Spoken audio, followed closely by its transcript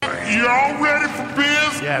Y'all ready for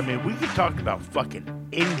biz? Yeah, I mean, we can talk about fucking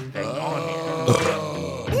anything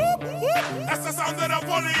on here. That's the sound of the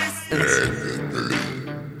police.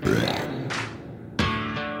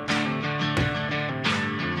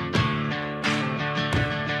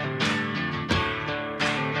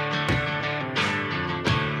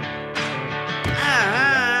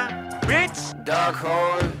 Bitch. Dark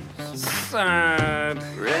horse. Sad.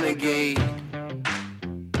 Renegade.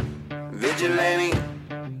 Vigilante.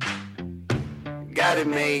 Got it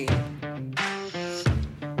made.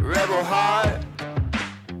 Rebel heart.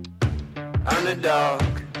 Underdog.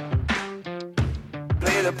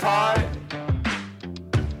 Play the part.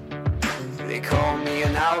 They call me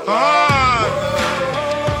an outlaw.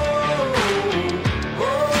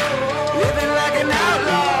 Living like an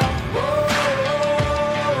outlaw.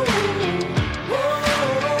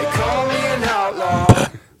 They call me an outlaw.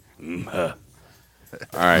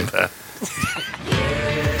 All right.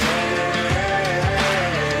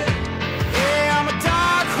 Yeah, I'm a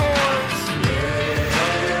dark horse.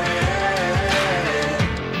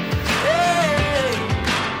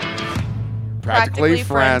 Practically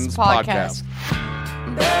Friends podcast.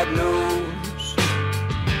 Bad news,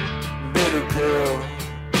 bitter pill.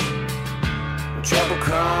 When trouble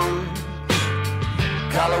comes,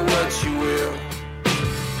 call it what you will.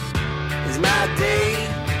 It's my day,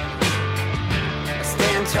 I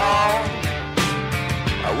stand tall.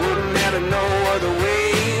 I wouldn't have it no other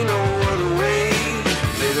way, no other way.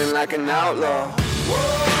 Living like an outlaw.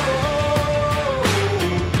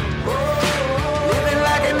 Living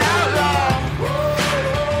like an outlaw.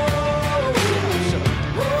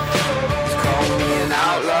 Just call me an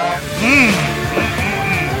outlaw.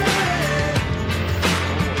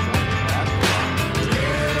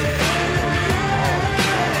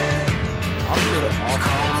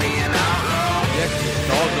 Call me an outlaw.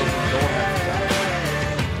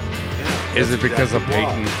 Is it because of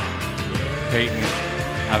Peyton? Peyton.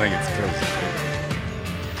 I think it's because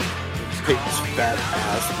Peyton's fat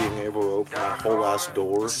ass being able to open a whole ass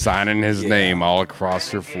door. signing his name all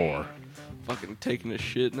across your floor. Fucking taking a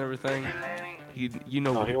shit and everything. You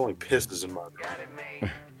No, know, he only pisses in my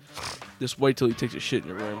room. just wait till he takes a shit in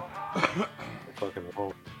your room. Fucking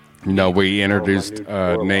home. No, we introduced new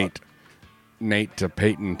door Nate to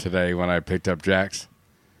Peyton today when I picked up Jax.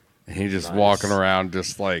 And he just Nice. walking around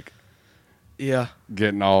just like Yeah.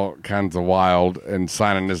 getting all kinds of wild and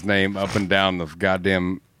signing his name up and down the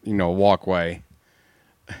goddamn, walkway.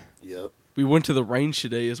 Yep. We went to the range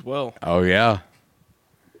today as well. Oh yeah.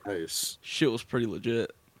 Nice. Shit was pretty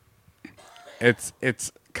legit.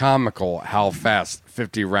 It's comical how fast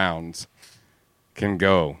 50 rounds can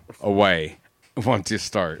go away once you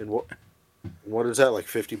start. And what is that, like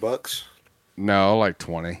 $50? No, like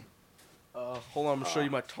 20. Hold on, I'm gonna show you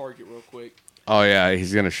my target real quick. Oh yeah,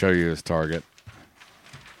 he's gonna show you his target.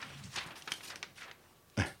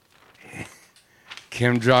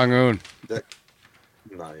 Kim Jong Un.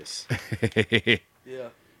 Nice. Yeah.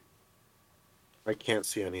 I can't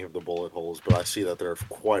see any of the bullet holes, but I see that there are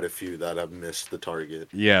quite a few that have missed the target.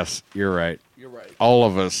 Yes, you're right. You're right. All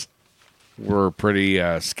of us were pretty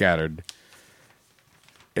scattered.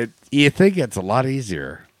 You think it's a lot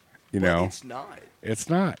easier, But it's not. It's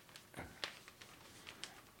not.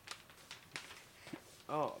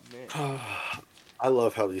 Oh man. I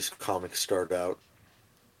love how these comics start out.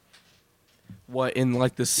 What, in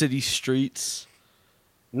like the city streets?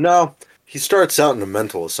 No, he starts out in a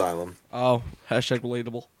mental asylum. Oh, hashtag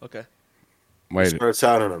relatable. Okay. He Wait, starts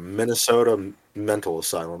out in a Minnesota mental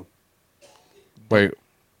asylum. wait.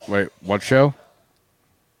 What show?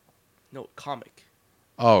 No, comic.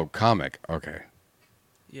 Oh, comic. Okay.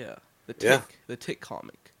 Yeah. The Tick. Yeah. The Tick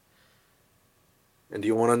comic. And do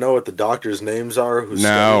you want to know what the doctors' names are who's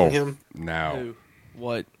No. studying him? No. Who?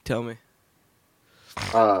 What? Tell me.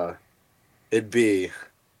 It'd be...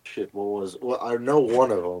 Shit, what was... Well, I know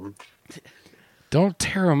one of them. Don't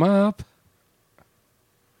tear him up.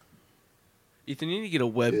 Ethan, you need to get a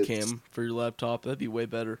webcam for your laptop. That'd be way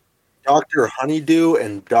better. Dr. Honeydew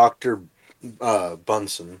and Dr.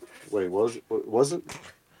 Bunsen. Wait, was it?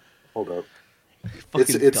 Hold up. It's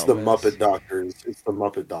Fucking the dumbass. Muppet Doctors. It's the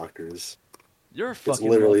Muppet Doctors. You're a fucking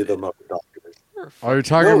It's literally Muppet. the Muppet Doctors. You're a Are you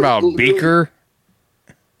talking No, about literally- Beaker?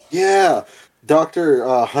 Yeah, Dr.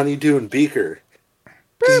 Honeydew and Beaker.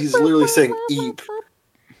 'Cause he's literally saying eep.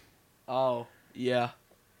 Oh, yeah.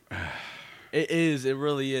 It is. It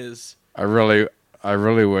really is. I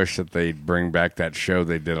really wish that they'd bring back that show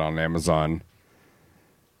they did on Amazon.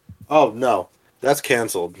 Oh, no. That's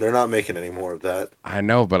canceled. They're not making any more of that. I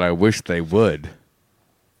know, but I wish they would.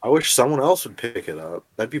 I wish someone else would pick it up.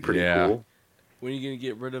 That'd be pretty Yeah. cool. When are you going to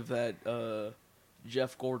get rid of that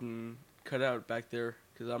Jeff Gordon cutout back there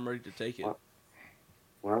because I'm ready to take it.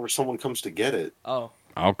 Whenever someone comes to get it, Oh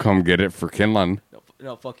I'll come get it for Kinlan.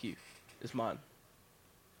 no, fuck you. It's mine.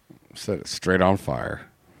 Set it straight on fire.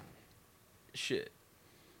 Shit.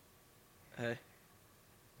 Hey.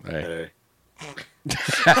 Hey.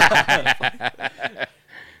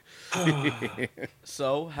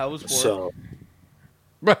 So how was work?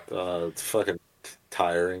 So it's fucking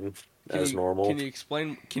tiring as normal.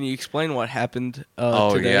 Can you explain what happened?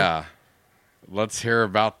 Oh today? yeah. Let's hear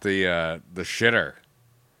about the shitter.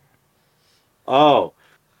 Oh,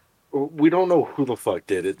 we don't know who the fuck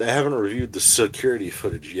did it. They haven't reviewed the security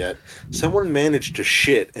footage yet. Someone managed to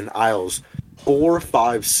shit in aisles 4,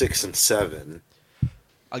 5, 6, and 7,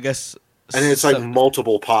 I guess. and it's like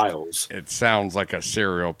multiple piles. It sounds like a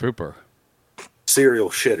serial pooper. Serial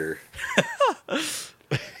shitter.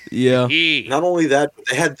 Yeah. Not only that, but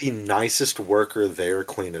they had the nicest worker there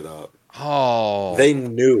clean it up. Oh. They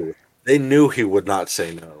knew he would not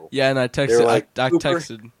say no. Yeah, and I They texted. were like, I "Cooper?"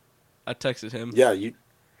 texted him.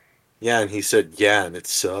 Yeah, and he said, yeah, and it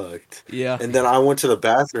sucked. Yeah. And then I went to the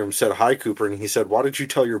bathroom, said, hi, Cooper, and he said, why did you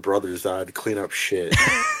tell your brothers that I had to clean up shit?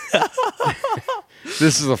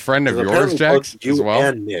 This is a friend of yours, Apparently Jax, both you as well?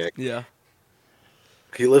 and Nick. Yeah.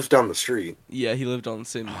 He lives down the street. Yeah, he lived on the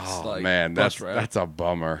same Oh, like man, bus that's route. that's a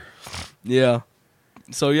bummer. Yeah.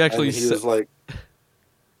 So he actually And he was like,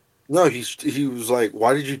 no, he was like,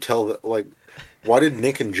 why did you tell that? Like, why did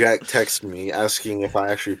Nick and Jack text me asking if I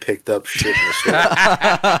actually picked up shit in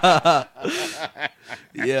the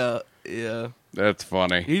store? yeah. That's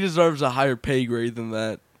funny. He deserves a higher pay grade than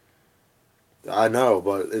that. I know,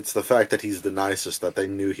 but it's the fact that he's the nicest that they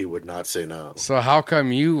knew he would not say no. So how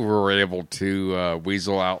come you were able to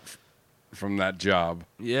weasel out from that job?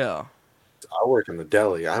 Yeah. I work in the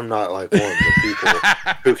deli. I'm not like one of the people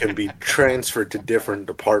who can be transferred to different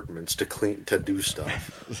departments to do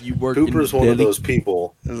stuff. You work Cooper's in one of deli- those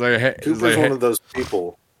people. It's like, hey, it's Cooper's like, one hey, of those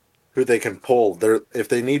people who they can pull. If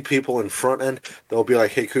they need people in front end, they'll be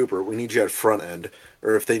like, "Hey Cooper, we need you at front end."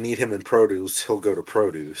 Or if they need him in produce, he'll go to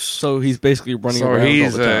produce. So he's basically running so around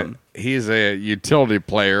he's all the a time. he's a utility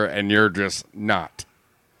player, and you're just not.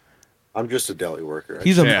 I'm just a deli worker.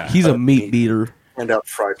 He's Yeah. a meat beater. hand out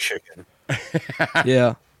fried chicken.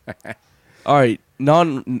 Yeah. All right.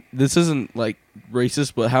 This isn't like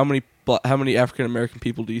racist, but how many African American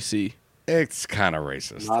people do you see? It's kind of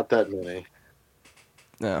racist. Not that many.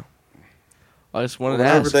 No. I just wanted to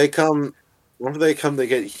Whenever ask. they come, they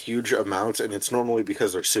get huge amounts, and it's normally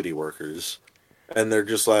because they're city workers, and they're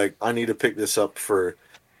just like, I need to pick this up for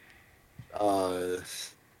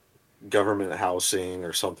government housing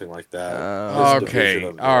or something like that. This Okay. division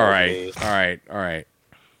of the All army. right.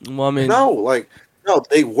 Well, I mean, No,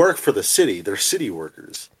 they work for the city. They're city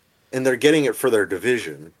workers, and they're getting it for their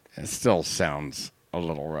division. It still sounds a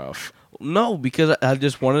little rough. no, because I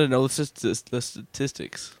just wanted to know the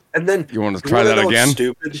statistics. And then You want to try wanna that know what's again?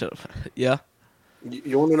 Stupid. Shut up. Yeah.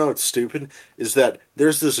 You want to know what's stupid? Is that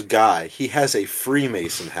there's this guy. He has a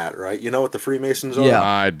Freemason hat, right? You know what the Freemasons are? Yeah.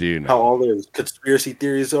 I do know. How all those conspiracy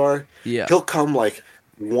theories are? Yeah. He'll come like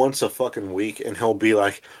once a fucking week and he'll be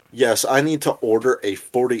like, yes, I need to order a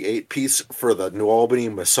 48 piece for the New Albany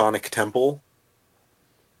Masonic Temple.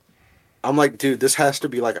 I'm like, dude, this has to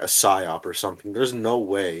be like a psyop or something. There's no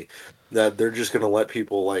way that they're just going to let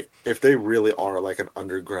people, like, if they really are like an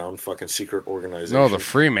underground fucking secret organization. No, the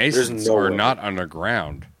Freemasons There's no are way. not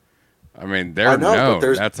underground. I mean, they're I know, but known.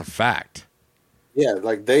 there's- That's a fact. Yeah,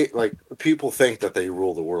 people think that they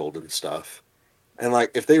rule the world and stuff. And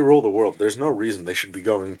like if they rule the world, there's no reason they should be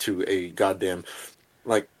going to a goddamn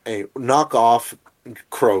like a knockoff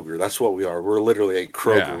Kroger. That's what we are. We're literally a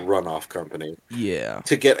Kroger Yeah. runoff company Yeah.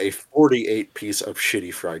 to get a 48 piece of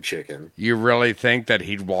shitty fried chicken. You really think that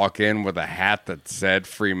he'd walk in with a hat that said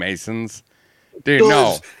Freemasons? Dude,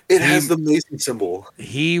 no. It has the Mason symbol.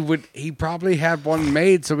 He probably had one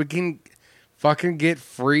made so we can fucking get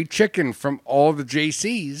free chicken from all the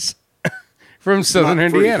JCs from Southern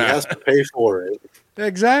Not free. Indiana. He has to pay for it.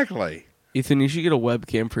 Exactly. Ethan, you should get a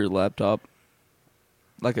webcam for your laptop.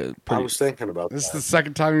 Like a I pretty. was thinking about This is that. the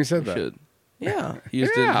second time you said You that. should. Yeah. He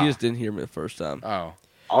Yeah. just didn't hear me the first time. Oh.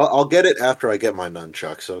 I'll get it after I get my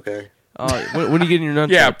nunchucks, okay? All right. When are you getting your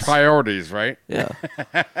nunchucks? Yeah, priorities, right? Yeah.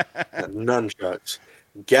 Nunchucks.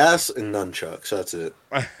 Gas and nunchucks, that's it.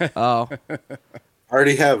 Oh. I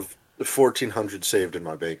already have 1,400 saved in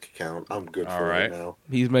my bank account. I'm good All for right. it now.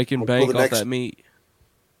 He's making Well, bank the off next- that meat.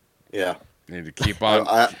 Yeah. Need to keep on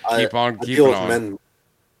keep on I keeping deal with on. men.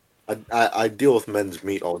 I deal with men's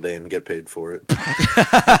meat all day and get paid for it.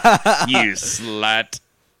 You slut.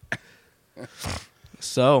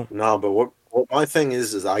 So, No, but Well, my thing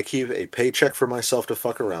is I keep a paycheck for myself to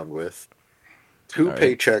fuck around with, 2 All right.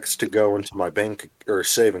 paychecks to go into my bank or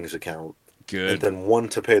savings account, and Good. then 1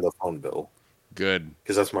 to pay the phone bill. Good.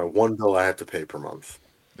 Because that's my 1 bill I have to pay per month.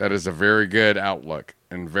 That is a very good outlook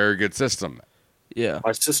and very good system. Yeah.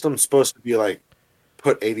 My system's supposed to be like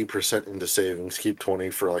put 80% into savings, keep 20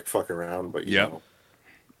 for like fucking around. But you Yep. know,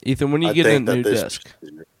 Ethan, when you I get a think that new this- desk?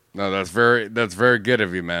 No, that's very good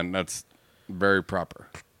of you, man. That's very proper.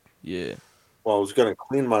 Yeah. Well, I was gonna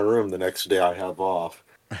clean my room the next day I have off,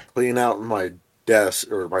 clean out my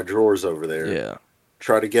desk or my drawers over there. Yeah.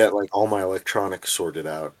 Try to get like all my electronics sorted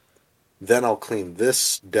out. Then I'll clean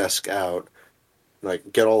this desk out,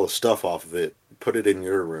 like get all the stuff off of it, put it in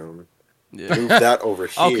your room, Yeah. move that over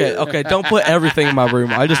here. Okay. Don't put everything in my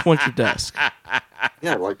room. I just want your desk.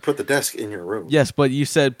 Yeah, like put the desk in your room. Yes, but you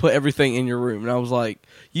said put everything in your room, and I was like,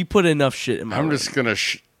 you put enough shit in my room. I'm just gonna Well,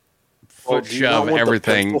 foot do you not shove want the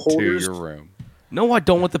everything pencil to holders? your room. No, I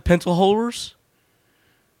don't want the pencil holders.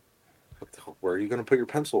 Where are you gonna put your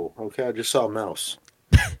pencil? Okay, I just saw a mouse.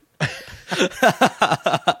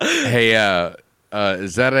 Hey,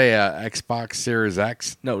 is that a Xbox Series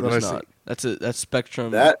X? No, that I it's see? not. That's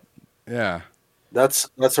Spectrum. Yeah. That's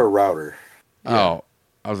a router. Oh,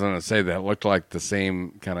 I was gonna say that looked like the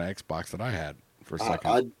same kind of Xbox that I had for a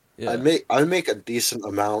second. Yeah. I make a decent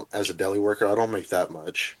amount as a deli worker. I don't make that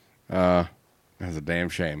much. That's a damn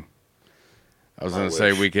shame. I was I gonna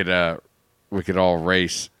say wish. we could all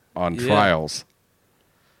race on Yeah. trials.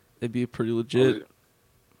 It'd be pretty legit.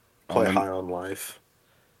 Play Um, high on life.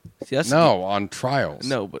 See, that's No, on trials.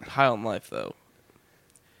 no, but high on life though.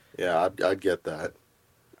 Yeah, I'd get that.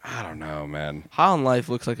 I don't know, man. High on life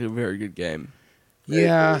looks like a very good game.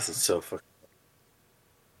 Yeah, This is so fucking.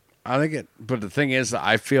 I think it. But the thing is,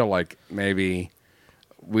 I feel like maybe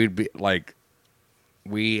we'd be like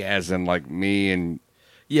we, as in like me and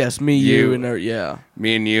Yes, me, You- you, and her. Yeah,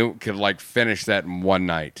 you could like finish that in one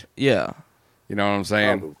night. yeah, You know what I'm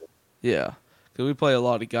saying? Probably. yeah. Because we play a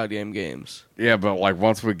lot of goddamn games. Yeah, but like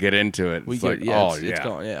once we get into it, We it's get- like, yeah, oh it's yeah,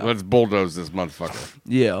 gone, yeah. let's bulldoze this motherfucker.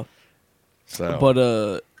 Yeah, So,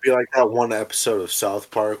 but Be like that one episode of South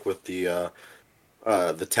Park with the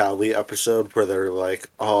Tally episode where they're like,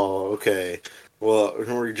 "Oh, okay, well,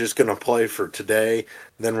 we're just gonna play for today,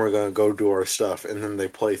 then we're gonna go do our stuff," and then they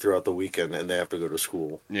play throughout the weekend and they have to go to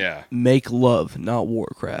school. yeah, make love, not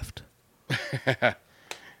Warcraft.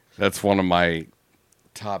 that's one of my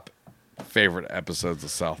top favorite episodes of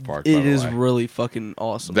South Park. It by the is way. really fucking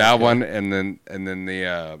awesome. that Okay. one, and then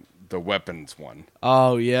the weapons one.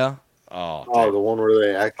 Oh yeah. Oh, Oh, dude. the one where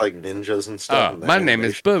they act like ninjas and stuff. and the My name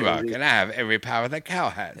is animation's Bubak, crazy. and I have every power that cow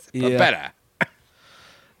has, but Yeah. better.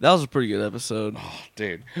 That was a pretty good episode. Oh,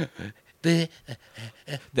 dude. They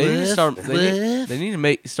need to start. They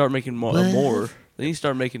need to start making more. They need to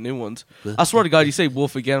start making new ones. I swear to God, you say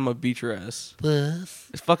wolf again, I'm gonna beat your ass.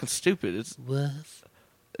 It's fucking stupid. It's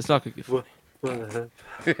not gonna get funny.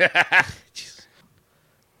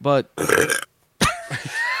 But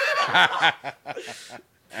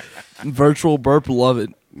virtual burp, love it.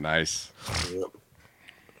 Nice. Yep.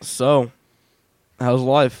 So, how's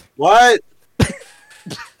life? What?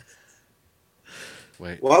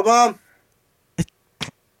 Wait. What, Mom?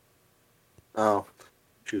 Oh,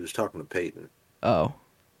 she was talking to Peyton. Oh,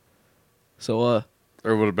 so It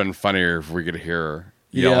would have been funnier if we could hear her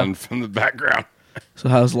Yeah. yelling from the background. so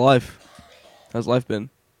how's life? How's life been?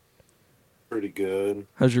 Pretty good.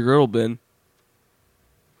 How's your girl been?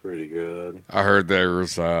 Pretty good. I heard there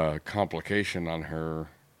was a complication on her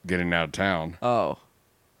getting out of town. Oh,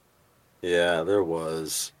 Yeah, there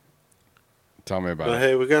was. Tell me about But it.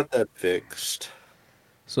 hey, we got that fixed.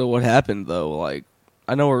 so what happened though? Like,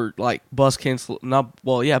 I know we're like bus cancellation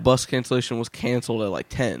was canceled at like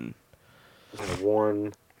 10.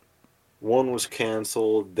 One was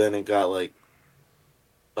canceled. Then it got like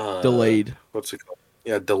Delayed. What's it called?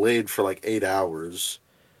 Yeah, delayed for like 8 hours.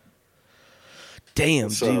 Damn,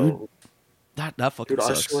 So, dude, that fucking dude,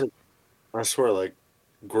 sucks. I swear, like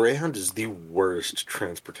Greyhound is the worst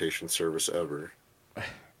transportation service ever.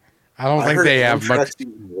 I don't think heard they have much. Amtrak's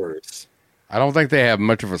even worse. I don't think they have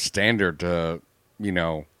much of a standard to,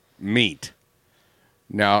 meet.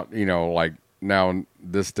 Now, like now in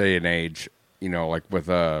this day and age, like with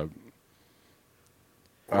I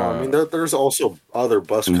mean, there's also other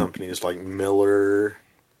bus companies like Miller.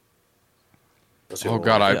 That's the oh only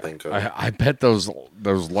god, one I can think of. I bet those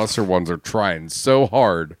lesser ones are trying so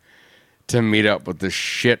hard to meet up with this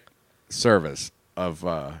shit service of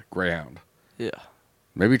Greyhound. Yeah.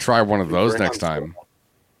 Maybe try one of those Greyhound's next time.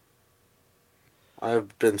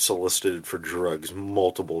 I've been solicited for drugs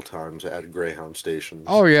multiple times at Greyhound stations.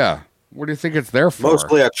 Oh yeah, What do you think it's there for?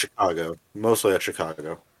 Mostly at Chicago.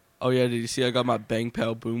 Oh yeah, did you see I got my Bang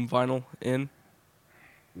Pow Boom vinyl in?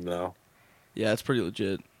 No. Yeah, it's pretty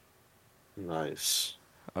legit. Nice.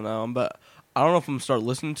 I know, but I don't know if I'm gonna start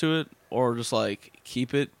listening to it or just like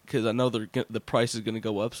keep it because I know the price is gonna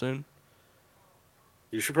go up soon.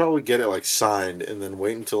 You should probably get it like signed and then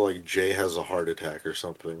wait until like Jay has a heart attack or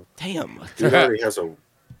something. Damn. Dude already has a.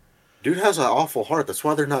 Dude has an awful heart. That's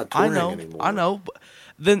why they're not touring anymore. I know. But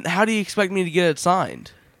then how do you expect me to get it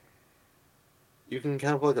signed? You can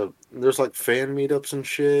have like there's like fan meetups and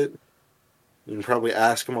shit. You can probably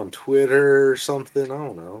ask them on Twitter or something. I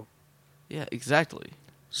don't know. Yeah, exactly.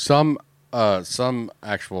 Some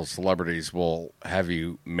actual celebrities will have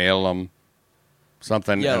you mail them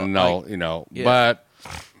something, Yeah, and they'll, like- yeah. but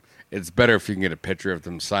it's better if you can get a picture of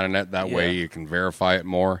them signing it. That way Yeah. you can verify it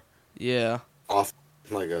more. Yeah. Off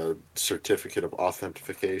like a certificate of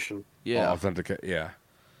authentication. Yeah. Authenticate, yeah.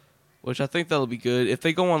 Which I think that'll be good. If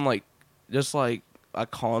they go on like just like a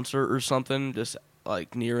concert or something, just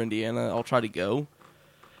like near Indiana, I'll try to go.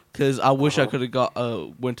 Cause I wish I could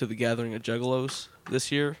have went to the Gathering of Juggalos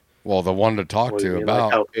this year. Well, the one to talk What do you to mean, about.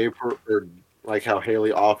 like how April or like how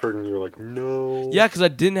Haley offered and you're like, no. Yeah, cause I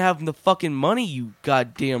didn't have the fucking money, you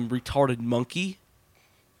goddamn retarded monkey.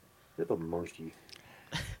 You're the monkey.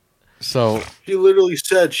 So She literally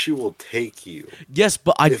said she will take you Yes,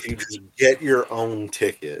 but if you just get your own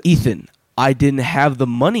ticket. Ethan, I didn't have the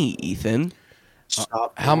money, Ethan.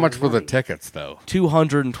 Stop. how much were the lying. tickets though?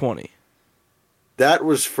 220. That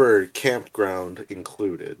was for campground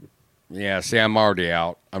included. Yeah, see, I'm already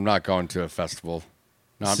out. I'm not going to a festival.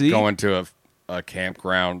 Not See? going to a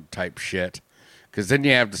campground type shit. Because then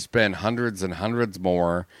you have to spend hundreds and hundreds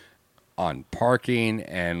more on parking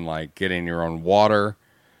and like getting your own water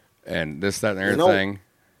and this, that, and You know- everything.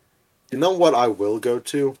 You know what I will go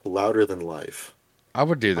to? Louder Than Life. I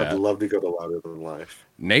would do I'd that. love to go to Louder Than Life.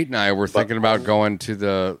 Nate and I were thinking about going to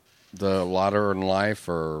the Louder in Life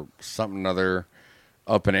or something other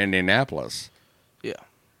up in Indianapolis. Yeah.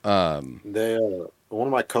 They one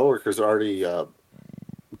of my coworkers already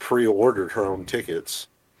pre-ordered her own tickets.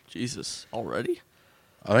 Jesus, already?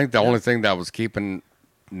 I think the only thing that was keeping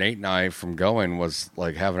Nate and I from going was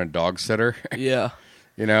like having a dog sitter, Yeah.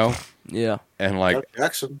 you know, Yeah. and like, Doug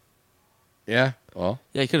Jackson. yeah, well,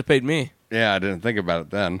 Yeah, he could have paid me. yeah, I didn't think about it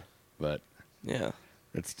then, but Yeah.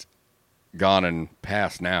 it's gone and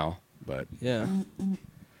past now. But Yeah.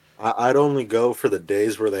 I'd only go for the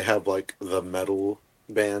days where they have like the metal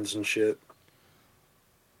bands and shit.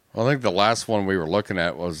 I think the last one we were looking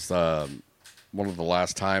at was one of the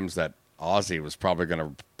last times that Ozzy was probably going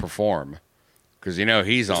to perform, because you know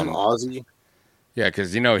he's Isn't on. Ozzy? Yeah,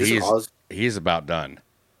 because you know Isn't Oz- he's about done.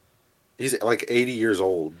 He's like 80 years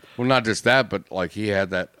old. Well, not just that, but like he had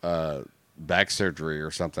that back surgery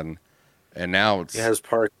or something, and now it's He has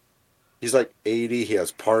He's like 80. He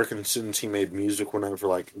has Parkinson's. He made music whenever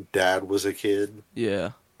like Dad was a kid.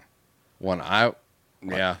 Yeah. when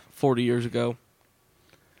yeah. 40 years ago.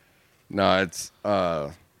 No, it's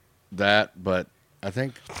that, but I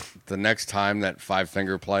think the next time that Five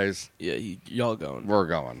Finger plays, Yeah, y'all going. we're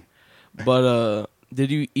going. But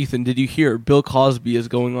did you hear Bill Cosby is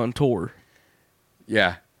going on tour?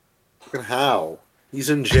 Yeah. Fucking how? He's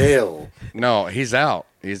in jail. No, he's out.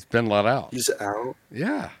 He's been let out. He's out.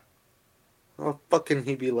 Yeah. How fucking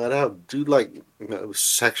he be let out? Dude, like,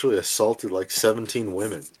 sexually assaulted like 17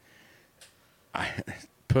 women. I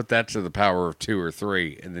put that to the power of 2 or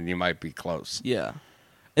 3, and then you might be close. Yeah.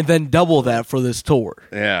 And then double that for this tour.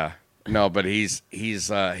 Yeah. No, but he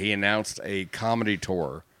announced a comedy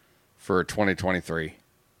tour for 2023.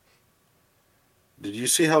 Did you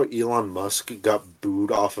see how Elon Musk got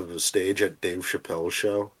booed off of a stage at Dave Chappelle's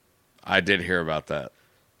show? I did hear about that.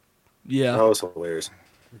 Yeah. That was hilarious.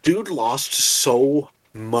 Dude lost so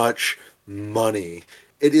much money.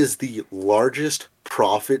 It is the largest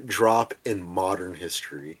profit drop in modern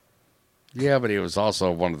history. Yeah, but he was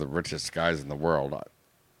also one of the richest guys in the world.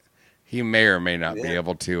 He may or may not be Yeah.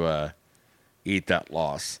 able to eat that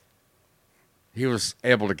loss. He was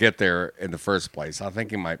able to get there in the first place. I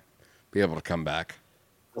think he might be able to come back.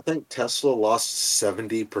 I think Tesla lost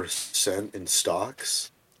 70% in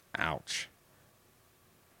stocks. Ouch.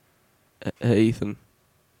 Hey, Ethan.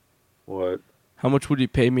 What? How much would you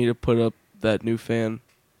pay me to put up that new fan?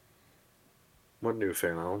 What new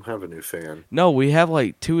fan? I don't have a new fan. No, we have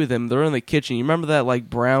like 2 of them. They're in the kitchen. You remember that like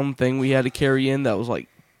brown thing we had to carry in that was like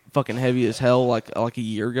fucking heavy as hell like a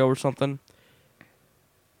year ago or something?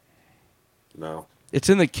 No. It's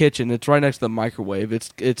in the kitchen. It's right next to the microwave.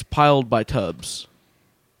 It's piled by tubs.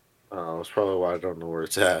 That's probably why I don't know where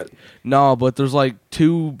it's at. No, but there's like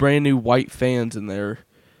 2 brand new white fans in there.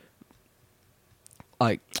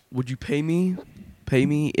 like, would you pay me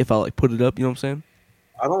if I like put it up? You know what I'm saying?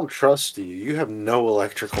 I don't trust you. You have no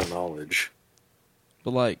electrical knowledge.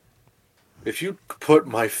 But like, If you put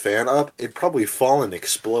my fan up, it'd probably fall and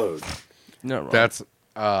explode. no, That's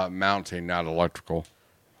mounting, not electrical.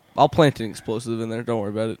 I'll plant an explosive in there. Don't worry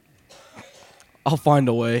about it. I'll find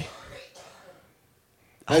a way.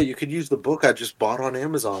 Hey, you could use the book I just bought on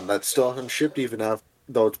Amazon. That still hasn't shipped even after,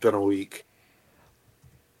 though it's been a week.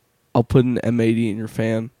 I'll put an M80 in your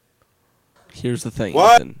fan. Here's the thing,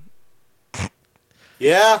 What? Ethan.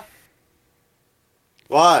 Yeah?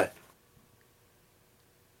 Why?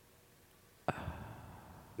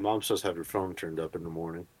 Mom says have your phone turned up in the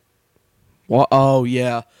morning. What? Oh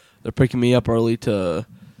yeah, they're picking me up early to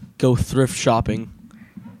go thrift shopping.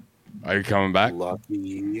 Are you coming back?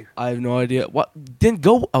 Lucky. I have no idea. What? Didn't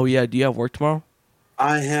go. Oh yeah. Do you have work tomorrow?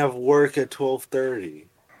 I have work at 12:30.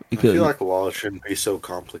 I feel like law shouldn't be so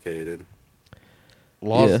complicated.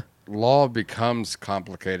 Law becomes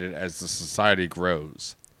complicated as the society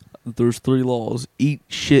grows. There's 3 laws: eat,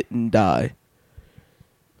 shit, and die.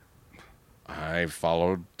 I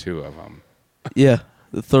followed 2 of them. Yeah,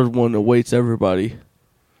 the third one awaits everybody.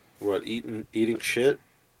 What, eating shit?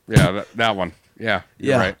 Yeah, that one. Yeah,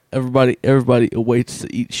 you're right. Everybody awaits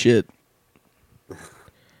to eat shit.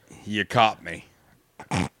 You caught me.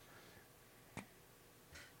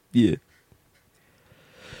 Yeah.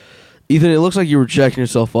 Ethan, it looks like you were jacking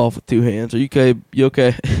yourself off with 2 hands. Are you okay? You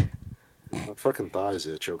okay? My fucking thighs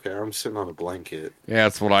itch, okay? I'm sitting on a blanket Yeah,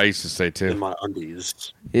 that's what I used to say in too. my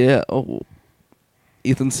undies. Yeah. Oh.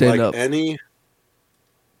 Ethan, stand like up. any...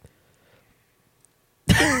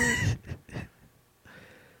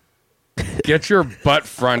 Get your butt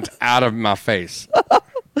front out of my face.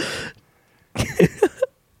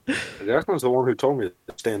 Jackson's the one who told me to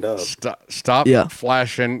stand up. Stop Yeah.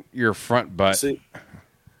 flashing your front butt. See,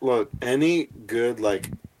 look, any good, like,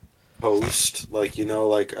 host, like, you know,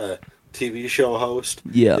 like a TV show host,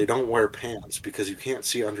 Yeah. they don't wear pants because you can't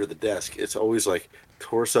see under the desk. It's always, like,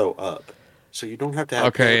 torso up. So you don't have to have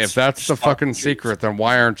Okay, pants. if that's the Stop fucking your- secret, then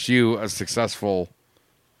why aren't you a successful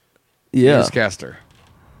Yeah. newscaster?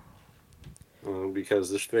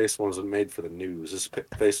 Because this face wasn't made for the news. This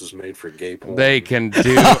face was made for gay porn. They can do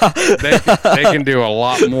they can do a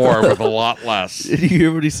lot more with a lot less. Did you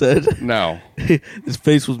hear what he said? No, His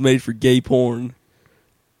face was made for gay porn.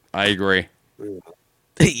 I agree.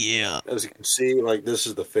 Yeah. As you can see, like, this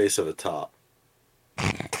is the face of a top.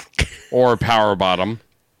 Or power bottom.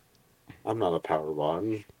 I'm not a power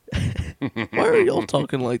bottom. Why are y'all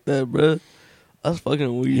talking like that, bruh? That's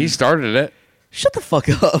fucking weird. He started it. Shut the fuck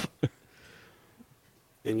up.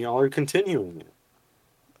 And y'all are continuing it.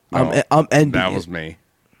 No, I'm ending that it. was me.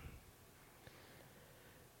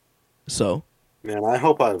 So Man, I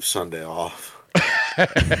hope I have Sunday off.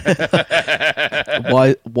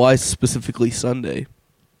 why specifically Sunday?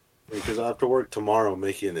 Because I have to work tomorrow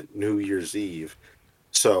making it New Year's Eve.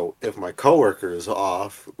 So if my coworker is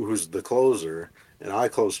off, who's the closer, and I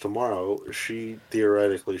close tomorrow, she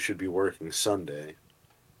theoretically should be working Sunday.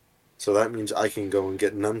 So that means I can go and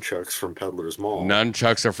get nunchucks from Peddler's Mall.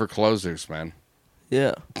 Nunchucks are for closers, man.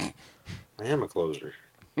 Yeah. I am a closer.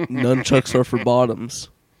 Nunchucks are for bottoms.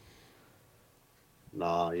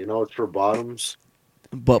 Nah, you know what's for bottoms?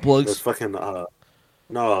 Butt Those plugs. fucking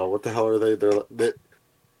no, what the hell are they?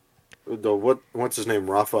 What's his name?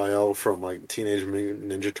 Raphael from like Teenage Mutant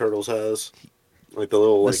Ninja Turtles has like the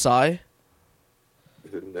little The like sigh.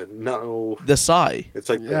 no, The sigh. it's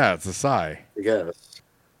like Yeah, it's a sigh. I guess.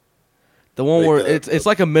 The one Like where the- it's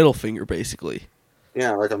like a middle finger basically.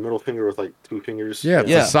 Yeah, like a middle finger with like 2 fingers. Yeah, it's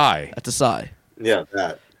Yeah. a sigh. That's a sigh. Yeah,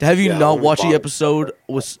 that. Have you Yeah, not only watched the bottom. episode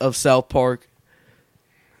of South Park?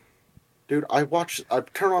 Dude, I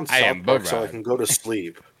turn on I am South Park so I Bullrog. can go to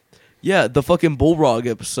sleep. Yeah, the fucking Bullrog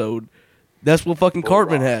episode. That's what fucking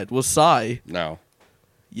Cartman Bullrog. had, was sigh. No.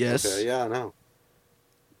 Yes. Okay, yeah, I know.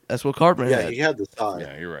 That's what Cartman Yeah, had. he had the thigh.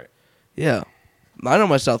 Yeah, you're right. Yeah. I know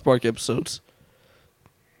my South Park episodes.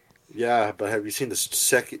 Yeah, but have you seen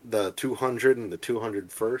the 200 and the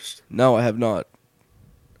 201st? No, I have not.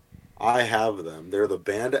 I have them. They're the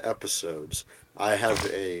banned episodes. I have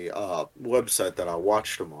a website that I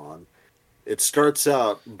watched them on. It starts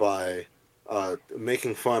out by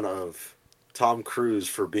making fun of Tom Cruise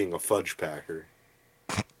for being a fudge packer.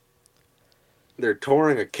 They're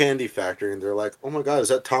touring a candy factory, and they're like, "Oh my god, is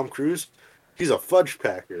that Tom Cruise? He's a fudge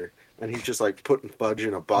packer." And he's just like putting fudge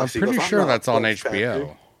in a I'm box. He pretty goes, "I'm sure not a that's on fudge HBO.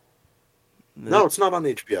 packer." No, it's not on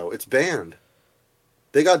HBO. It's banned.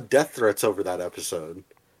 They got death threats over that episode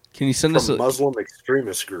Can you send us from a Muslim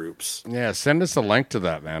extremist groups. Yeah, send us a link to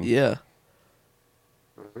that, man. Yeah.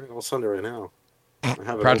 All right, I'll send it right now. I have it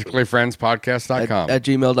open. PracticallyFriendsPodcast.com. at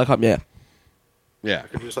gmail.com. Yeah. Yeah. I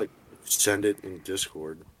could just like send it in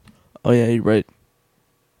Discord. Oh yeah, you're right.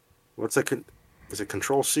 What's that? Is it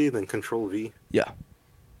Control C then Control V? Yeah.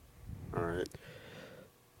 All right.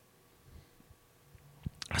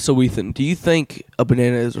 So Ethan, do you think a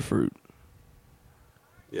banana is a fruit?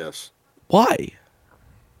 Yes. Why?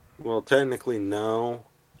 Well, technically, no.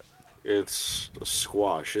 It's a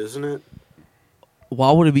squash, isn't it?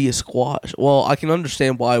 Why would it be a squash? Well, I can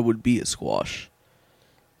understand why it would be a squash.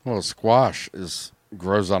 Well, squash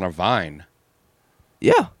grows on a vine,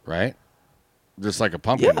 Yeah. right? Just like a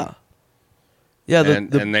pumpkin. Yeah. Yeah,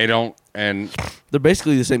 And they don't, and they're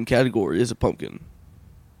basically the same category as a pumpkin.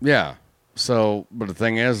 yeah. So, but the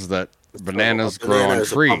thing is that bananas So, a grow banana on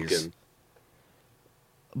is a trees. pumpkin.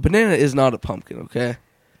 Banana is not a pumpkin, okay?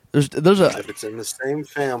 There's a If it's in the same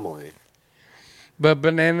family. But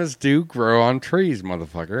bananas do grow on trees,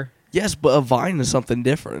 motherfucker. yes, but a vine is something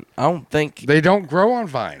different. I don't think They don't grow on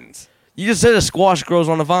vines. you just said a squash grows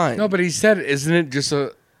on a vine. No, but he said, isn't it just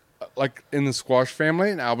like in the squash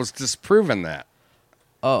family? And I was disproving that.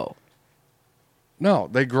 Oh, No,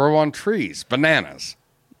 they grow on trees. Bananas.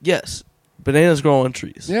 yes, bananas grow on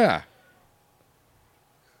trees. Yeah.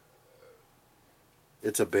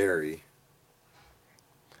 It's a berry.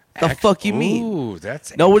 The fuck you mean? Ooh,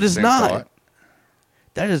 that's No, it is interesting not. thought.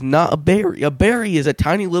 That is not a berry. A berry is a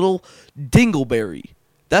tiny little dingleberry.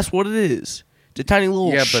 That's what it is. It's a tiny little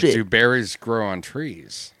Yeah, but shit. do berries grow on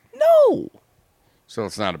trees? No. So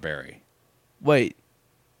it's not a berry. Wait.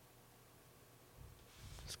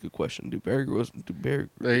 That's a good question. Do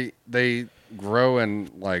berry? They grow in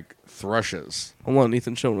like thrushes. Hold on,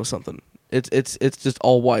 Ethan, showing us something. It's just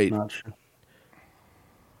all white. Not sure.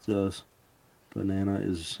 Says banana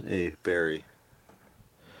is a berry.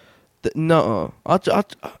 No.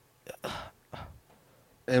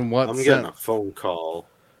 And what? I'm getting a phone call.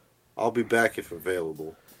 I'll be back if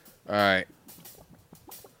available. All right.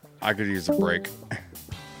 I could use a break.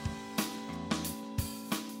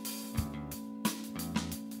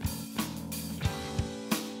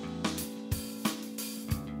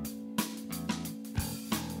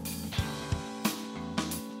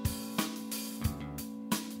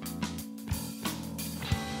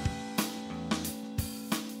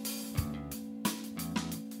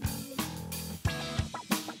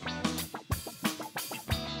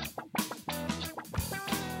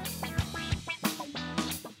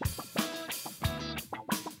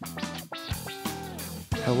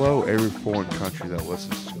 Hello, every foreign country that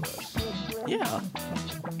listens to us. Yeah.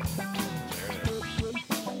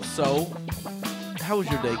 So, how was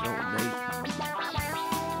your day going, Nate?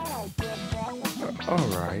 All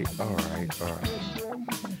right.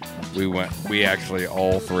 We actually,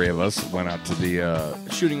 all three of us went out to the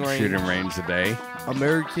Shooting range. today.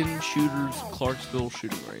 American Shooters Clarksville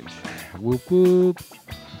Shooting Range. Whoop whoop.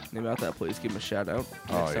 Name out that place. Give them a shout out.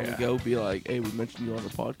 Next time yeah. we go, be like, hey, we mentioned you on the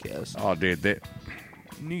podcast. Oh, dude,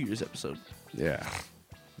 New Year's episode. yeah.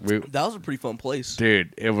 That was a pretty fun place.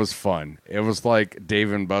 Dude, it was fun. It was like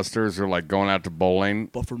Dave and Buster's or like going out to bowling,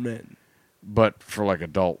 But for men. but for like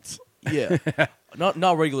adults. Yeah.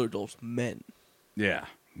 not regular adults. Men. Yeah,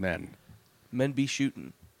 men. Men be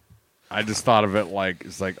shooting. I just thought of it like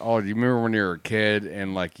it's like, oh, do you remember when you were a kid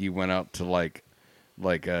and like you went out to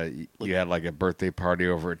you had like a birthday party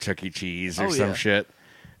over at Chuck E. Cheese or Oh, some yeah. shit,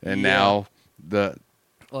 and Yeah. now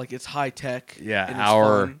Like it's high tech. yeah and it's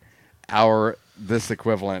fun. this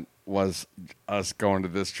equivalent was us going to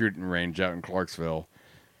this shooting range out in Clarksville,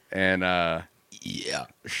 and Yeah.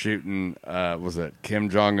 shooting was it Kim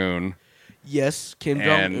Jong Un Yes, Kim Jong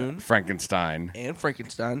Un and Frankenstein and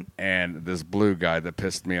Frankenstein. and this blue guy that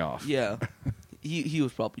pissed me off. Yeah, he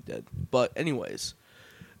was probably dead. But anyways,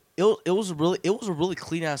 it was a really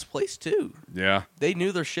clean ass place too. Yeah, They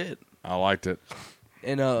knew their shit, I liked it.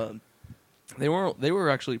 and they were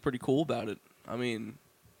actually pretty cool about it. I mean,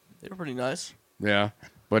 they were pretty nice. Yeah,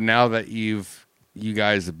 but now that you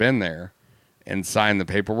guys have been there and signed the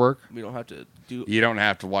paperwork, We don't have to do. you don't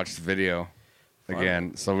have to watch the video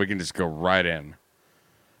again, so we can just go right in.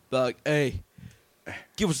 But like, hey,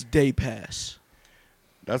 give us a day pass.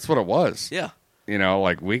 That's what it was. Yeah, You know,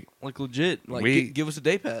 like like legit. Like, We- give us a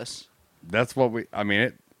day pass. that's what we. I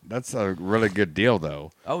mean, that's a really good deal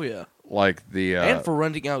though. Oh yeah, Like the and for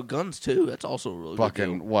renting out guns too. That's also a really good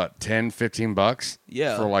fucking deal. what, $10-15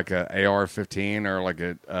 Yeah. for like a AR-15 or like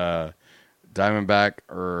a Diamondback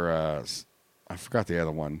or I forgot the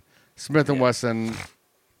other one, Smith and Yeah. Wesson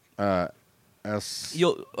S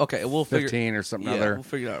Okay, we'll figure. 15 or something Yeah, other. we'll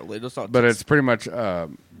figure it out later. Let's not. But it's pretty much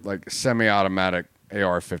like semi-automatic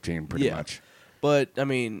AR-15, pretty Yeah. much. But I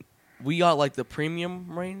mean, we got like the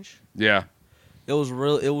premium range. Yeah, It was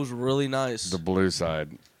really nice. The blue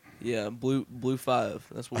side. Yeah, blue 5.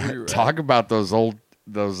 That's what we were Talk at. about those two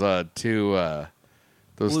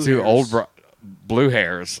Blue old hairs. blue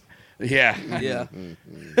hairs. Yeah. Yeah.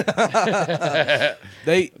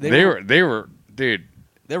 they They were were dude.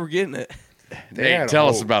 getting it. They had Nate, a tell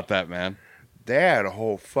us whole- about that, man. They had a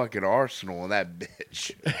whole fucking arsenal in that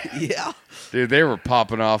bitch. Yeah. Dude, they were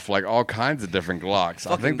popping off like all kinds of different Glocks.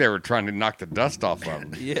 I Fucking- think they were trying to knock the dust off of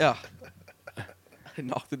them. Yeah. I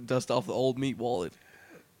knocked the dust off the old meat wallet.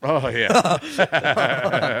 Oh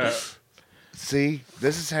yeah. See,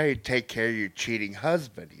 this is how you take care of your cheating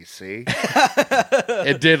husband. You see,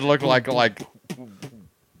 It did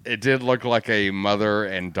look like a mother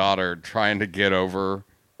and daughter trying to get over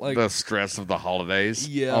Like- the stress of the holidays.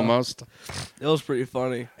 Yeah. Almost. It was pretty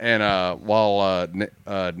funny. And while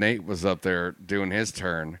Nate was up there doing his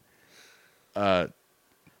turn,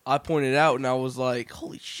 I pointed out and I was like,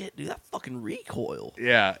 "Holy shit, dude! That fucking recoil!"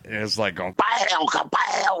 yeah, it was like going, Pow,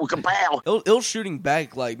 kapow, kapow. It was shooting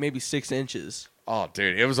back like maybe 6 inches. oh,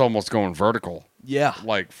 dude, it was almost going vertical, Yeah.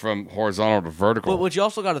 like from horizontal to vertical. But what you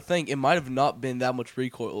also got to think, it might have not been that much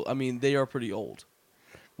recoil. I mean, they are pretty old.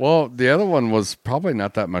 Well, the other one was probably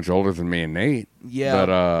not that much older than me and Nate.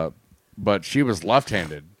 Yeah. But she was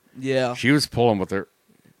left-handed. Yeah. She was pulling with her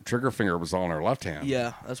trigger finger was on her left hand.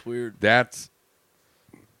 Yeah, that's weird. That's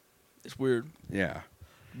It's weird. yeah.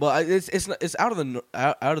 But it's out of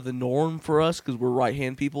the norm for us because we're right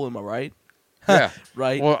hand people. Am I right? Yeah.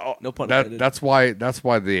 Right. Well, No pun intended. that's why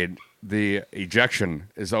the ejection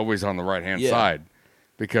is always on the right hand Yeah. side,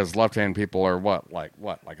 because left hand people are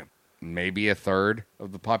maybe a third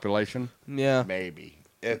of the population. Yeah. maybe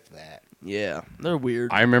if that. Yeah. They're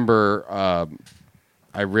weird. I remember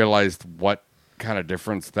I realized what kind of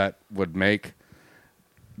difference that would make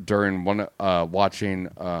during watching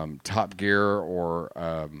Top Gear or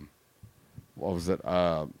what was it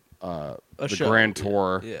A the show. Grand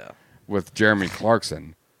Tour Yeah. with Jeremy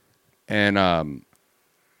Clarkson, and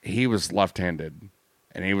he was left-handed,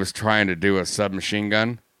 and he was trying to do a submachine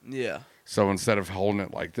gun. Yeah. So instead of holding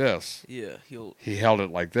it like this, Yeah. he held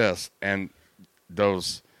it like this, and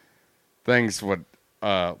those things would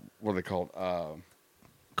what are they called?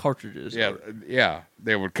 Cartridges. Yeah, or yeah,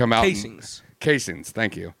 they would come out Casings. Casings,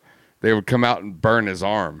 thank you. They would come out and burn his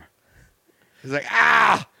arm. He's like,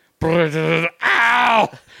 ah, ow,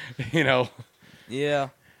 you know. Yeah.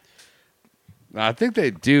 I think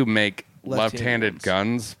they do make Left-handed left-handed ones.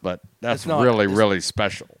 guns, but that's It's not- really, it's- really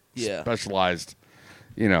special. Yeah. Specialized,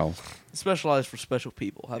 you know. Specialized for special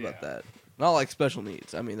people. How about that? Not like special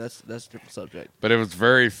needs. I mean, that's a different subject. But it was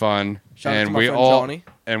very fun, Shout out and to my we friend all Johnny.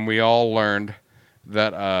 learned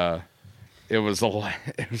that it was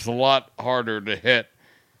a lot harder to hit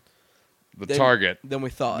the target Than we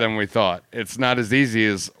thought. than we thought. It's not as easy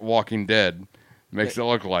as Walking Dead makes it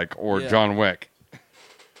look like, or Yeah. John Wick.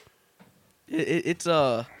 It's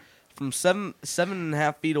from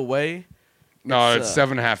 7.5 feet away. No, It's, it's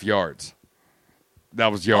 7.5 yards.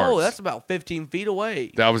 That was yards. Oh, that's about 15 feet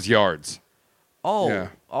away. That was yards. Oh, Yeah.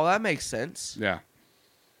 oh, that makes sense. Yeah.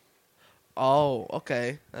 Oh,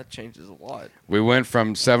 okay, that changes a lot. We went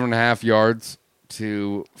from 7.5 yards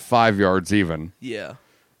to 5 yards even. Yeah,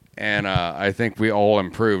 And I think we all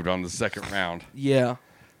improved on the second round. yeah.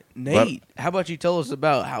 Nate, how about you tell us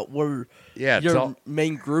about where Yeah, your tell-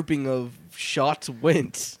 main grouping of shots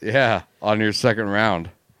went? Yeah, on your second round.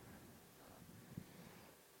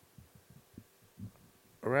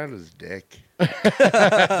 Around his dick.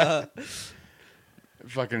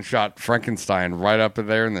 Fucking shot Frankenstein right up in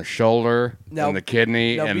there in the shoulder, Now- and the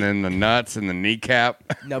kidney, now and be- then the nuts and the kneecap.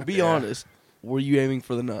 Now, be honest. Were you aiming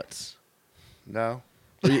for the nuts? No,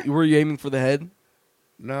 Were you aiming for the head,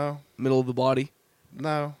 no, middle of the body?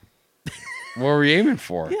 no. What were you aiming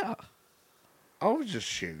for? Yeah. I was just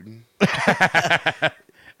shooting.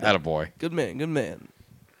 Attaboy. Good man. Good man.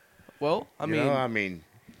 Well, I mean,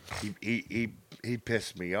 He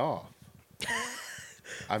pissed me off.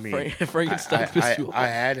 I mean, Frankenstein pissed you off. I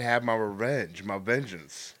had to have my revenge, my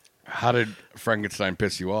vengeance. How did Frankenstein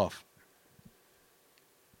piss you off?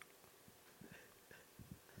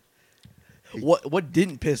 What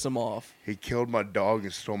didn't piss him off? He killed my dog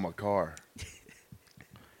and stole my car.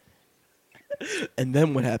 And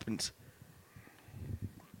then what happens?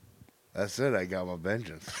 That's it. I got my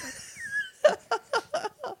vengeance.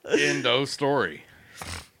 End of story.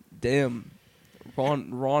 Damn.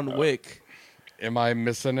 Ron Wick. Am I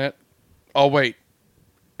missing it? Oh, wait.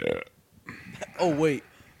 Oh wait.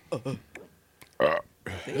 Ugh.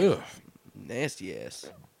 Nasty ass.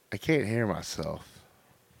 I can't hear myself.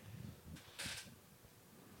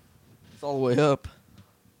 It's all the way up.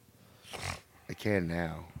 I can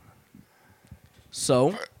now.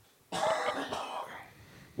 So,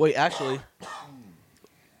 wait, actually,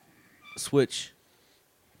 switch.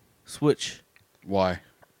 Why?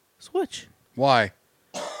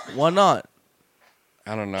 Why not?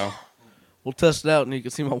 I don't know. We'll test it out, and you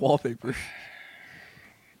can see my wallpaper.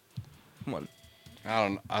 Come on.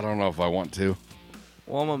 I don't know if I want to.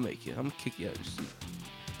 Well, I'm gonna make you. I'm gonna kick you out of your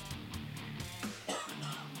seat.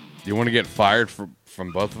 You want to get fired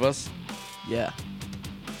from both of us? Yeah.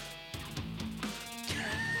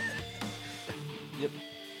 Yep.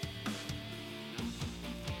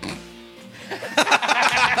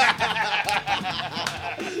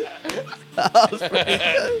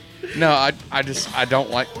 No, I don't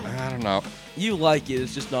like. I don't know. You like it.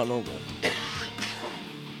 It's just not normal.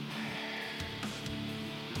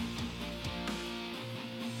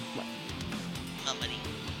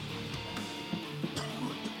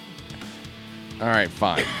 All right,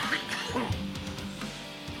 fine.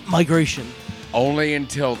 Migration. Only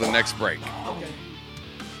until the next break.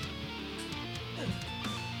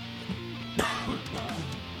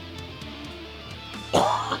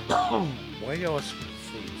 Why y'all sneeze?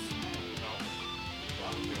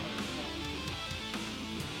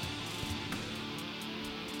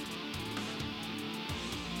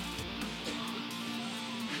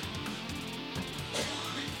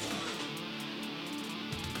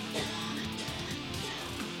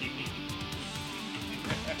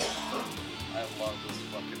 I love this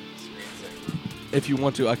fucking screensaver. If you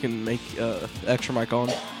want to, I can make extra mic on.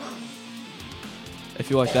 If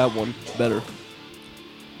you like that one better. Do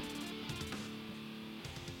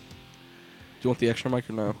you want the extra mic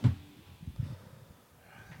or no?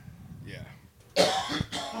 Yeah.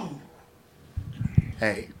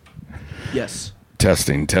 Hey, Yes.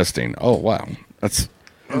 Testing. Oh wow, that's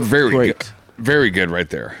very Great. good. Very good right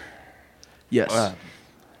there. Yes.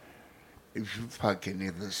 if you fucking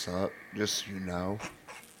need this up, just so you know,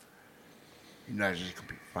 you're not just gonna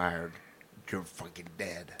be fired. You're fucking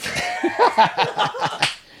dead.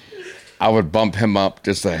 I would bump him up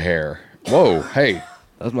just a hair. Whoa, hey.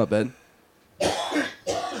 That was my bad. I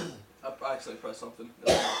actually pressed something.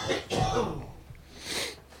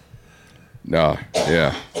 No,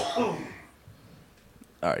 yeah.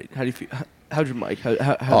 All right. How do you feel? How's your mic? How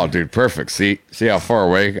Oh, dude, perfect. See how far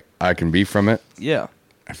away I can be from it? Yeah.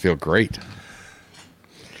 I feel great.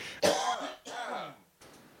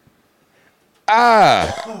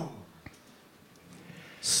 Ah!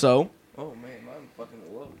 So. Oh man, I'm fucking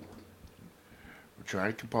low. I'm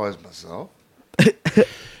trying to compose myself.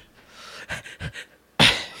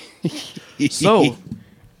 So.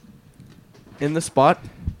 In the spot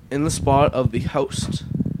of the host,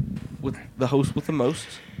 with the host with the most.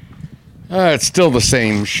 It's still the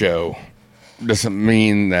same show. Doesn't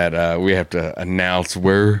mean that we have to announce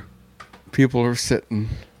where people are sitting.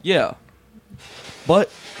 Yeah. But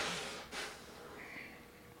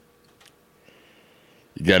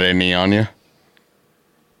You got any on you?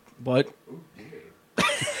 but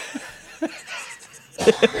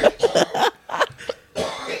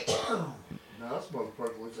No, this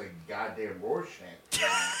motherfucker looks like a goddamn Rorschach.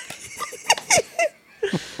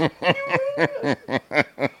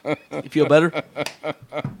 you feel better?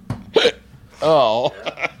 Oh.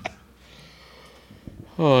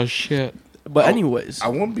 Oh, shit. But anyways, I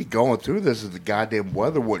wouldn't be going through this if the goddamn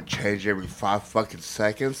weather wouldn't change every 5 fucking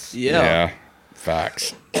seconds. yeah.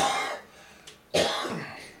 Facts.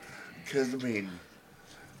 Because, I mean,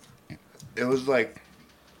 it was like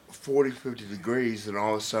 40, 50 degrees, and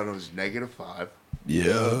all of a sudden it was -5.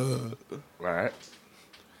 Yeah. Right?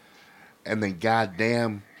 And then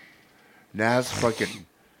goddamn, now it's fucking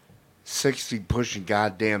 60 pushing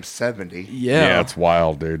goddamn 70. Yeah. It's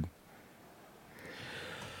wild, dude.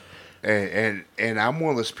 And I'm one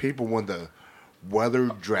of those people when the weather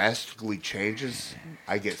drastically changes,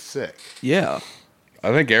 I get sick. Yeah.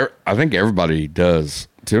 I think everybody does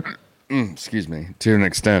to excuse me, to an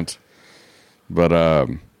extent. But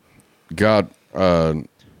God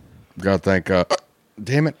thank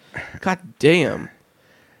damn it. God damn.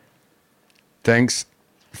 Thanks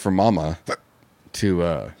for Mama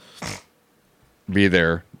to be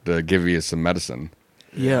there to give you some medicine.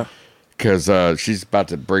 Yeah. Because she's about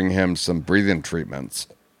to bring him some breathing treatments.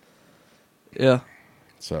 Yeah.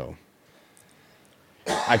 So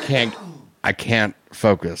I can't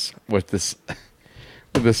focus with this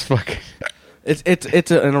fucking.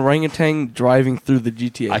 It's an orangutan driving through the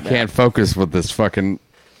GTA. I map. can't focus with this fucking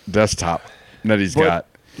desktop that he's got.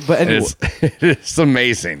 But anyway, It's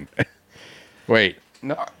amazing. Wait,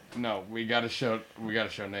 no, we gotta show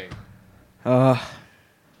Nate.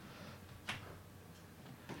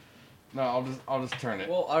 No, I'll just turn it.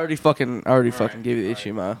 Well, I already fucking gave you the All right.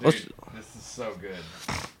 HDMI. Dude, Let's, this is so good.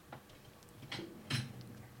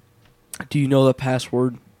 do you know the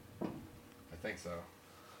password? I think so.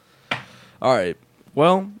 All right.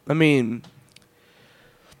 Well, I mean,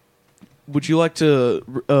 would you like to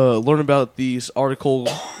learn about these article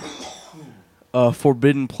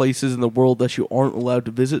forbidden places in the world that you aren't allowed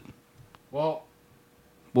to visit? Well,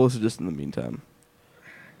 Well, this is just in the meantime.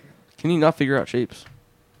 Can you not figure out shapes?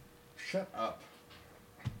 shut up.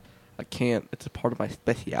 I can't. It's a part of my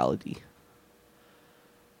speciality.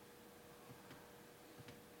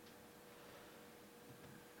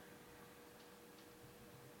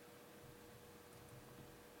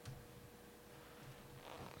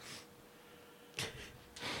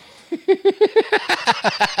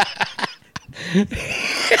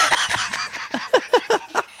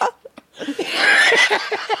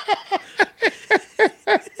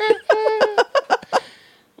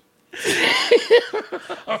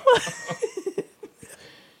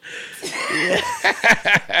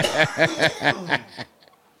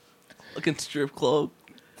 Looking strip club.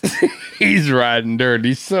 He's riding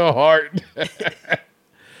dirty so hard.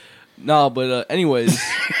 No, but anyways,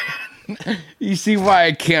 You see why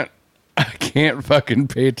I can't fucking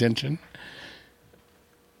pay attention?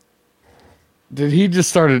 Did he just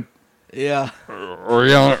started yeah.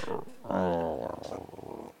 yelling?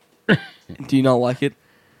 Do you not like it?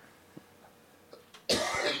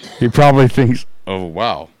 He probably thinks, oh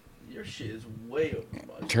wow, Your shit is way over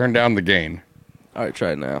my. turn down the gain. All right,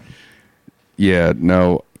 try it now. Yeah,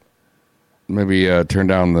 no. Maybe turn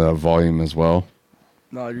down the volume as well.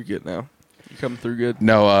 No, you're good now. You're coming through good.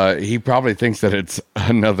 No, he probably thinks that it's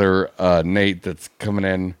another Nate that's coming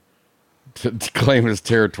in to claim his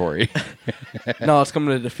territory. No, it's coming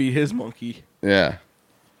to defeat his monkey. Yeah.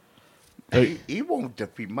 He won't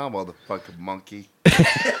defeat my motherfucking monkey.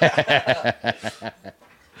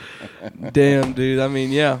 Damn, dude. I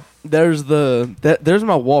mean, yeah. There's there's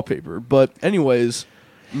my wallpaper. But anyways,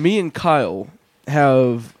 me and Kyle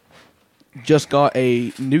have just got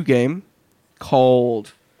a new game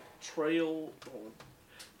called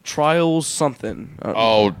Trials something.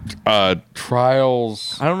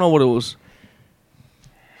 Trials. I don't know what it was.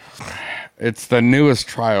 It's the newest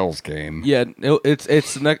Trials game. Yeah, it's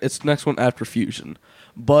the next one after Fusion.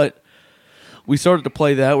 But we started to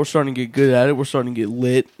play that. We're starting to get good at it. We're starting to get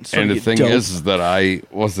lit. And the thing is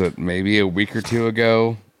that maybe a week or two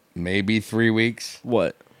ago, maybe 3 weeks,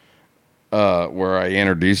 What? where I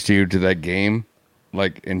introduced you to that game,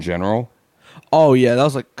 like in general. Oh, yeah, that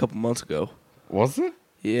was like a couple months ago. Was it?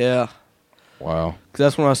 Yeah. Wow. Because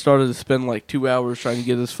that's when I started to spend like 2 hours trying to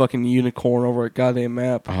get this fucking unicorn over a goddamn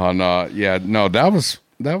map. Oh no, yeah, no, that was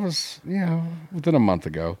within a month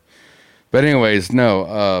ago. But anyways,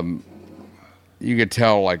 no, you could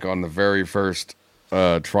tell like on the very first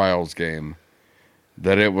Trials game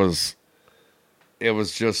that it was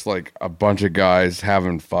just like a bunch of guys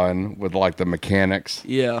having fun with like the mechanics.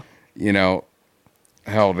 Yeah. You know,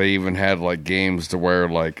 hell, they even had like games to where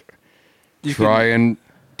like You try and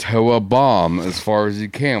tow a bomb as far as you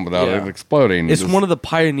can without Yeah. it exploding. It's one of the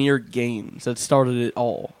pioneer games that started it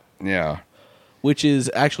all, yeah. which is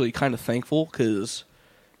actually kind of thankful because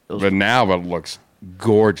But now it looks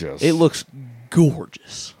gorgeous. it looks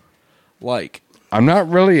gorgeous. Like, I'm not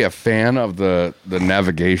really a fan of the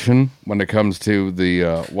navigation when it comes to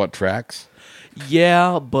the what tracks.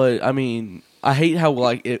 yeah, but I mean, I hate how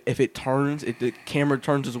like if it turns, if the camera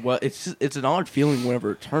turns as well. It's an odd feeling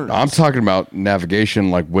whenever it turns. I'm talking about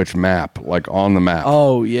navigation, like which map, like on the map.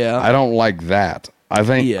 Oh yeah, I don't like that. I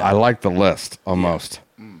think Yeah. I like the list almost.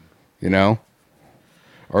 You know,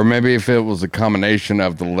 or maybe if it was a combination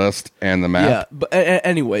of the list and the map. yeah. But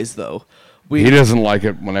anyways, though, He doesn't like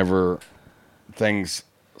it whenever things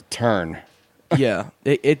turn. yeah,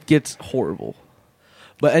 it gets horrible.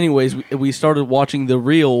 But anyways, we started watching the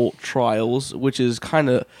real Trials, which is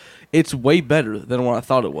it's way better than what I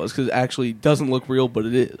thought it was because it actually doesn't look real, but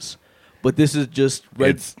it is. But this is just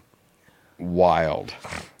It's wild.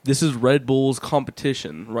 This is Red Bull's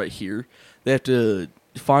competition right here. They have to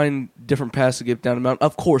find different paths to get down the mountain.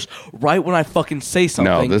 Of course, right when I fucking say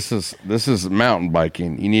something. No, this is mountain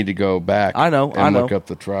biking. You need to go back. I know, and I know. look up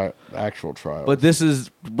the actual trials. But this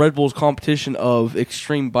is Red Bull's competition of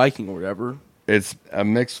extreme biking or whatever. It's a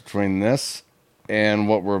mix between this and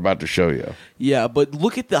what we're about to show you. Yeah, but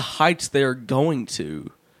look at the heights they're going to.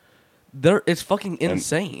 It's fucking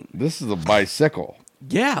insane. This is a bicycle.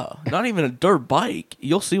 Yeah, not even a dirt bike.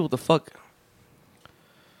 You'll see what the fuck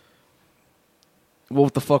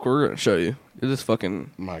we're gonna show you. It is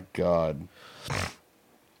fucking. My God.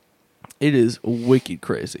 It is wicked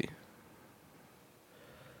crazy.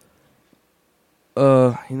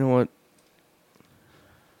 You know what?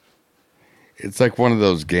 It's like one of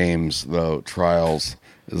those games, though. Trials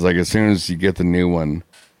is like as soon as you get the new one,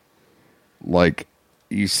 like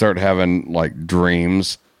you start having like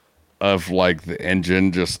dreams of like the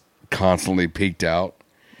engine just constantly peaked out.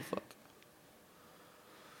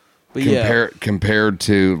 But yeah, Compared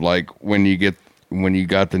to like when you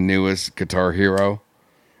got the newest Guitar Hero,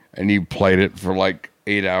 and you played it for like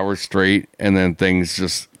 8 hours straight, and then things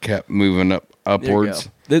just kept moving upwards.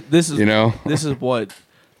 This is you know this is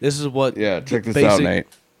what yeah. Check this out, Nate.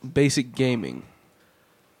 Basic gaming.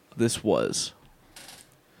 This was.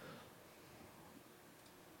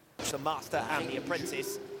 The master and the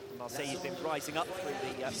apprentice. Marseille's been rising up through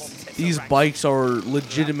the Montesa These ranks. bikes are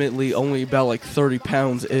legitimately only about like 30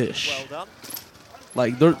 pounds ish. Well done.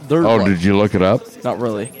 Like they're Oh, like, did you look it up? not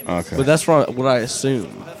really. Okay. But that's what I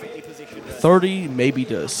assume. Perfectly positioned. 30 maybe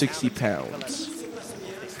to 60 pounds.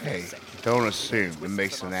 Hey, don't assume it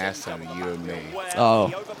makes an ass out of you and me.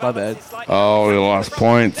 Oh, my bad. Oh, he lost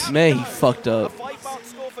points. Man, he fucked up. 5-mark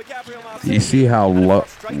score for Gabriel Marseille. You see how low,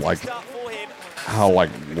 Straight to like start for him. how like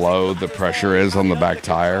low the pressure is on the back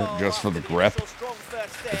tire just for the grip. Strong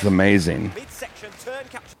first step. It's amazing. Midsection turn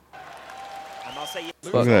capture. And Marseille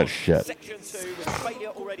Look at that shit. section 2 with failure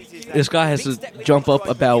already to his This guy has to jump up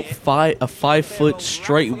about a 5 foot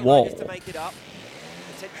straight wall. To make it up.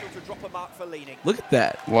 Potential to drop a mark for leaning. Look at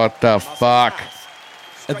that. What the fuck?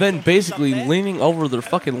 And then basically leaning over their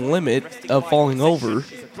fucking limit of falling over,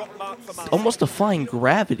 almost defying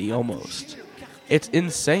gravity almost. It's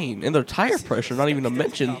insane. And their tire pressure, not even to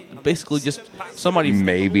mention, basically just somebody.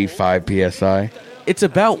 Maybe 5 psi. It's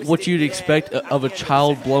about what you'd expect of a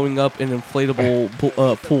child blowing up an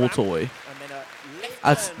inflatable pool toy.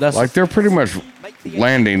 That's Like they're pretty much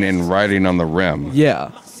landing and riding on the rim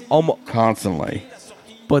yeah, almost. constantly.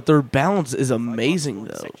 But their balance is amazing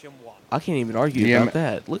though. I can't even argue Can you about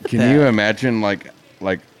that. Look at Can that. you imagine like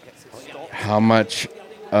how much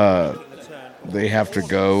they have to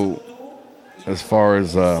go as far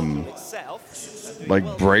as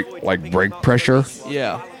like brake pressure?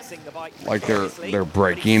 Yeah. Like they're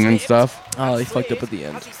braking and stuff. Oh, they fucked up at the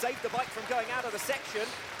end. Has he saved the bike from going out of the section?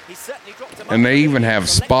 He certainly dropped a And they mark. even have The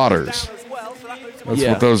length is spotters. down as well, so that moves him That's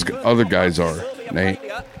Yeah. what those other guys are, Nate.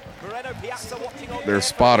 Moreno Piazza watching on They're there.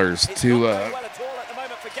 spotters It's to not going well at all at the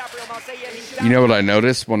moment for Gabriel Marseille. He's down. you know what I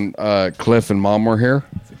noticed when Cliff and Mom were here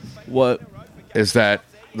What? is that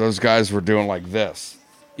those guys were doing like this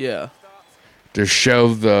Yeah. to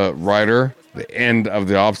show the rider the end of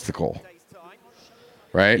the obstacle,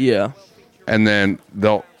 right? Yeah. And then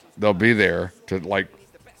they'll be there to like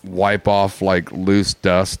wipe off like loose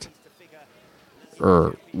dust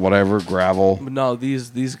or whatever, gravel. But no, these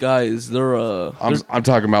guys, they're I'm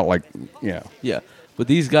talking about like yeah. But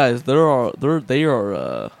these guys, they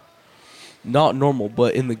are not normal,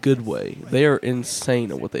 but in the good way. They are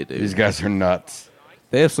insane at what they do. these guys are nuts.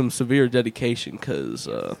 They have some severe dedication because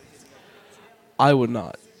I would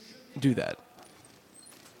not do that.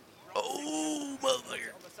 Oh, motherfucker.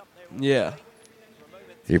 Yeah.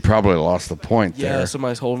 He probably lost the point Yeah, there.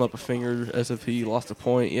 somebody's holding up a finger as if he lost a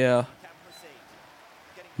point. Yeah.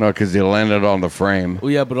 No, because he landed on the frame.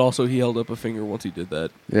 Well, yeah, but also he held up a finger once he did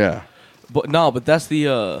that. Yeah. But no, but that's the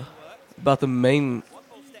about the main.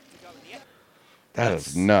 That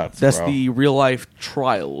is nuts. That's bro. the real life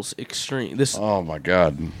trials extreme. This Oh my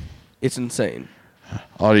god. it's insane.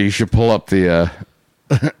 Oh, you should pull up the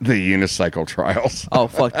the unicycle trials. Oh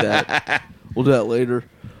fuck that. We'll do that later.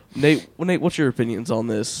 Nate, what's your opinions on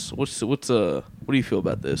this? What do you feel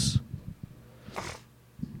about this?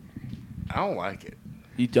 I don't like it.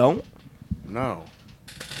 You don't? No,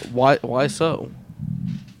 Why so?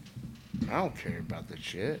 I don't care about the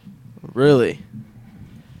shit. Really?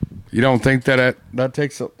 You don't think that that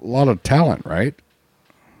takes a lot of talent, right?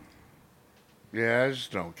 Yeah, I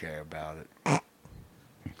just don't care about it.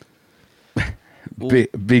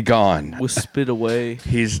 Be gone. Was spit away.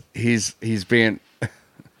 He's being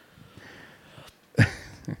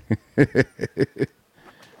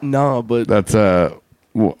No, but that's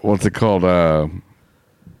what's it called?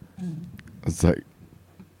 It's like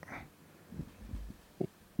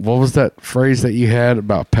what was that phrase that you had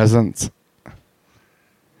about peasants?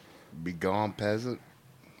 Be gone, peasant.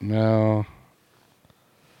 No.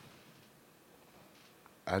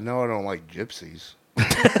 I know I don't like gypsies.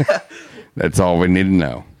 That's all we need to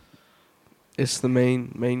know. it's the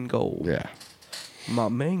main goal. Yeah. My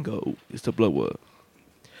main goal is to blow up.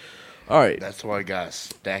 All right. That's why I got a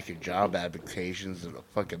stack of job applications and a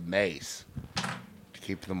fucking mace to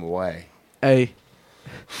keep them away. Hey.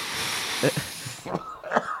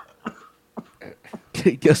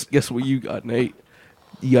 guess what you got, Nate?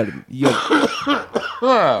 You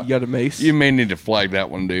got a mace. You may need to flag that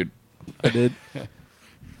one, dude. I did.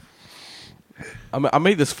 I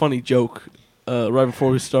made this funny joke right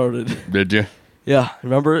before we started. Did you? Yeah,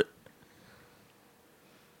 remember it?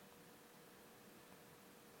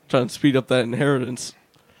 Trying to speed up that inheritance.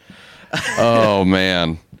 Oh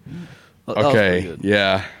man. That was pretty Okay. good.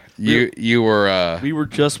 Yeah. You were. We were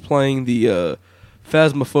just playing the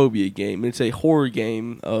Phasmophobia game. It's a horror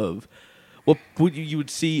game of what you would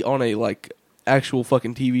see on a like actual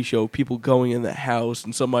fucking TV show. People going in the house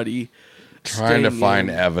and somebody Trying to staying find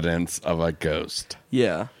in. evidence of a ghost.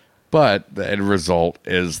 Yeah, But the end result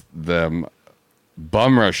is them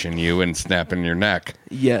bum rushing you and snapping your neck.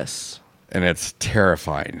 yes. And it's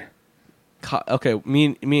terrifying. Okay,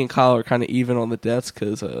 me and Kyle are kind of even on the deaths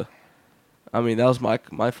because I mean that was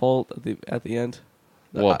my fault at the end.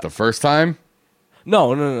 What, the first time?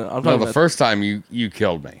 No. I'm No, talking the about first time you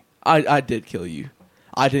killed me. I did kill you.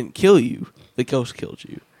 I didn't kill you. The ghost killed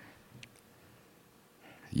you.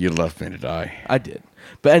 You left me to die. I did.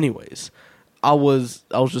 But anyways, I was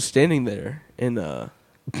just standing there and the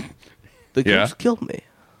Yeah. ghost killed me.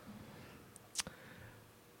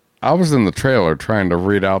 I was in the trailer trying to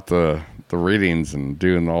read out the readings and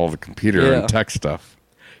doing all the computer Yeah. and tech stuff.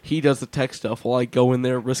 He does the tech stuff while I go in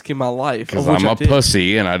there risking my life. Because of which I'm I a did.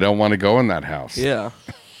 pussy and I don't want to go in that house. Yeah.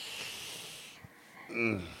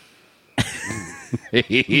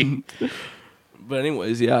 But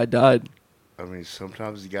anyways, yeah, I died. I mean,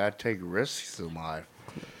 sometimes you gotta take risks in life.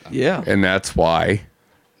 Yeah. And that's why,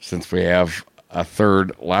 since we have a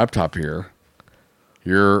third laptop here,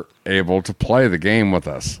 you're able to play the game with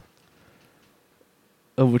us.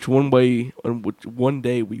 Of which one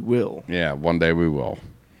day we will. Yeah, one day we will.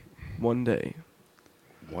 One day.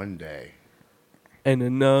 One day. And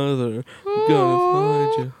another. I'm gonna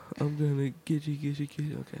find you. I'm gonna get you.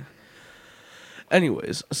 Okay.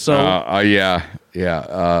 Anyways, so.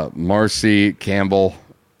 Yeah. Marcy Campbell,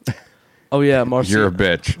 Oh, yeah, Marcy. you're a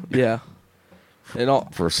bitch Yeah. And all.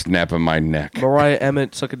 for snapping my neck. Mariah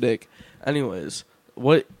Emmett, suck a dick. Anyways,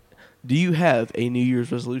 what. Do you have a New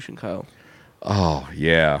Year's resolution, Kyle? Oh,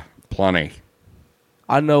 yeah. Plenty.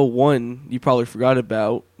 I know one you probably forgot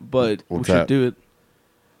about, but What's we should that? do it.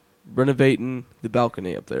 Renovating the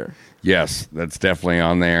balcony up there. Yes, that's definitely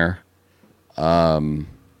on there.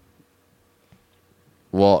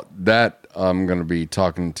 Well, that I'm going to be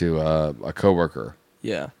talking to a coworker.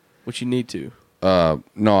 Yeah, which you need to.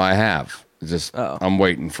 No, I have. It's just Oh. I'm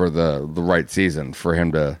waiting for the right season for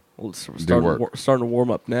him to. Well, it's Do work. starting to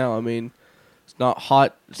warm up now. I mean, it's not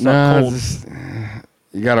hot. It's not cold.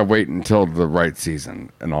 You got to wait until the right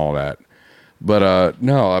season and all that. But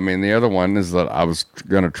no, I mean the other one is that I was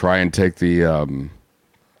going to try and take the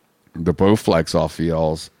Bowflex off of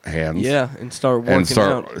y'all's hands. Yeah, and start working and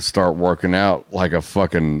out. start working out like a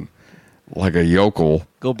yokel.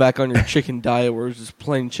 Go back on your chicken diet where it's just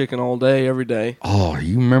plain chicken all day, every day. Oh,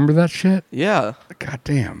 you remember that shit? Yeah, God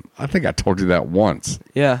damn. I think I told you that once,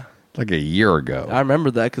 yeah. like a year ago. I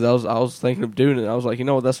remember that because I was thinking of doing it. I was like, you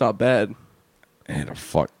know what, that's not bad.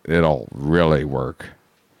 It'll really work.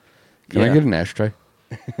 Can I Yeah. get an ashtray?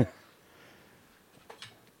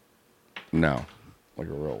 No, like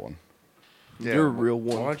a real one. Yeah, You're a real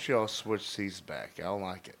one. Why don't y'all switch seats back? I don't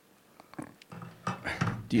like it.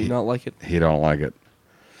 Do you not like it? He don't like it.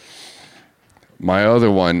 My other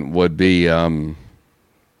one would be I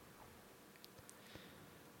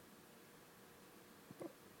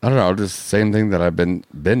don't know, just the same thing that I've been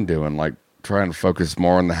doing, like trying to focus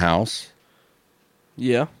more on the house,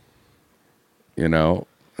 Yeah. you know,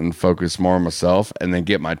 and focus more on myself, and then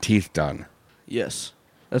get my teeth done. Yes.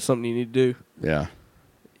 That's something you need to do. Yeah.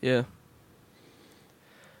 Yeah.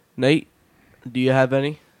 Nate, do you have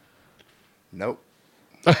any? Nope.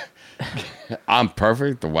 I'm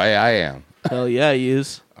perfect the way I am. Hell yeah, he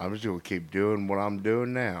is. I'm just gonna keep doing what I'm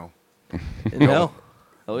doing now. And hell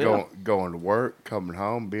yeah. Going to work, coming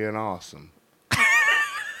home, being awesome.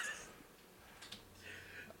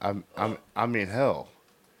 I mean, hell.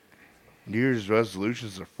 New Year's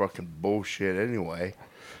resolutions are fucking bullshit anyway.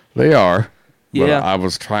 They are. But Yeah. I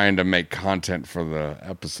was trying to make content for the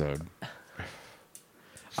episode.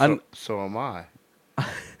 So am I.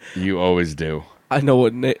 You always do. I know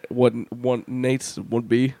what Nate's would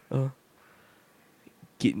be.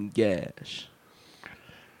 Getting gas.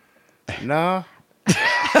 Nah.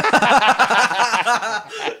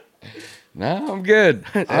 No, I'm good.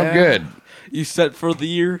 I'm good. You set for the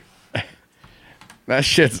year? That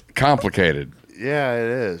shit's complicated. Yeah, it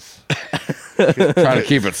is. Trying to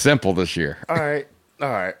keep it simple this year. All right.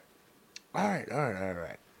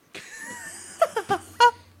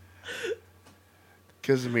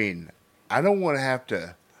 Because, I mean, I don't want to have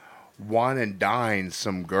to wine and dine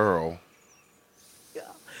some girl,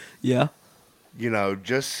 Yeah. you know,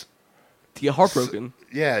 just To get heartbroken.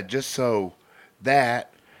 yeah, just so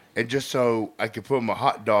that, and just so I could put my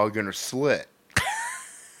hot dog in her slit.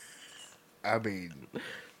 I mean,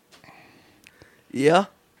 Yeah.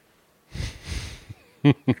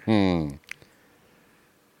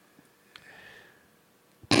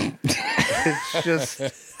 it's just,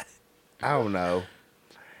 I don't know.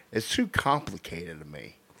 It's too complicated to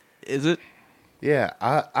me. Is it? Yeah,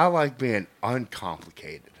 I like being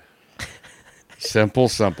uncomplicated. Simple,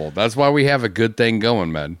 simple. That's why we have a good thing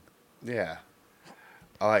going, man. Yeah.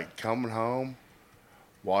 I like coming home,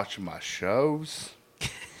 watching my shows,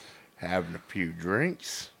 having a few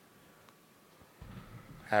drinks,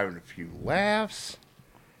 having a few laughs.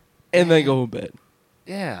 And then go to bed.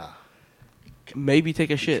 Yeah. Maybe take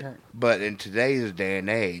a shit. But in today's day and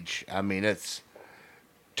age, I mean, it's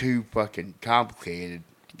too fucking complicated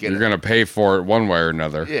to get You're going to pay for it one way or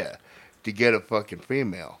another. yeah, to get a fucking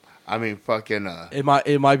female. I mean, fucking, It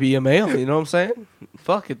might be a male, you know what I'm saying?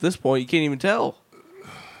 Fuck, at this point, you can't even tell.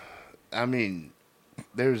 I mean,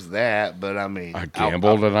 there's that, but I mean, I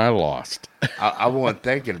gambled and I lost. I wasn't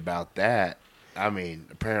thinking about that. I mean,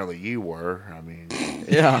 apparently you were. I mean,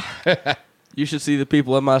 Yeah. You should see the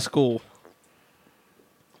people at my school.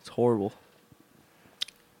 It's horrible.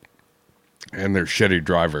 And they're shitty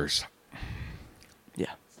drivers.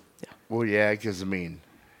 Yeah. well, yeah, because I mean,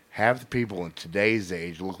 half the people in today's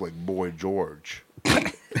age look like Boy George.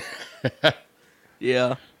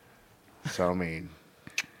 Yeah. So I mean,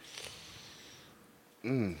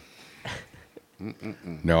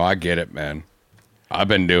 No, I get it, man. I've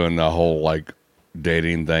been doing the whole like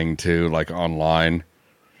dating thing too, like online.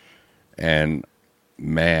 And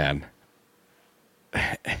man,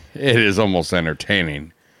 it is almost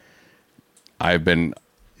entertaining. I've been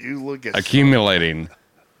you look at accumulating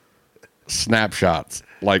snapshots,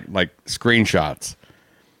 like screenshots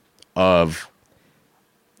of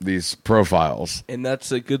these profiles. And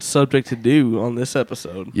that's a good subject to do on this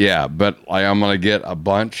episode. Yeah, but I'm gonna get a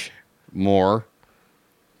bunch more,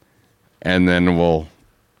 and then we'll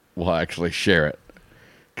actually share it.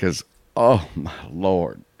 Cause oh my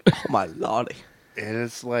lord, Oh, my lordy. and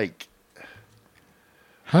it's like,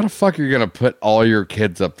 how the fuck are you gonna put all your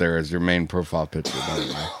kids up there as your main profile picture? By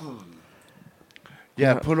the way?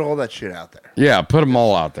 yeah, put all that shit out there. Yeah, put them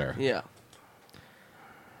all out there. Yeah.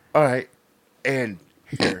 All right, and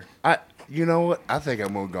here, you know what? I think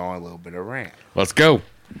I'm gonna go on a little bit of rant. Let's go.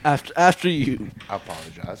 After you. I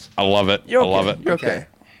apologize. I love it. You're I love okay. it. You're okay.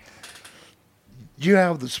 You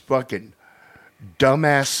have this fucking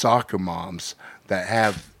dumbass soccer moms that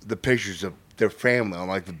have the pictures of their family on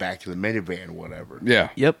like the back of the minivan or whatever. Yeah.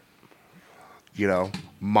 Yep. You know,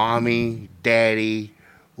 mommy, daddy,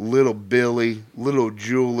 little Billy, little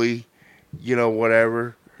Julie, you know,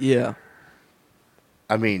 whatever. Yeah.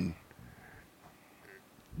 I mean,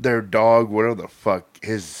 their dog, whatever the fuck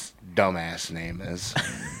his dumbass name is.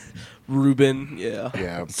 Ruben. Yeah.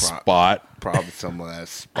 Yeah, Spot. probably some of that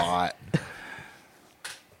Spot.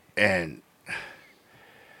 And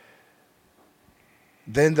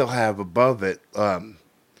then they'll have above it,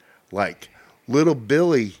 like, little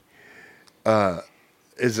Billy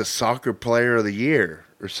is a soccer player of the year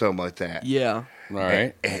or something like that. Yeah. All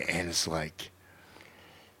right. And it's like,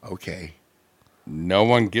 okay, No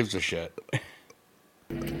one gives a shit.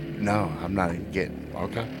 no, I'm not even getting.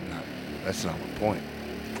 Okay, no, that's not my point.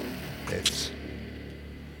 It's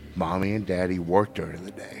mommy and daddy work during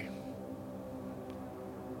the day.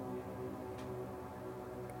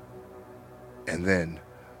 And then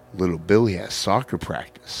little Billy has soccer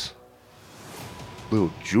practice.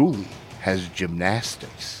 Little Julie has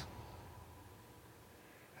gymnastics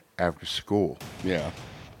after school. Yeah.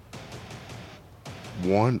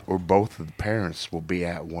 One or both of the parents will be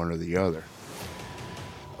at one or the other.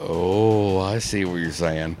 Oh, I see what you're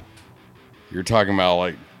saying. You're talking about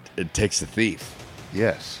like it takes a thief.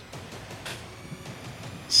 Yes.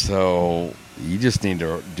 So you just need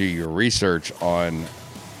to do your research on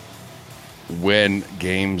when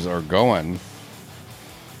games are going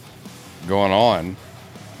on,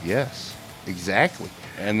 Yes. Exactly.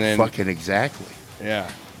 and then Fucking exactly.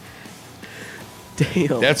 yeah,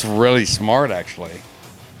 Damn. that's really smart. Actually,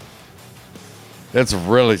 that's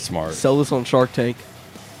really smart. Sell this on Shark Tank.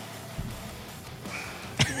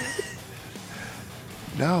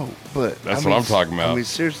 No, but That's what I'm talking about. I mean,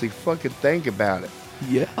 seriously, fucking think about it.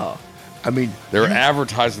 Yeah. I mean, They're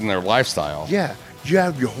advertising their lifestyle. yeah, you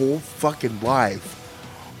have your whole fucking life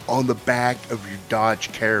on the back of your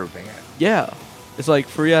Dodge Caravan. Yeah. It's like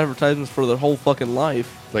free advertisements for their whole fucking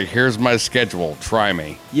life. Like, here's my schedule. Try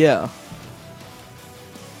me. Yeah.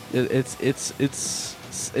 It's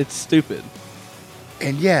stupid.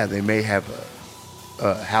 And yeah, they may have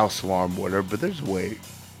a house alarm, whatever, but there's a way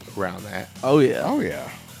around that. Oh yeah. Oh yeah.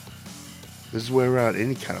 There's a way around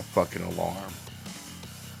any kind of fucking alarm.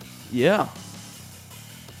 Yeah.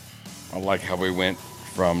 I like how we went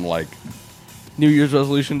from like New Year's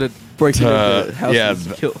resolution to breaking into houses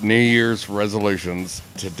to kill. New Year's resolutions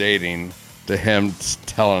to dating to him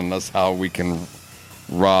telling us how we can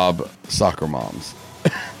rob soccer moms.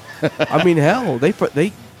 I mean, hell,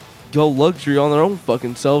 they go luxury on their own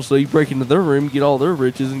fucking selves, so you break into their room, get all their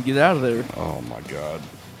riches, and get out of there. Oh my god.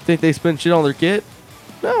 Think they spend shit on their kid?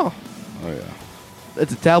 No. Oh yeah.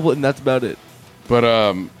 It's a tablet, and that's about it.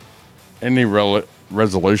 But any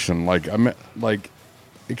resolution, like I mean, like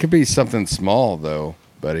it could be something small though,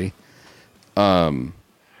 buddy. Like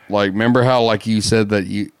remember how like you said that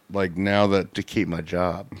you like now that To keep my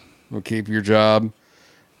job. will keep your job,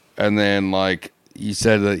 and then like you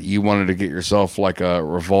said that you wanted to get yourself like a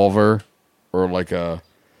revolver or like a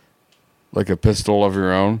pistol of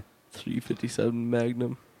your own. 357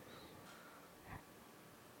 Magnum.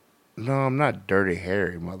 No, I'm not Dirty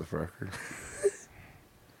Harry, motherfucker.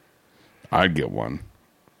 I'd get one.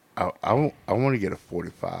 I want to get a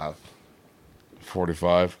 45.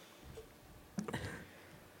 45.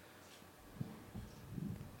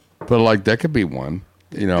 But like that could be one,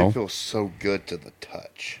 you know, It feels so good to the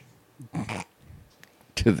touch.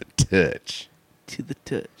 to the touch. To the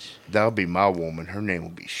touch. That'll be my woman. Her name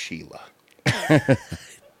will be Sheila.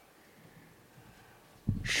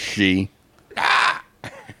 She.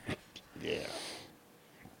 Yeah.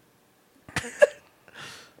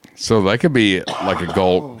 So that could be like a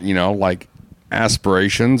goal, you know, like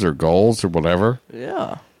aspirations or goals or whatever.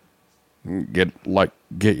 Yeah.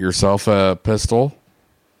 Get yourself a pistol.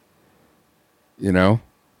 You know,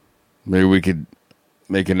 maybe we could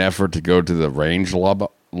make an effort to go to the range a lot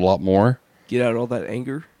more. Get out all that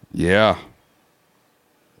anger. Yeah.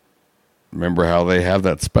 Remember how they have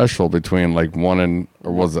that special between like 11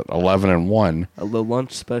 and 1? A little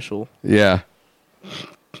lunch special. Yeah.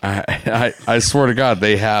 I swear to God,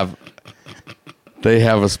 they have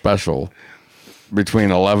a special between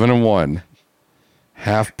 11 and 1,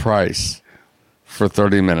 half price for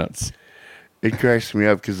 30 minutes. It cracks me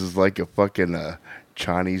up because it's like a fucking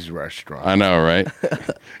Chinese restaurant. I know, right?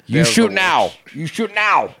 You They're shoot the now. worst. You shoot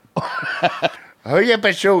now. Hurry up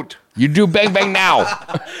and shoot. You do bang bang now.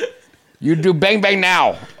 You do bang bang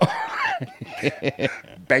now.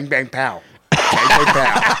 Bang, bang, pow. Bang, bang,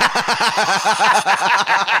 pow.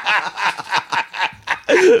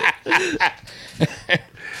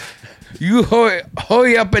 You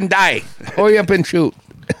hurry up and die. Hurry up and shoot.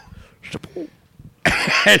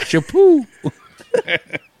 Shapoo.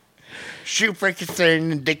 Shoot Frankenstein in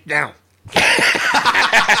the dick now.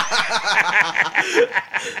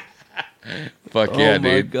 Fuck yeah, oh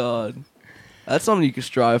my dude. god. That's something you can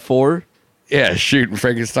strive for. Yeah, shooting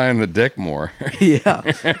Frankenstein in the dick more. Yeah.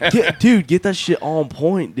 Get that shit on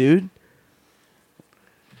point, dude.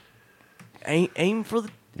 Aim for the...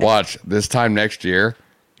 Watch, this time next year,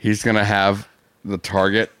 he's going to have the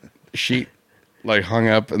target sheet like hung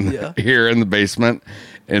up here in the basement.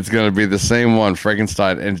 And it's going to be the same one,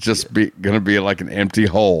 Frankenstein, and it's just going to be like an empty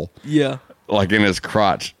hole. Yeah. Like in his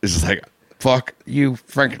crotch. It's just like, fuck you,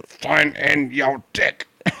 Frankenstein, and your dick.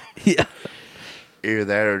 Yeah. Either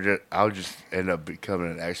that or I'll just end up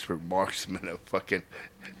becoming an expert marksman of fucking...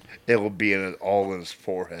 It'll be all in his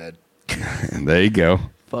forehead. And there you go.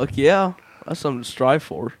 Fuck yeah. That's something to strive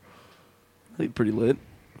for. I think pretty lit.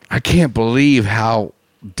 I can't believe how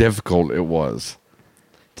difficult it was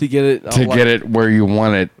To get it... get it where you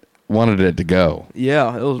wanted it to go.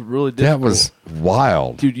 Yeah, it was really difficult. That was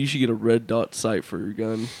wild. Dude, you should get a red dot sight for your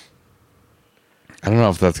gun. I don't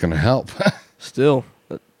know if that's going to help. Still,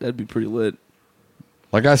 that'd be pretty lit.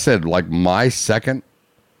 Like I said, like my second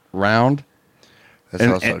round. That's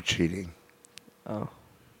also cheating. Oh.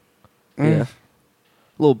 Yeah. A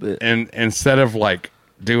little bit. And instead of like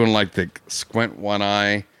doing like the squint one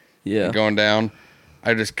eye and going down,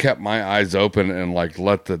 I just kept my eyes open and like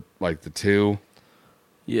let the two.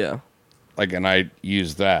 Yeah. Like, and I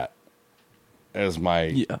used that as my,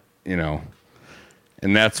 you know,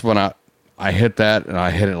 and that's when I hit that and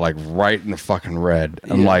I hit it like right in the fucking red.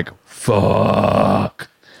 I'm like, fuck.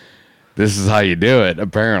 This is how you do it,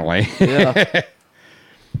 apparently. Yeah.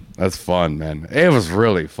 That's fun, man. It was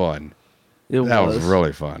really fun. That was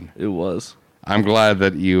really fun. It was. I'm glad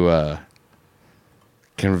that you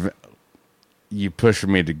you pushed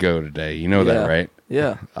me to go today. You know that, right?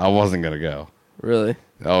 Yeah. I wasn't gonna go. Really?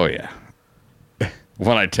 Oh yeah.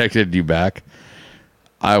 When I texted you back,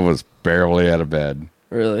 I was barely out of bed.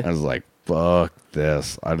 Really? I was like, fuck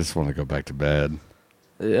this. I just want to go back to bed.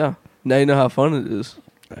 Yeah. Now you know how fun it is.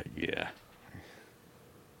 Yeah.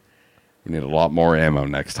 We need a lot more ammo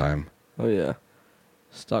next time. Oh yeah.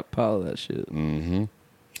 Stockpile that shit. Mm-hmm.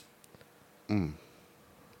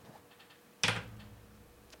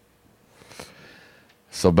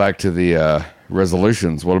 So back to the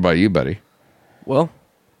resolutions. What about you, buddy? Well,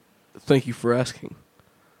 thank you for asking.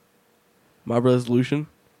 My resolution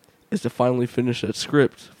is to finally finish a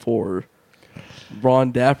script for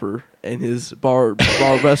Ron Dapper and his bar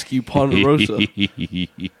rescue Ponderosa.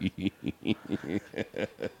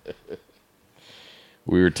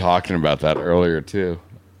 We were talking about that earlier too.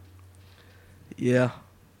 Yeah.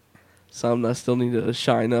 Something I still need to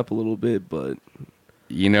shine up a little bit, but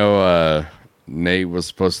You know, Nate was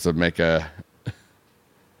supposed to make a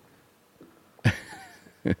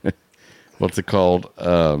what's it called?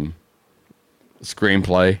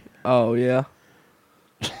 Screenplay. oh yeah.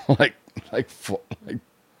 like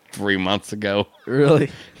 3 months ago.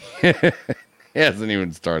 Really? It hasn't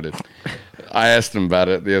even started. I asked him about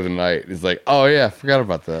it the other night. He's like, "Oh yeah, I forgot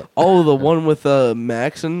about that." Oh, the one with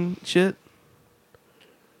Max and shit?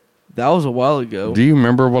 That was a while ago. Do you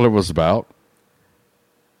remember what it was about?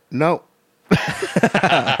 No.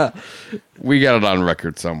 We got it on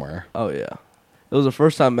record somewhere. Oh yeah. It was the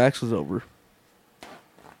first time Max was over.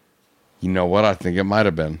 You know what? I think it might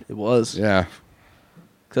have been. It was. Yeah.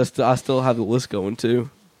 Cause I still have the list going too.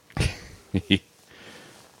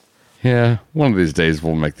 Yeah. One of these days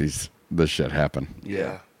we'll make this shit happen.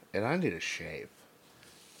 Yeah. And I need a shave.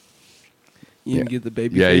 You can get the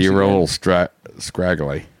baby. Yeah, face you were a again. little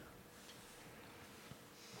scraggly.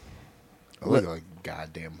 I look like a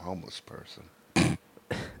goddamn homeless person.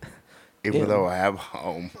 Even though I have a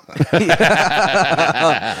home.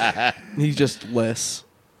 He's just less.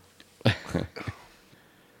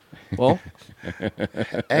 Well,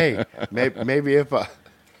 Hey, maybe if I...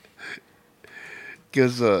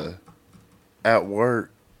 Because at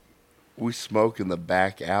work, we smoke in the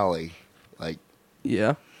back alley. Like,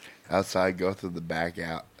 yeah. outside, go through the back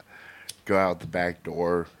out. Go out the back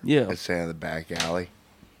door. Yeah. And stay in the back alley.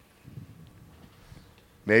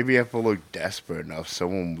 Maybe if I look desperate enough,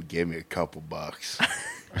 someone would give me a couple bucks.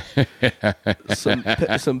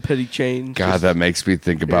 Some petty change. God, that makes me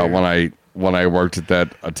think about when I worked at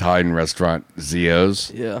that Italian restaurant,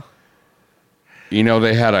 Zio's. Yeah. You know,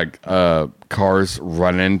 they had cars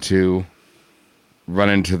run into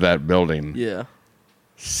that building Yeah.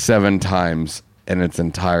 7 times in its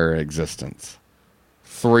entire existence.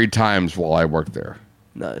 3 times while I worked there.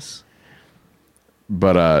 Nice.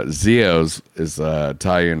 But Zio's is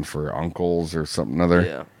Italian for uncles or something other.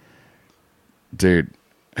 Yeah. Dude.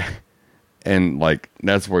 And like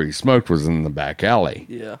that's where you smoked was in the back alley.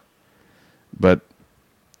 Yeah. But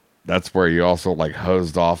that's where you also like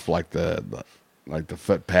hosed off like the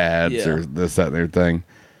foot pads Yeah. or this, that, and their thing.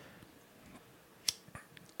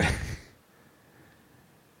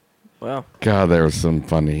 Wow. God, there was some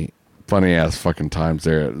funny ass fucking times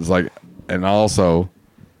there. It was like, and also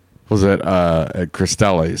was it at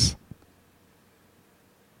Cristelli's.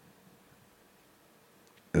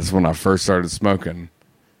 This is when I first started smoking.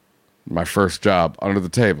 My first job under the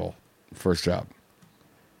table. First job.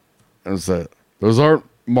 It was those aren't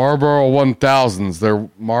Marlboro 1000s. They're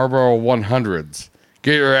Marlboro 100s.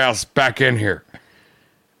 Get your ass back in here.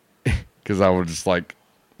 Because I would just like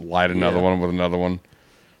light another Yeah. one with another one.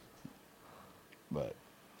 But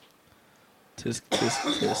Tisk,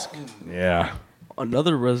 tisk, tisk. yeah.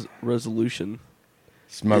 Another resolution.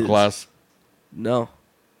 Smoke Is- less. No.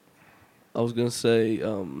 I was going to say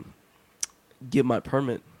get my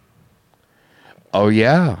permit. Oh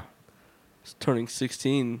yeah. It's turning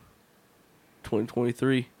 16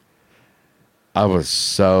 2023. I was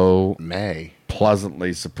so May.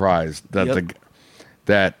 pleasantly surprised that Yep.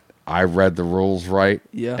 that I read the rules right.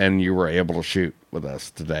 Yeah. And you were able to shoot with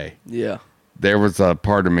us today. Yeah. There was a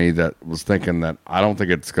part of me that was thinking that I don't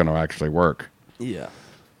think it's going to actually work. Yeah.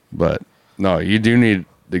 But no, you do need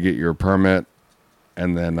to get your permit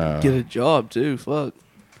and then Get a job too. Fuck.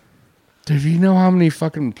 dude, you know how many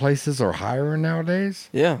fucking places are hiring nowadays?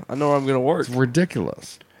 Yeah, I know where I'm going to work. It's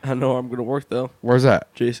ridiculous. I know where I'm going to work though. Where's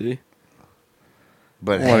that? JC.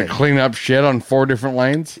 But Want hey, to clean up shit on 4 different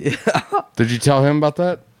lanes? Yeah. Did you tell him about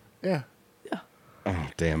that? yeah. Oh,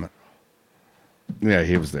 damn it. Yeah,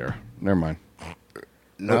 he was there. Never mind.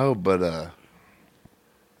 No, but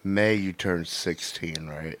May you turn 16,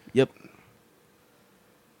 right? Yep.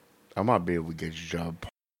 I might be able to get your job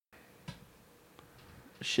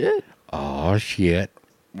Shit. Oh, shit.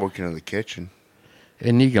 working in the kitchen.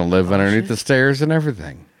 And you can live underneath shit. the stairs and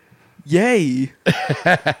everything. Yay.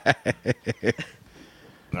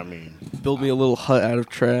 I mean, Build me a little hut out of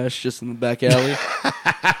trash just in the back alley.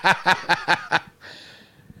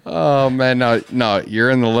 Oh man, no, you're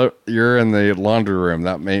in the laundry room.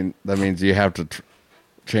 That means you have to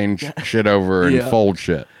change shit over and Yeah. fold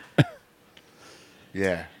shit.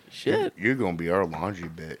 yeah. Shit. You're going to be our laundry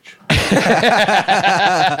bitch.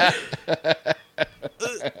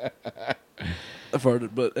 I farted,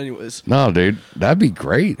 but anyways, No, dude, that'd be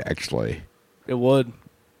great. Actually, it would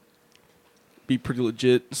be pretty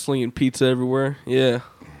legit. Slinging pizza everywhere. Yeah,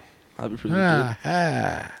 that'd be pretty legit.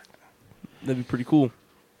 That'd be pretty cool.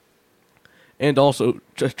 And also,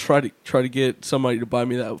 just try to get somebody to buy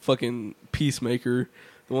me that fucking Peacemaker,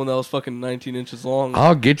 the one that was fucking 19 inches long.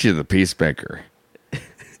 I'll get you the Peacemaker,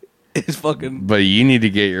 It's fucking but you need to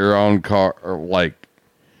get your own car, or like,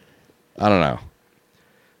 I don't know.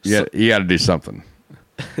 Yeah, you got to do something.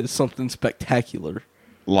 it's something spectacular.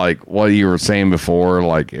 Like what you were saying before.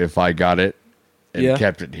 Like if I got it and Yeah.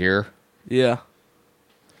 kept it here, Yeah,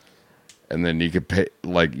 and then you could pay,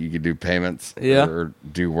 like you could do payments, Yeah. or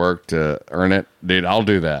do work to earn it, dude. I'll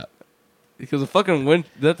do that. because the fucking win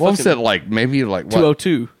that What was fucking it like? Maybe like what?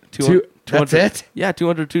 202. That's it? Yeah,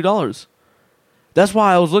 $202. That's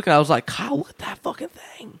why I was looking. I was like, Kyle, look at that fucking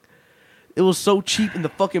thing. It was so cheap, and the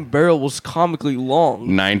fucking barrel was comically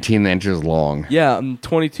long. 19 inches long. Yeah, and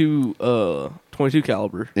 22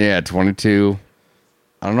 caliber. Yeah, 22.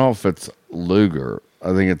 I don't know if it's Luger.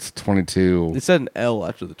 I think it's 22 It said an L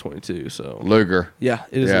after the 22, so Luger. yeah,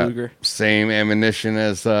 it is Yeah, a Luger. same ammunition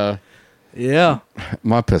as Yeah,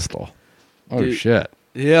 my pistol. Oh Dude. shit!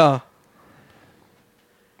 yeah.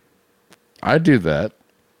 I'd do that.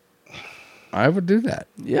 I would do that.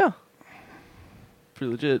 Yeah.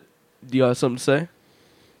 Pretty legit. Do you have something to say?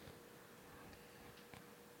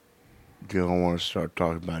 You don't want to start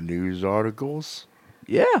talking about news articles?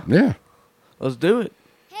 Yeah. Yeah. Let's do it.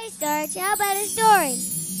 Hey, Starch, how about a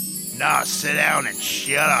story? Nah, sit down and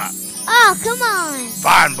shut up. Oh, come on.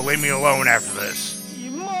 Fine, but leave me alone after this.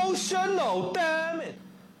 Emotional, damn it.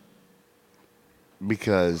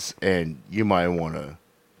 Because, and you might want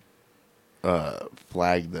to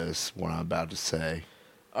flag this, what I'm about to say.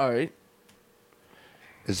 All right.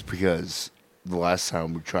 It's because the last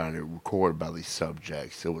time we tried to record about these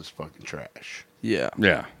subjects, it was fucking trash. Yeah.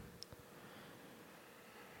 Yeah.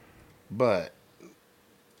 But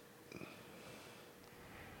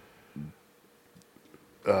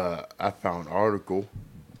I found an article.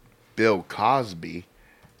 Bill Cosby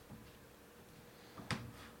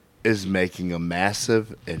is making a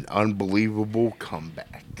massive and unbelievable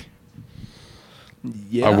comeback.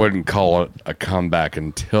 Yeah. I wouldn't call it a comeback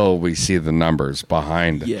until we see the numbers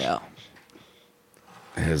behind Yeah.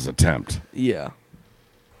 his attempt. Yeah.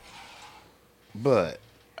 But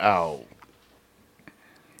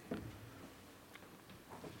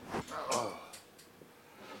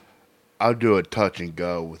I'll do a touch and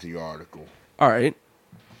go with the article. All right.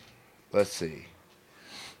 Let's see.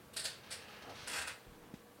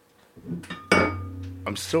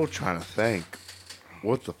 I'm still trying to think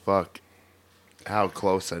what the fuck, how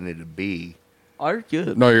close I need to be. Are you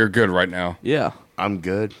good? No, you're good right now. Yeah. I'm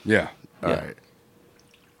good. Yeah. All Yeah. right.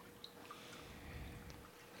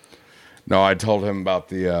 No, I told him about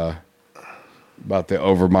the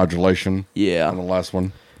overmodulation Yeah. on the last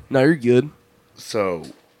one. No, you're good. So,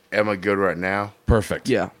 am I good right now? Perfect.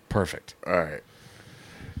 Yeah. Perfect. All right.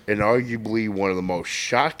 And arguably one of the most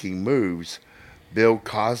shocking moves, Bill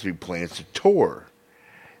Cosby plans to tour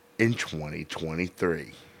in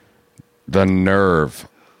 2023. The nerve.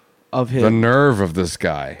 Of The him. nerve of this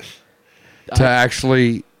guy to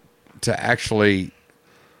actually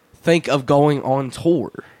Think of going on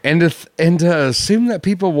tour. and to assume that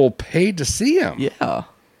people will pay to see him. Yeah.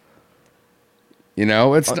 You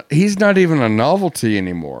know, he's not even a novelty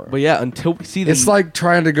anymore. But yeah, until we see the It's like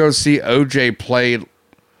trying to go see OJ play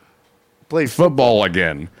football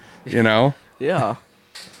again. You know, yeah.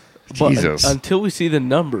 But Jesus. until we see the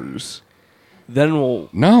numbers, then we'll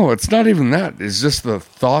No, it's not even that. It's just the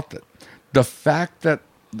fact that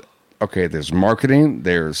okay, there's marketing,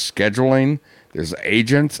 there's scheduling, there's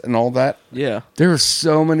agents and all that. yeah. There are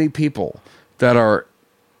so many people that are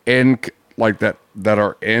in like that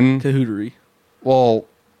are in Cahootery. well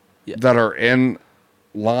Yeah. that are in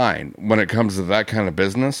line when it comes to that kind of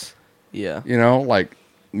business. Yeah. You know, like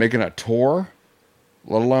making a tour,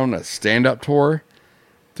 let alone a stand-up tour.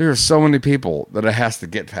 There are so many people that it has to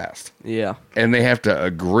get past. Yeah. And they have to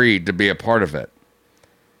agree to be a part of it.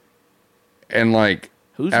 And like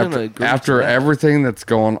Who's gonna agree after to that? everything that's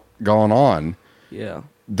going on, Yeah.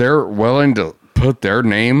 they're willing to put their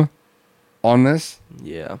name on this.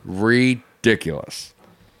 Yeah. Ridiculous.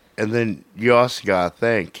 And then you also got to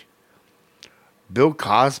think, Bill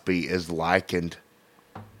Cosby is likened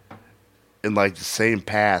in like the same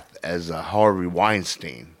path as Harvey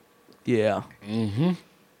Weinstein. Yeah.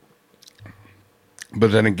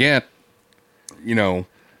 But then again, you know,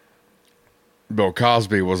 Bill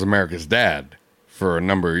Cosby was America's dad for a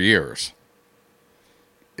number of years.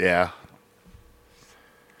 Yeah.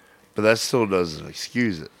 But that still doesn't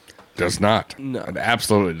excuse it. Does not. No. It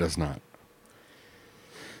absolutely does not.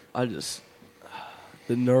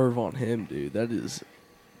 The nerve on him, dude. That is.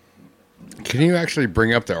 Can you actually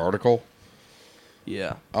bring up the article?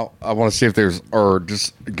 Yeah. I want to see if there's, or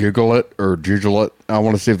just Google it or Google it. I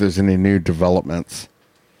want to see if there's any new developments.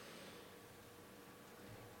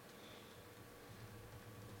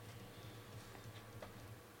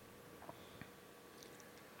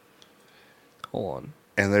 Hold on.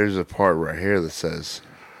 And there's a part right here that says,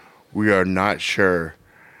 we are not sure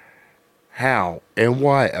how and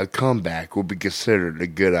why a comeback will be considered a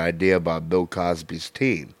good idea by Bill Cosby's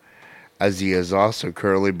team, as he is also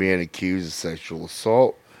currently being accused of sexual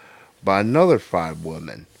assault by another 5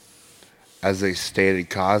 women. As they stated,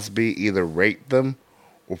 Cosby either raped them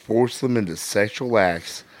or forced them into sexual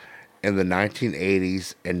acts in the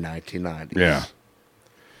 1980s and 1990s. Yeah.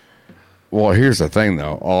 Well, here's the thing,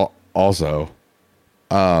 though. Also,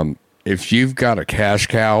 if you've got a cash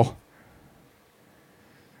cow,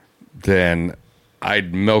 then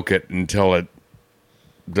I'd milk it until it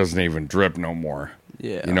doesn't even drip no more.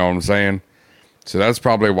 Yeah. You know what I'm saying? So that's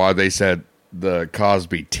probably why they said the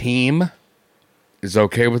Cosby team is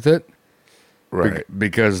okay with it. Right.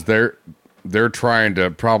 Because they're trying to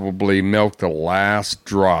probably milk the last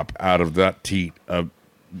drop out of that teat of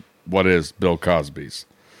what is Bill Cosby's.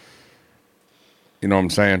 You know what I'm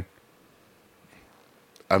saying?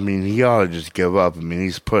 I mean, he ought to just give up. I mean,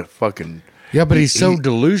 he's put fucking... Yeah, but he's so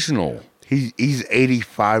delusional. He's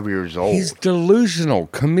 85 years old. He's delusional.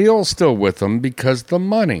 Camille's still with him because of the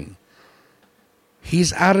money.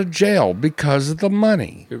 He's out of jail because of the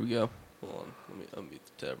money. Here we go. Hold on. Let me unmute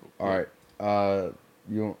the tab real quick. All right.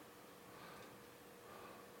 You.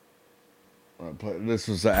 This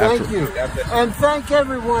was the after. Thank you. And thank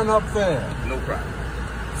everyone up there. No problem.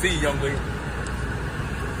 See you, young lady.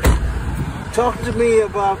 Talk to me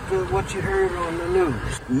about what you heard on the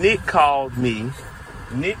news. Nick called me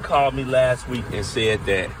last week and said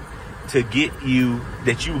that to get you,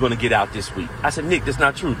 that you were going to get out this week. I said, Nick, that's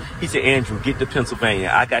not true. He said, Andrew, get to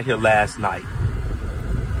Pennsylvania. I got here last night.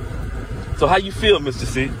 So how you feel, Mr.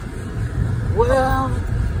 C? Well,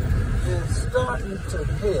 it's starting to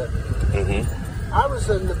hit. Mm-hmm. I was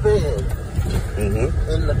in the bed,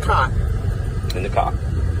 in the cot. In the car.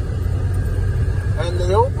 And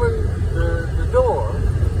they opened the door,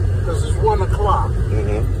 because it's 1 o'clock.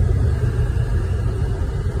 And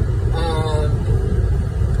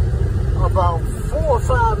about 4 or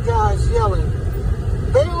 5 guys yelling,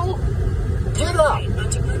 Bill, get up.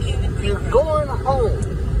 You're going home.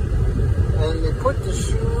 And they put the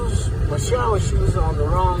shoes, my shower shoes, on the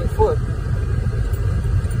wrong foot.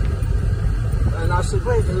 And I said,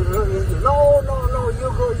 wait, no, you don't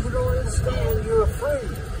understand, you're free.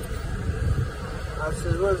 I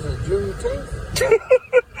said, what is it, Juneteenth?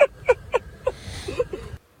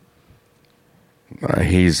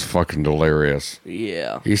 He's fucking delirious.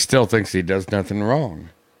 Yeah. He still thinks he does nothing wrong.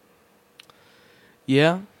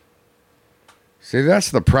 Yeah. See,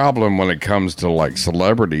 that's the problem when it comes to like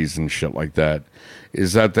celebrities and shit like that,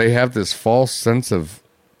 is that they have this false sense of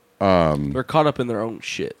they're caught up in their own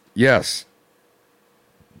shit. Yes.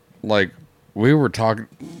 Like we were talking,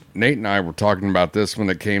 Nate and I were talking about this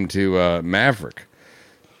when it came to Maverick.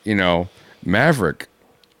 You know, Maverick,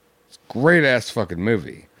 great ass fucking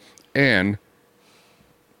movie. And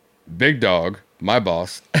Big Dog, my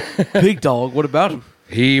boss. Big Dog, what about him?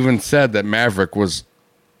 He even said that Maverick was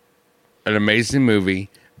an amazing movie,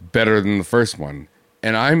 better than the first one.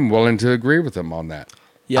 And I'm willing to agree with him on that.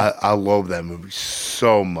 Yeah. I love that movie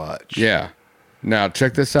so much. Yeah. Now,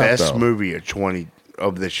 check this out, Best though. movie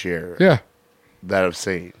of this year. Yeah. That I've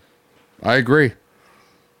seen. I agree.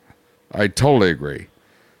 I totally agree.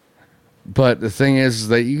 But the thing is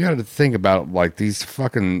that you got to think about like these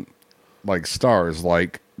fucking like stars,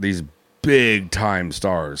 like these big time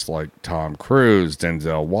stars like Tom Cruise,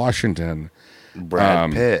 Denzel Washington,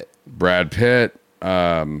 Brad Pitt.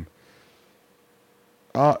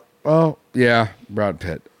 Well, yeah, Brad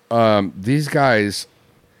Pitt. These guys,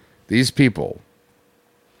 these people,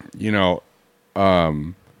 you know,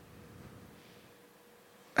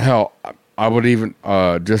 hell, I would even,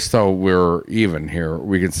 just so we're even here,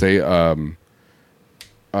 we could say,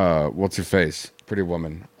 what's her face? Pretty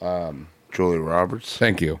Woman. Julia Roberts.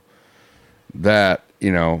 Thank you. That,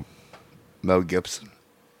 you know. Mel Gibson.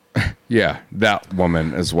 Yeah, that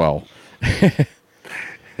woman as well.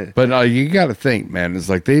 But you got to think, man, it's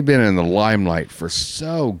like they've been in the limelight for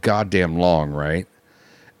so goddamn long, right?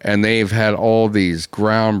 And they've had all these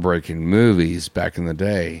groundbreaking movies back in the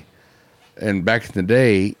day. And back in the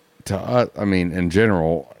day, to us, I mean, in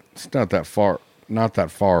general, it's not that far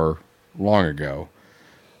long ago.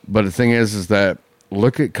 But the thing is that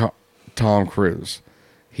look at Tom Cruise.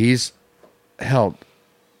 He's held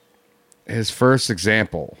his first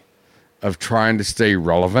example of trying to stay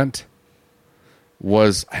relevant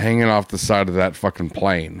was hanging off the side of that fucking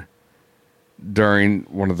plane during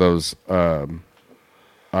one of those, I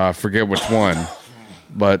forget which one,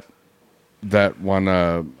 but that one, one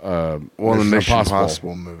of the Mission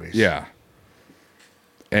Impossible movies. Yeah.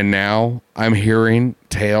 And now I'm hearing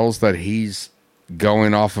tales that he's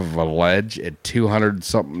going off of a ledge at 200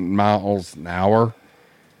 something miles an hour.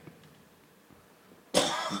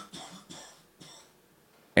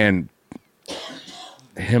 And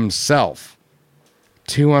himself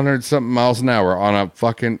 200 something miles an hour on a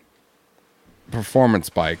fucking performance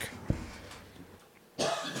bike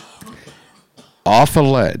off a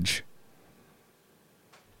ledge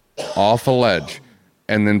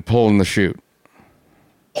and then pulling the chute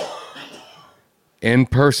in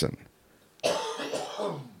person.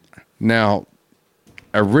 Now,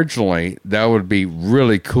 originally that would be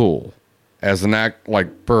really cool as an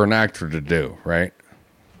for an actor to do, right?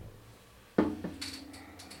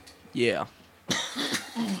 Yeah.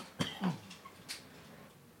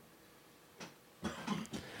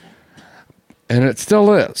 And it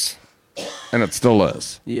still is.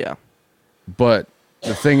 Yeah. But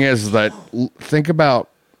the thing is that think about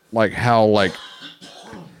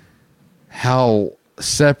how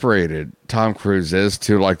separated Tom Cruise is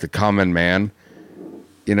to like the common man,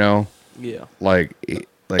 you know? Yeah. Like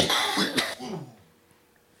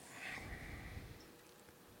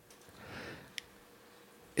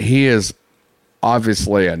he is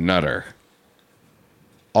obviously a nutter.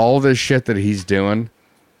 All this shit that he's doing,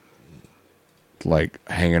 like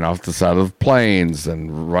hanging off the side of planes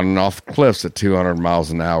and running off cliffs at 200 miles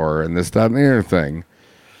an hour and this, that, and the other thing.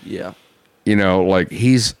 Yeah. You know, like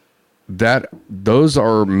those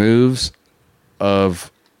are moves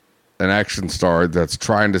of an action star that's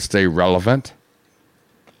trying to stay relevant.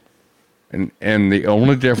 And the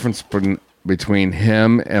only difference between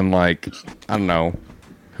him and like, I don't know,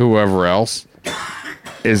 whoever else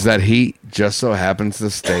is that he just so happens to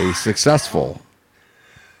stay successful.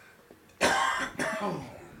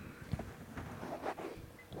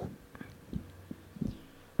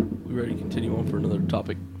 We ready to continue on for another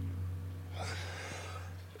topic?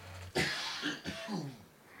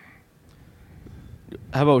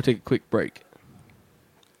 How about we take a quick break?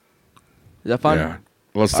 Is that fine? Yeah.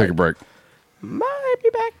 Let's take a break. Might be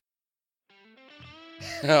back.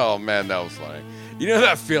 Oh, man, that was funny. You know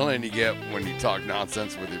that feeling you get when you talk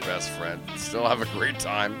nonsense with your best friend and still have a great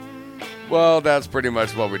time? Well, that's pretty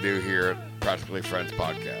much what we do here at Practically Friends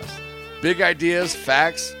Podcast. Big ideas,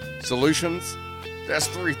 facts, solutions. That's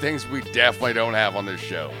three things we definitely don't have on this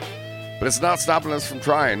show. But it's not stopping us from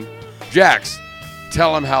trying. Jax,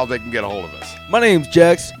 tell them how they can get a hold of us. My name's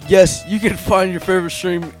Jax. Yes, you can find your favorite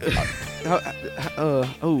stream.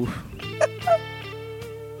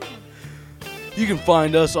 You can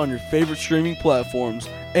find us on your favorite streaming platforms,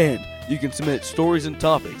 and you can submit stories and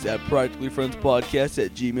topics at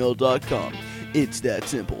practicallyfriendspodcast@gmail.com. It's that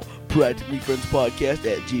simple.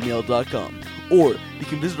 practicallyfriendspodcast@gmail.com. Or you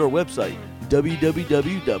can visit our website,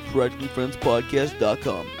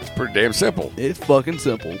 www.practicallyfriendspodcast.com. It's pretty damn simple. It's fucking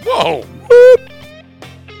simple. Whoa! Whoop.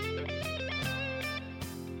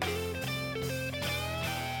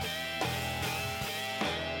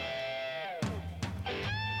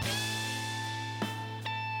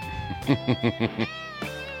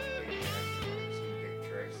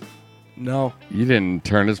 No. You didn't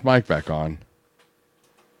turn his mic back on.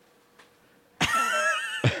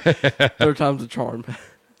 Third time's a charm.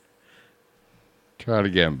 Try it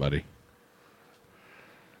again, buddy.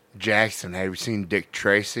 Jackson, have you seen Dick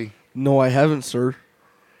Tracy? No, I haven't, sir.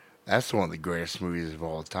 That's one of the greatest movies of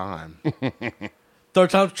all time. Third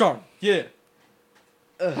time's a charm. Yeah.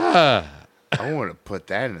 I want to put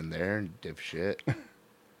that in there, dipshit.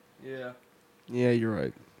 Yeah. Yeah, you're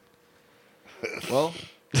right. Well.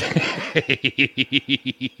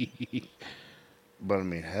 But I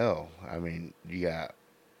mean, hell. I mean, you got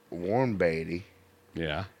Warren Beatty.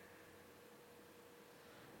 Yeah.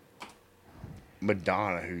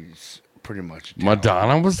 Madonna, who's pretty much...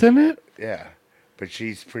 Madonna was in it? Yeah. But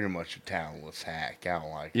she's pretty much a talentless hack. I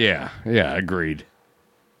don't like Yeah. Yeah, agreed.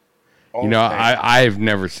 All you know, the I've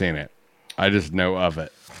never seen it. I just know of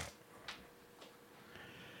it.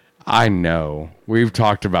 I know. We've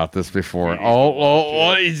talked about this before.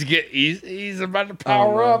 Oh, he's about to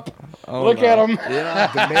power up. Look at him. Yeah.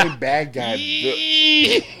 The main bad guy.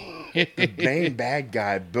 The main bad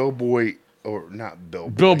guy, Bill Boy, or not Bill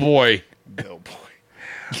Boy. Bill Boy. Bill Boy.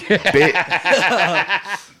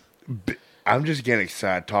 I'm just getting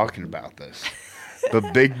excited talking about this.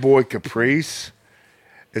 But Big Boy Caprice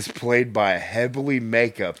is played by a heavily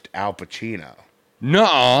make-upped Al Pacino.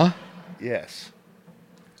 Nuh-uh. Yes.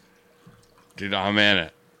 Dude, I'm in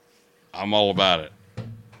it. I'm all about it.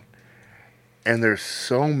 And there's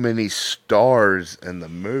so many stars in the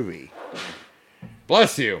movie.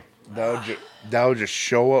 Bless you. That would just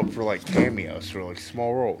show up for like cameos, for like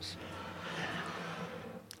small roles.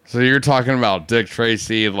 So you're talking about Dick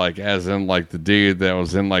Tracy, like as in like the dude that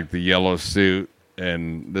was in like the yellow suit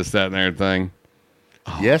and this, that, and everything?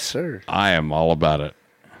 Oh, yes, sir. I am all about it.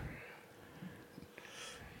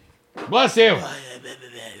 Bless you.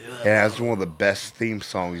 And that's one of the best theme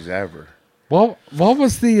songs ever. Well, what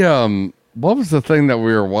was the thing that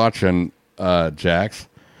we were watching, Jax?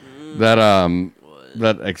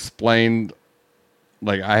 That explained,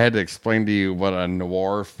 like I had to explain to you what a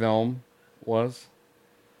noir film was.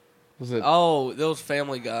 Was it? Oh, that was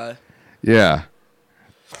Family Guy. Yeah.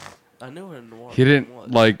 I knew what a noir He didn't film was.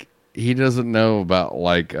 like. He doesn't know about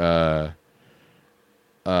like the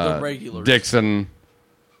regulars. Dixon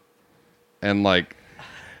and like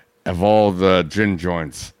of all the gin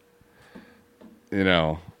joints. You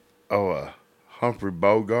know. Oh, Humphrey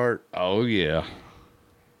Bogart. Oh yeah.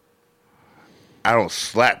 I don't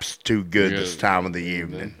slaps too good this time of the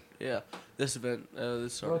evening. Yeah, this event,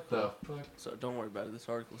 this article. What the fuck? So don't worry about it. This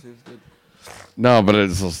article seems good. No, but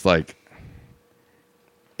it's just like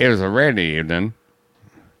it was a rainy evening.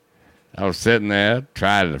 I was sitting there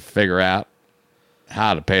trying to figure out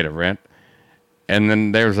how to pay the rent, and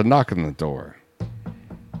then there was a knock on the door.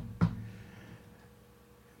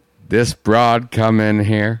 This broad come in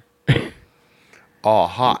here, all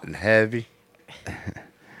hot and heavy,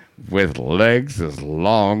 with legs as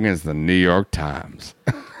long as the New York Times.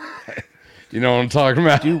 You know what I'm talking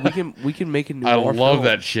about, dude? We can make a noir. I love film.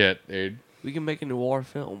 that shit, dude. We can make a noir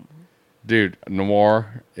film, dude.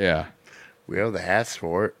 Noir, yeah. We have the hats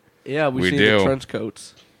for it. Yeah, we do. The trench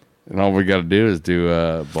coats. And all we got to do is do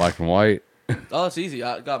black and white. Oh, it's easy.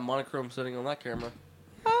 I got monochrome sitting on that camera.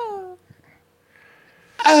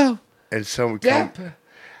 Oh. And so we Yep. come.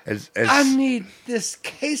 I need this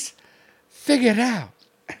case figured out.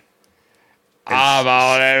 And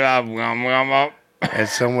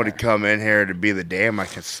someone to come in here to be the dame I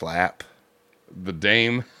can slap. The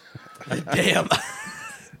dame? Damn.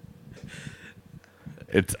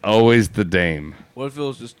 It's always the dame. What if it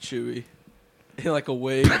was just Chewy? In like a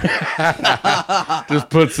wig. Just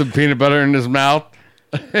put some peanut butter in his mouth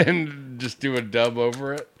and just do a dub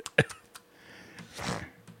over it.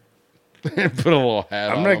 And put a little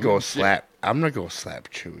hat on. I'm not gonna slap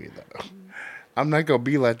Chewy though. I'm not gonna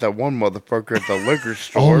be like that one motherfucker at the liquor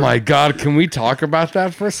store. Oh my god, can we talk about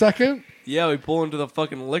that for a second? Yeah, we pull into the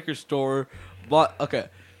fucking liquor store. But okay,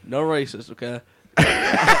 no racist, okay?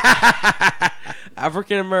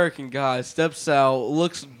 African American guy steps out,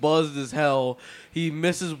 looks buzzed as hell. He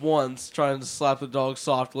misses once trying to slap the dog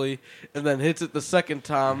softly, and then hits it the second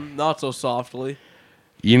time, not so softly.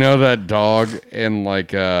 You know that dog in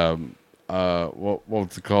like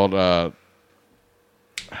what's it called? Damn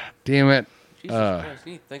it. Jesus Christ,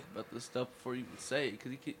 you need to think about this stuff before you even say it,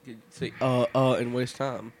 because you could say and waste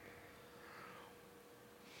time.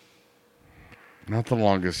 Not The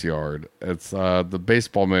Longest Yard. It's the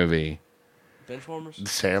baseball movie. Benchwarmers?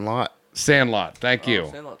 Sandlot. Sandlot. Thank you.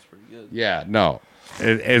 Sandlot's pretty good. Yeah, no.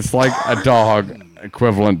 It's like a dog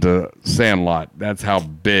equivalent to Sandlot. That's how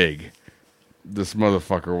big this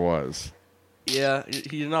motherfucker was. Yeah,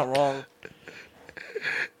 you're not wrong.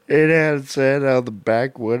 It had said out the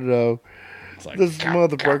back window. Like, this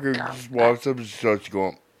motherfucker just walks up and starts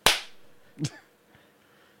going.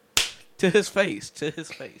 To his face.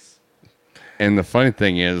 And the funny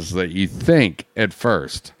thing is that you think at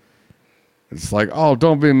first, it's like, oh,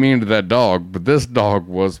 don't be mean to that dog. But this dog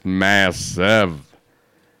was massive.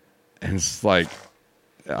 And it's like,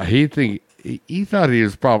 he thought he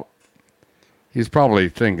was he's probably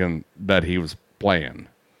thinking that he was playing.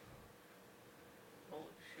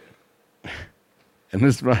 And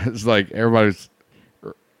this is like, everybody's,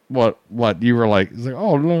 what, you were like, it's like,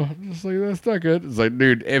 oh, no, it's like, that's not good. It's like,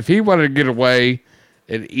 dude, if he wanted to get away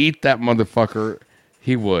and eat that motherfucker,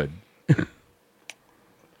 he would.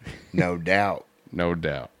 No doubt. No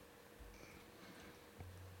doubt.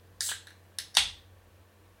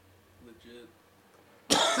 Legit.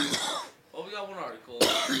 Well, we got one article we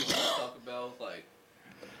want to talk about, like,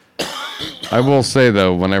 I will say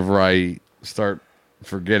though, whenever I start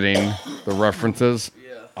forgetting the references,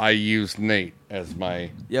 I use Nate as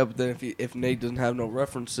my. Yeah, but then if Nate doesn't have no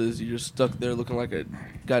references, you're just stuck there looking like a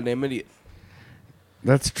goddamn idiot.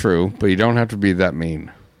 That's true, but you don't have to be that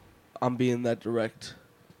mean. I'm being that direct.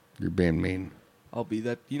 You're being mean. I'll be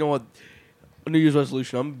that. You know what? A New Year's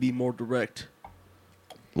resolution. I'm gonna be more direct.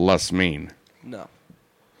 Less mean. No.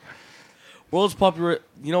 World's popular.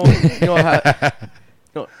 You know what? You know how.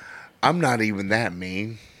 No. I'm not even that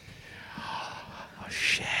mean. Oh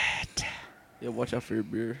shit. Yeah, watch out for your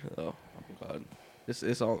beer. Oh god,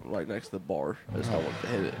 it's on right next to the bar. That's how I want to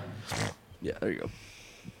hit it. Yeah, there you go.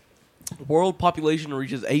 World population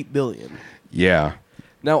reaches 8 billion. Yeah.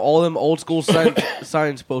 Now all them old school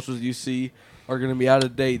science posters you see are gonna be out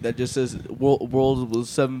of date. That just says world was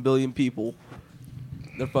 7 billion people.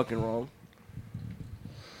 They're fucking wrong.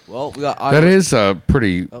 Well, we got that is a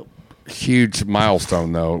pretty huge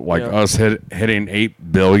milestone, though. Like us hitting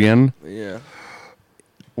 8 billion. Yeah.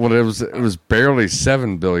 Well, it was barely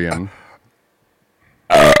 7 billion.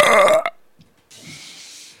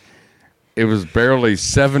 It was barely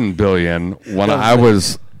 7 billion when I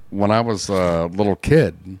was a little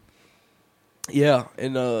kid. Yeah,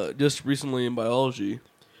 and just recently in biology,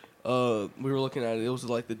 we were looking at it. It was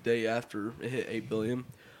like the day after it hit 8 billion.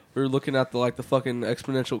 We were looking at the fucking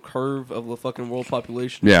exponential curve of the fucking world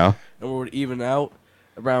population. Yeah, and we would even out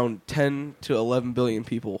around 10 to 11 billion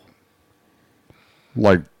people.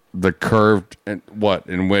 Like the curved in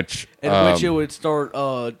which it would start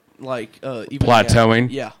even plateauing.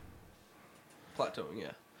 Yeah, plateauing.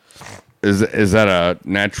 Yeah. Is that a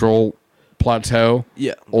natural plateau?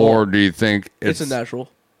 Yeah. Or do you think it's a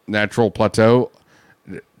natural plateau?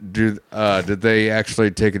 Did they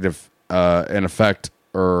actually take it in effect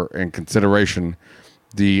or in consideration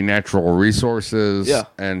the natural resources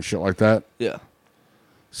and shit like that? Yeah.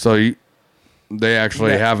 So they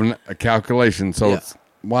actually have a calculation. So it's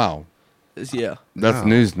wow. That's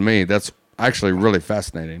news to me. That's actually really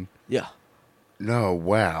fascinating. Yeah. No,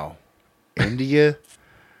 wow. India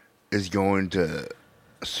is going to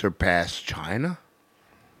surpass China?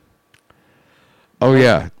 Oh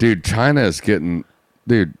yeah, dude, China is getting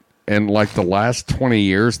in like the last 20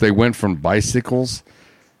 years they went from bicycles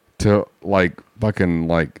to fucking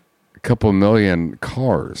a couple million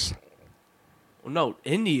cars. Well, no,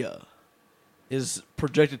 India is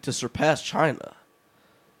projected to surpass China.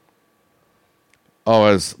 Oh,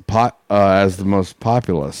 as the most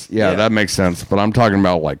populous. Yeah, that makes sense, but I'm talking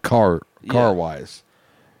about car wise.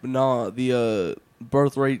 But nah, the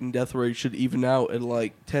birth rate and death rate should even out at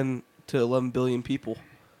 10 to 11 billion people.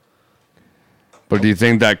 But do you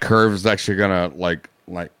think that curve is actually gonna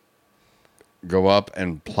go up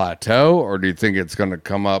and plateau, or do you think it's gonna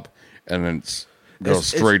come up and then go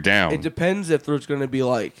straight down? It depends if there's gonna be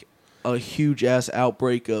a huge ass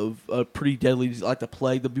outbreak of a pretty deadly, like the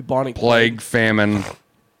plague, the bubonic plague, famine,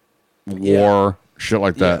 war, shit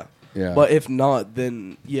like that. Yeah. But if not,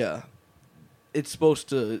 then it's supposed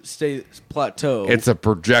to stay plateau. It's a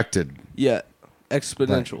projected. Yeah,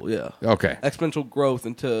 exponential. Yeah. Okay. Exponential growth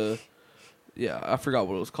into. Yeah, I forgot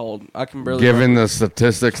what it was called. I can barely. Given remember. the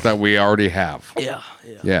statistics that we already have. Yeah.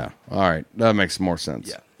 Yeah. All right, that makes more sense.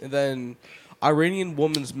 Yeah, and then Iranian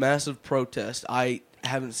woman's massive protest. I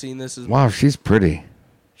haven't seen this as wow. She's pretty.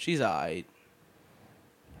 She's alright.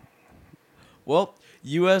 Well,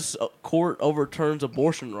 U.S. court overturns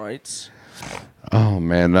abortion rights. Oh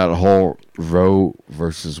man, that whole Roe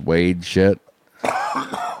versus Wade shit.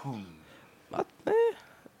 I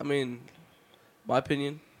mean, my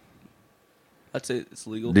opinion, I'd say it's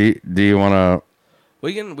legal. Do you want to?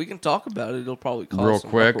 We can talk about it. It'll probably cause real some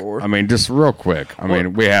quick. uproar. I mean, just real quick. I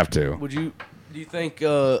mean, we have to. Do you think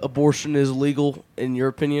abortion is legal in your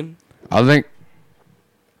opinion? I think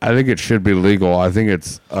it should be legal. I think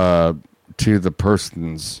it's to the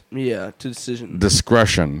person's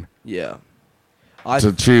discretion. Yeah.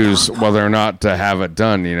 To choose whether or not to have it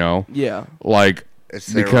done, Yeah. It's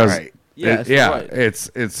their right.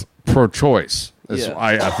 It's pro-choice.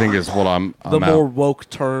 I think is what I'm more woke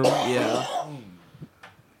term, yeah.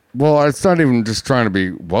 Well, it's not even just trying to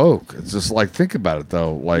be woke. It's just think about it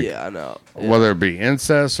though. Yeah, I know. Yeah. Whether it be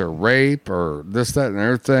incest or rape or this, that, and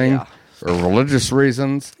everything, or religious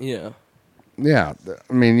reasons. Yeah. Yeah,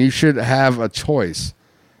 I mean, you should have a choice.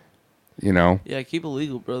 Yeah, keep it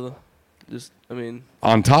legal, brother.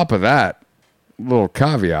 On top of that, little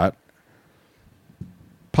caveat: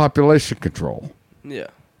 population control. Yeah,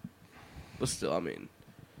 but still,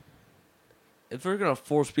 if they're gonna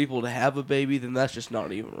force people to have a baby, then that's just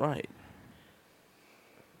not even right.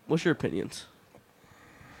 What's your opinions?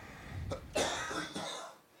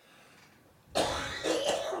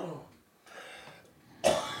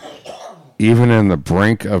 Even in the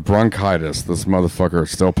brink of bronchitis, this motherfucker is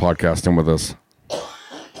still podcasting with us.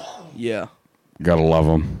 Yeah. Gotta love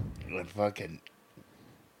him. And fucking.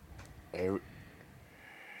 That's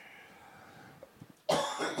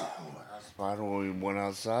why I don't even went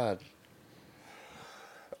outside.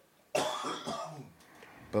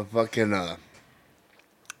 But fucking,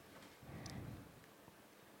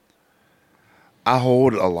 I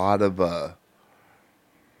hold a lot of,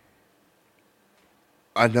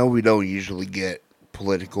 I know we don't usually get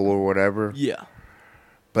political or whatever. Yeah.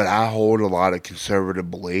 But I hold a lot of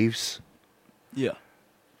conservative beliefs. Yeah.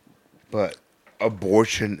 But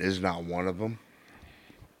abortion is not one of them.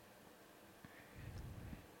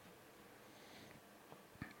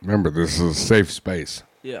 Remember, this is a safe space.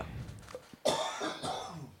 Yeah.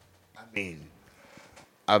 I mean,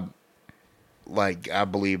 I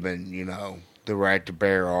believe in, you know, the right to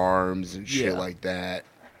bear arms and shit like that.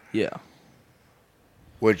 Yeah.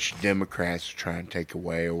 Which Democrats are trying to take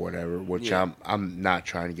away or whatever. Which I'm not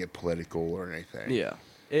trying to get political or anything. Yeah.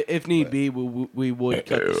 If need be, we would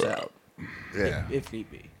cut this out. Yeah. If need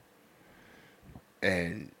be.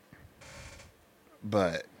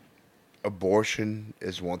 But abortion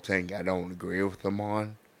is one thing I don't agree with them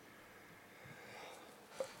on.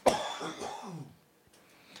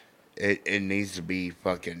 It needs to be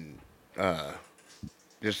fucking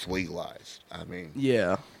just legalized. I mean,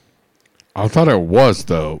 yeah. I thought it was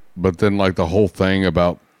though, but then like the whole thing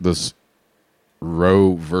about this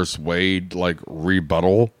Roe versus Wade like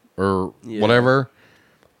rebuttal or whatever,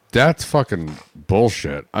 that's fucking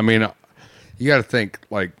bullshit. I mean, you got to think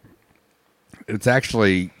like it's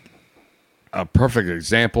actually a perfect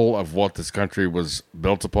example of what this country was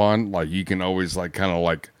built upon. Like you can always like kind of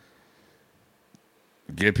like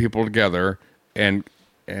get people together and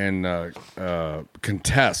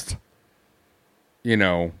contest, you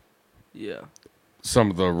know,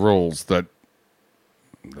 some of the rules that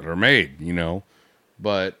are made, you know,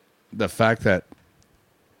 but the fact that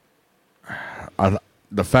the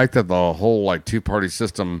whole like two-party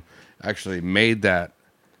system actually made that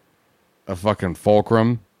a fucking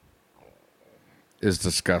fulcrum is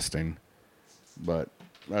disgusting. But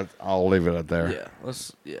I'll leave it at there.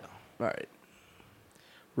 Yeah. All right.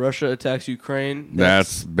 Russia attacks Ukraine.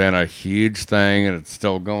 That's been a huge thing, and it's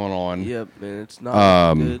still going on. Yep, and it's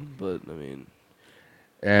not good, but I mean.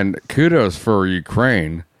 And kudos for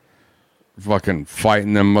Ukraine, fucking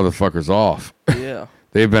fighting them motherfuckers off. Yeah.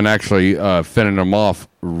 They've been actually fending them off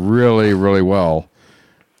really, really well.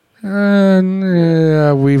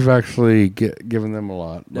 And we've actually given them a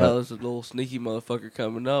lot. Now there's a little sneaky motherfucker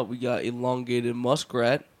coming up. We got elongated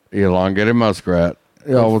muskrat. Elongated muskrat.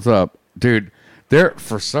 Yo, what's up? Dude,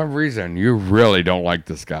 for some reason, you really don't like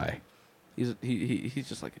this guy. He's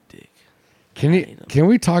just like a dick. Can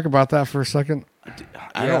we talk about that for a second?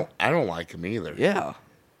 I don't like him either. Yeah.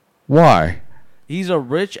 Why? He's a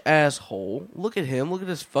rich asshole. Look at him. Look at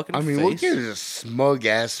his fucking face. Look at his smug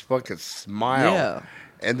ass fucking smile. Yeah.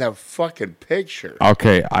 And that fucking picture.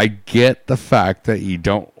 Okay, I get the fact that you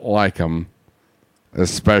don't like him,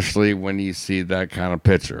 especially when you see that kind of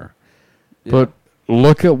picture. Yeah. But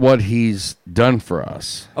look at what he's done for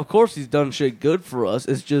us. Of course he's done shit good for us.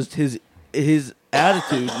 It's just his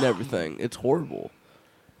attitude and everything. It's horrible.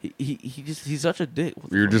 He's such a dick.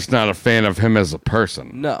 You're just not a fan of him as a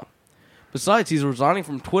person. No. Besides, he's resigning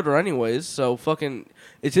from Twitter anyways, so fucking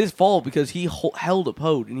it's his fault because he held a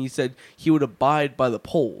poll and he said he would abide by the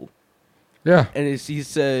poll. Yeah. And he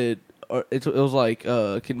said it was like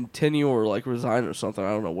continue or like resign or something.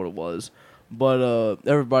 I don't know what it was. But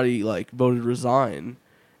everybody like voted resign.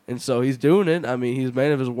 And so he's doing it. I mean, he's a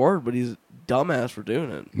man of his word, but he's a dumbass for doing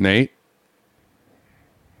it. Nate?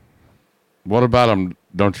 What about him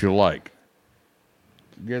don't you like?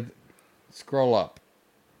 Scroll up.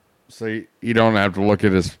 So you don't have to look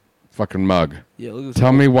at his fucking mug. Yeah, look at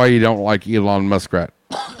Tell me why you don't like Elon Muskrat.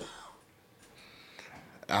 I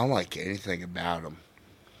don't like anything about him.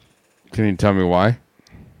 Can you tell me why?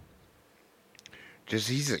 Just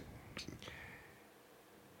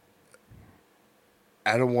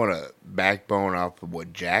I don't want to backbone off of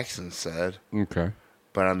what Jackson said. Okay.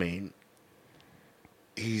 But I mean,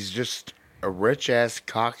 he's just a rich ass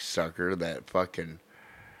cocksucker that fucking.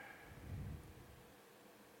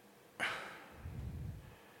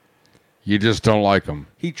 You just don't like him.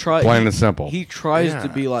 He tries plain and simple. He tries to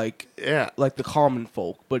be like the common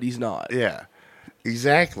folk, but he's not. Yeah,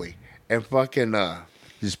 exactly. And fucking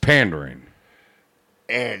he's pandering.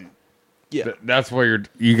 And that's what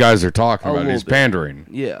you guys are talking about. He's pandering.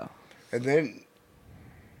 Yeah. And then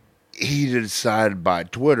he decided by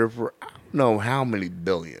Twitter for I don't know how many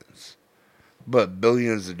billions but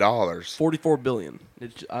billions of dollars. 44 billion.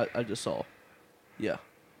 I just saw. Yeah.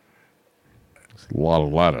 It's a lot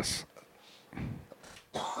of lettuce.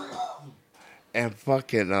 And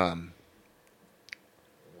fucking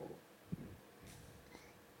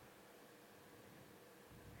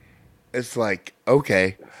it's like,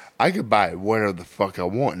 okay, I could buy whatever the fuck I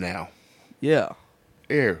want now. Yeah.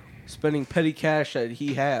 Here. Spending petty cash that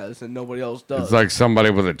he has and nobody else does. It's like somebody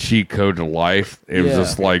with a cheat code to life. It was Yeah.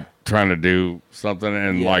 just like trying to do something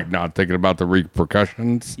and Yeah. like not thinking about the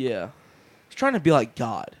repercussions. Yeah. He's trying to be like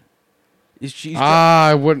God.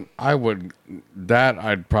 I wouldn't. That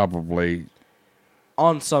I'd probably.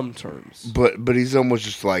 On some terms. But he's almost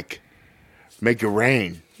just like, make it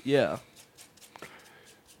rain. Yeah.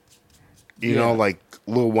 You know, like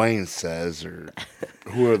Lil Wayne says, or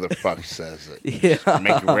whoever the fuck says it. Yeah.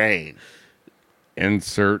 Make it rain.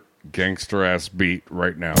 Insert gangster ass beat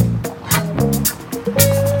right now.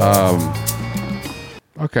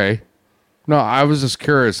 Okay. No, I was just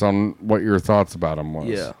curious on what your thoughts about him was.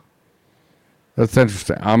 Yeah. That's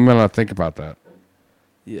interesting. I'm gonna think about that.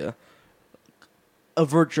 Yeah.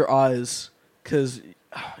 Avert your eyes, because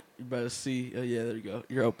you better see. Yeah, there you go.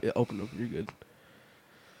 You're open them. You're good.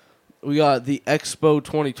 We got the Expo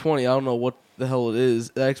 2020. I don't know what the hell it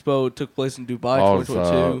is. The Expo took place in Dubai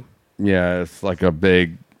 2022. Yeah, it's like a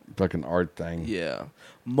big fucking art thing. Yeah.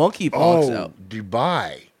 Monkeypox out.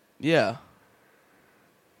 Dubai. Yeah.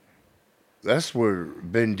 That's where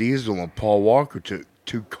Ben Diesel and Paul Walker took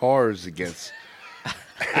 2 cars against.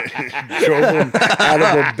 Drove them out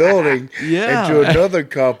of a building into another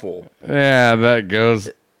couple. Yeah, that goes.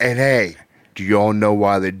 And hey, do you all know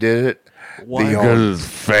why they did it? Why? Because it's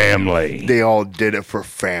family. They all did it for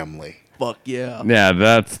family. Fuck yeah. Yeah,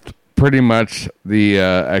 that's pretty much the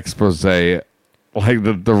expose. Like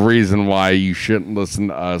the reason why you shouldn't listen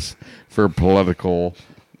to us for political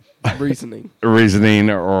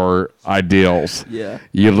reasoning or ideals. Yeah.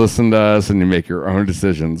 You listen to us and you make your own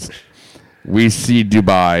decisions. We see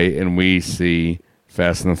Dubai and we see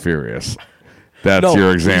Fast and the Furious. That's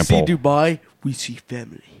your example. We see Dubai, we see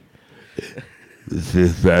family. This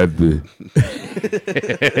is family.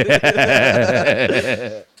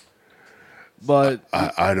 But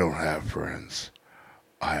I don't have friends.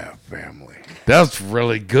 I have family. That's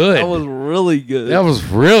really good. That was really good. That was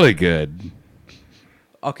really good.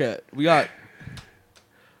 Okay, we got.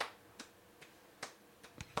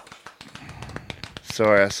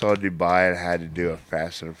 Sorry, I saw Dubai and had to do a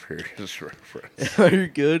Fast and Furious reference. Are you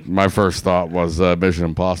good? My first thought was Mission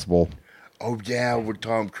Impossible. Oh, yeah, when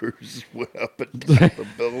Tom Cruise went up and down the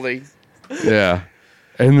building. Yeah.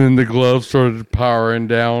 And then the gloves started powering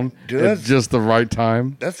down Dude, at just the right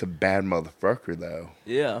time. That's a bad motherfucker, though.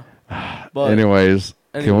 Yeah. But Anyways,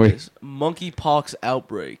 can we? Monkeypox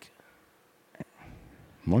outbreak.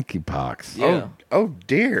 Monkeypox. Yeah. Oh,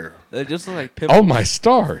 dear. They just look like pimples. Oh, my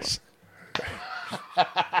stars.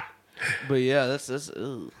 But yeah, that's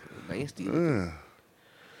nasty. Ugh.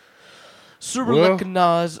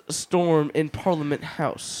 Subarachnoid storm in Parliament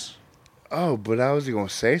House. Oh, but I was going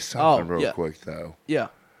to say something real yeah. quick, though. Yeah.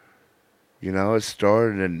 You know, it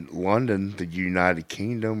started in London, the United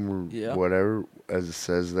Kingdom, or Yeah. whatever, as it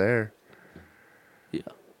says there. Yeah.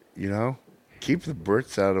 You know, keep the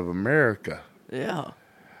Brits out of America. Yeah.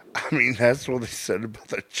 I mean, that's what they said about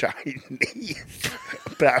the Chinese,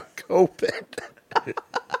 about COVID.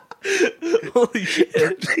 Holy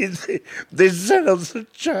shit. They said it was a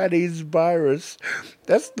Chinese virus.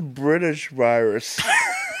 That's the British virus.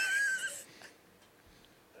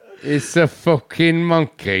 It's a fucking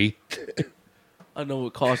monkey. I know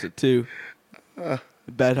what caused it too.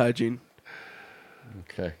 Bad hygiene.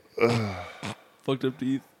 Okay. Fucked up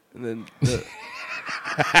teeth. And then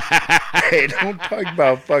Hey, don't talk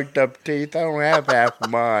about fucked up teeth. I don't have half of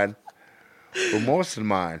mine. Or most of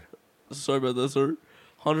mine. sorry about that, sir.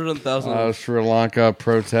 100,000 Sri Lanka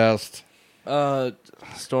protest.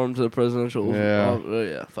 storm to the presidential. Yeah.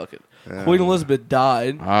 Yeah, fuck it. Queen Elizabeth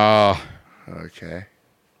died. Ah. Okay.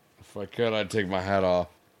 If I could, I'd take my hat off.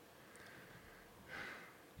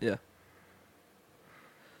 Yeah.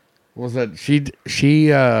 What was that? She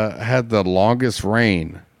had the longest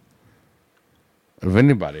reign of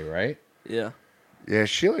anybody, right? Yeah. Yeah,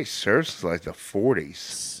 she like serves since like the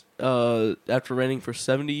 40s. After reigning for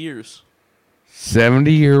 70 years.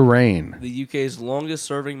 70-year reign. The UK's longest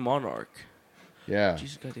serving monarch. Yeah.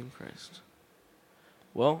 Jesus goddamn Christ.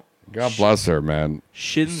 Well, God bless her, man.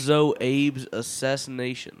 Shinzo Abe's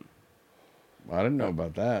assassination. I didn't know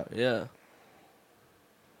about that. Yeah.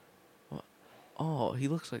 Oh, he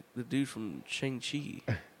looks like the dude from Shang-Chi.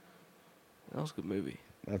 That was a good movie.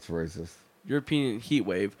 That's racist. European heat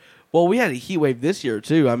wave. Well, we had a heat wave this year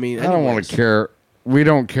too. I mean, I don't want anyways. to care. We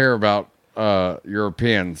don't care about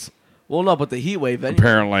Europeans, Well, no, but the heat wave. Anyway.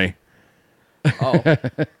 apparently. Oh.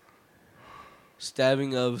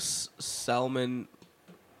 Stabbing of Salman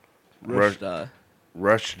Rushdie.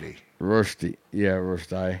 Rushdie. Rushdie. Yeah,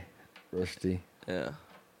 Rushdie. Yeah.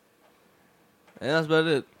 And that's about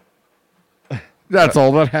it. That's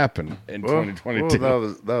all that happened in Well, 2022.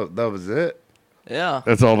 that was it. Yeah.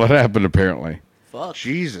 That's all that happened, apparently. Fuck.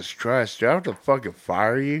 Jesus Christ! Do I have to fucking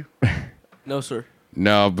fire you? No, sir.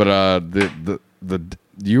 No, but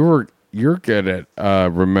you're good at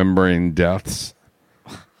remembering deaths.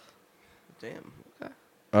 Damn.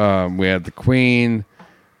 Okay. We had the Queen,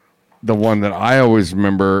 the one that I always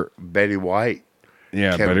remember. Betty White.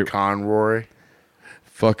 Yeah, Kevin Conroy.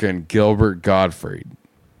 Fucking Gilbert Gottfried.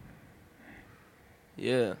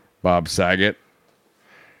 Yeah. Bob Saget.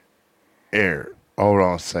 Here, hold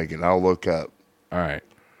on a second. I'll look up. All right.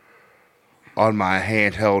 On my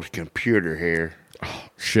handheld computer here.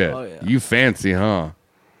 Shit. Oh, yeah. You fancy, huh?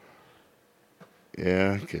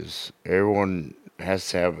 Yeah, because everyone has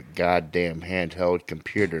to have a goddamn handheld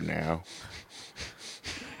computer now.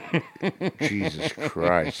 Jesus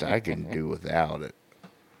Christ, I can do without it.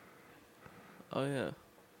 Oh, yeah.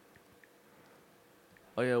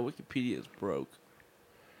 Oh, yeah, Wikipedia is broke.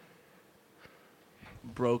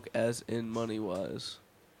 Broke as in money-wise.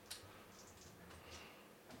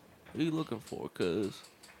 What are you looking for, cuz?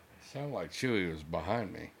 Sounded like Chewy was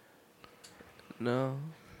behind me. No.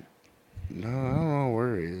 No, I don't know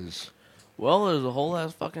where he is. Well, there's a whole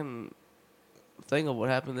ass fucking thing of what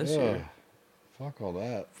happened this year. Fuck all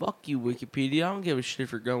that. Fuck you, Wikipedia. I don't give a shit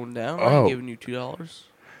if you're going down. I Oh. ain't giving you $2.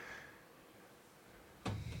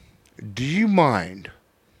 Do you mind?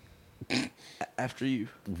 After you.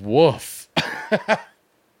 Woof.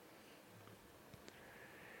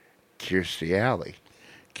 Kirstie Alley.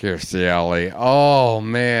 Kirstie Alley. Oh,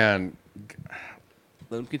 man.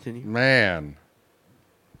 Let him continue. Man.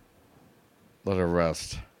 Let her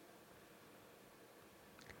rest.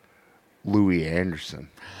 Louis Anderson.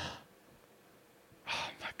 Oh,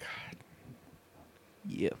 my God.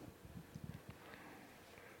 Yeah.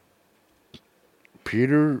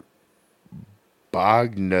 Peter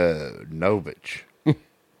Bogdanovich.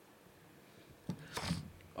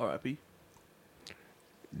 R.I.P.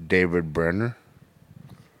 David Brenner.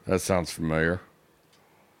 That sounds familiar.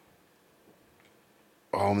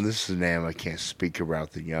 Oh, and this is a name I can't speak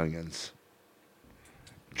about the youngins.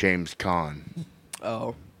 James Caan.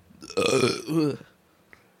 Oh.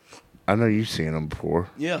 I know you've seen him before.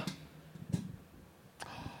 Yeah.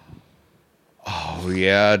 Oh,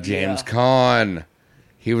 yeah, James Yeah. Caan.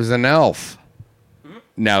 He was an elf.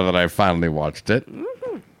 Now that I finally watched it.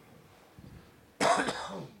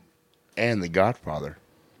 And The Godfather.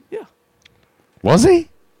 Yeah. Was he?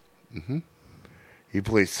 He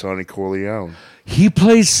plays Sonny Corleone. He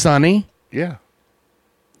plays Sonny? Yeah.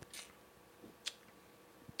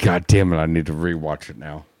 God damn it, I need to rewatch it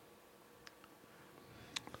now.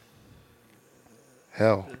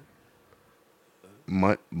 Hell.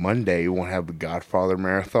 Monday, you won't have a Godfather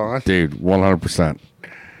marathon? Dude, 100%.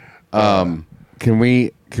 Can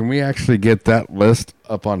we actually get that list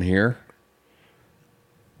up on here?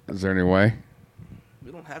 Is there any way?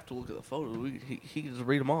 We don't have to look at the photos. He can just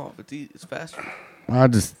read them off. It's faster. I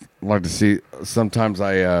just like to see. Sometimes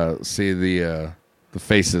I see the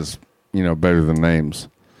faces, better than names.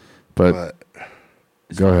 But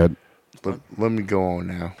go ahead. Let me go on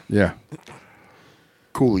now. Yeah.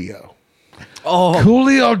 Coolio. Oh.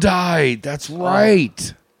 Coolio died. That's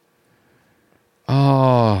right.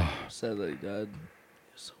 Oh, Sad that he died.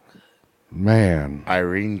 So good. man.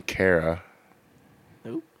 Irene Cara.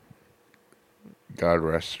 Nope. God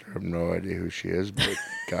rest her. I have no idea who she is, but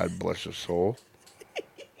God bless her soul.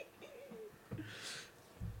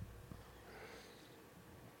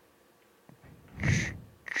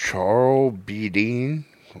 Charles B. Dean.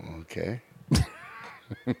 Okay.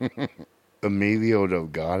 Emilio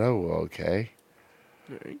Delgado. Okay.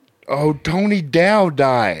 Right. Oh, Tony Dow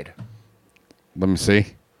died. Let me see.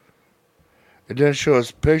 It doesn't show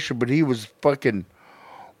his picture, but he was fucking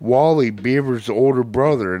Wally Beaver's older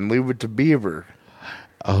brother in Leave It to Beaver.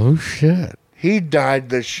 Oh, shit. He died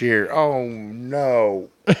this year. Oh, no.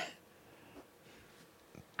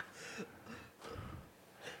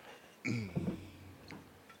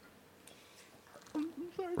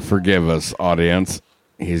 Forgive us, audience.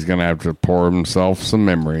 He's going to have to pour himself some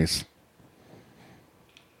memories.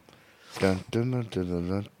 Dun, dun, dun, dun, dun,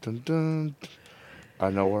 dun, dun, dun. I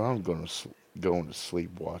know what I'm going to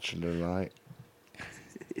sleep watching tonight.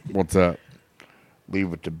 What's that?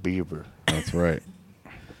 Leave It to Beaver. That's right.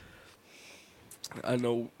 I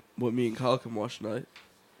know what me and Kyle can watch tonight.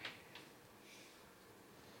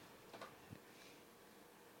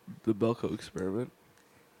 The Belko Experiment.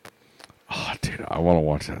 Oh, dude, I want to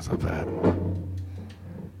watch that so bad.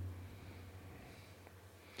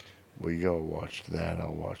 Well, you gotta watch that.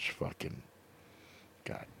 I'll watch fucking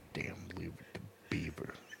goddamn Leave It to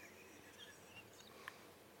Beaver.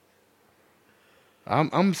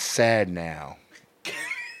 I'm sad now.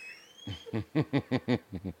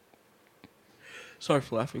 Sorry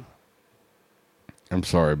for laughing. I'm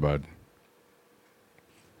sorry, bud.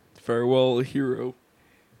 Farewell, hero.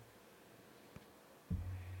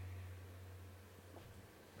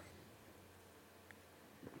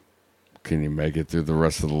 Can you make it through the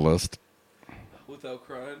rest of the list? Without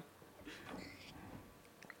crying.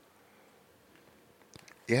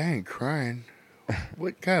 Yeah, I ain't crying.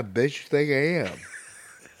 What kind of bitch you think I am?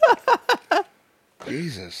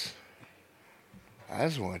 Jesus. I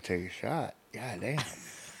just want to take a shot. God damn.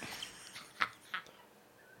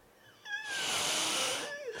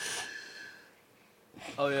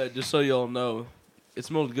 Oh yeah, just so y'all know, it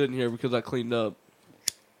smells good in here because I cleaned up.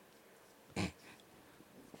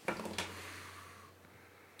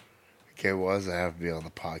 Okay, well, does I have to be on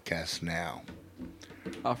the podcast now?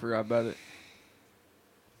 I forgot about it.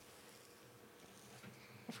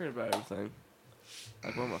 I forget about everything.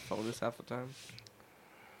 Like where my phone is half the time.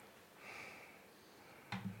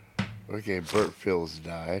 Okay, Burt Fields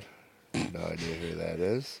died. No idea who that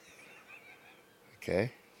is.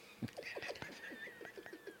 Okay.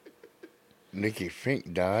 Nikki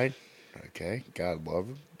Fink died. Okay, God love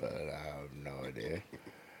him, but I have no idea.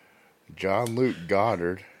 John Luke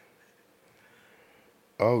Goddard.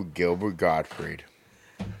 Oh, Gilbert Gottfried.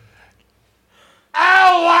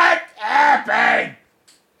 Oh, what happened?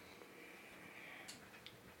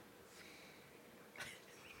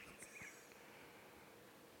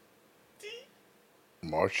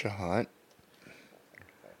 Marsha Hunt.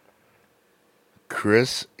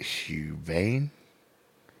 Chris Huvane.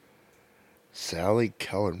 Sally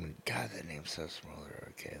Kellerman. God, that name sounds familiar.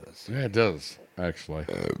 Okay, let's see. Yeah, it does, actually.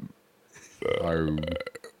 Oh,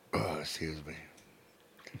 excuse me.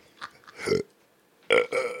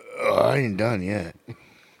 I ain't done yet.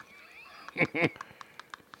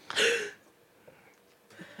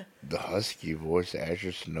 The husky voice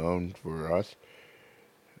actress known for us.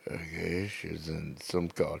 Okay, she's in some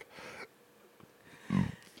called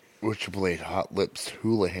which played Hot Lips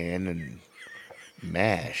Houlihan and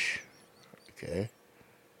MASH. Okay.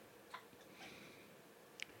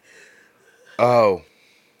 Oh.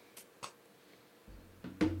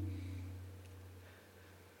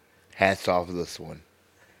 Hats off to this one.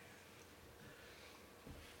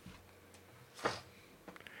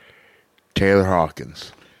 Taylor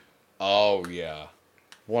Hawkins. Oh, yeah.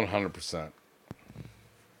 100%.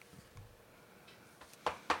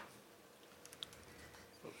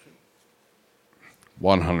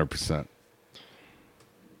 %.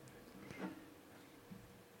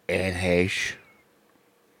 Anne Heche.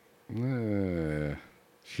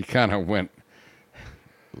 She kind of went.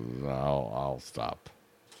 I'll stop.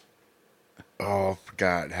 Oh, I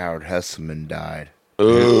forgot Howard Hesseman died.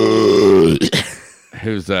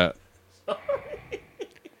 Who's that?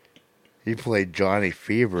 He played Johnny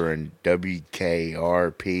Fever in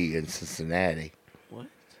WKRP in Cincinnati. What?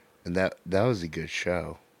 And that was a good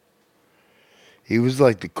show. He was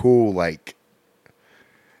like the cool, like,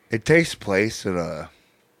 it takes place in a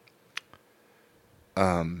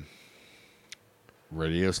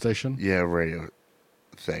Radio station? Yeah, radio.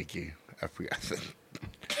 Thank you. I forgot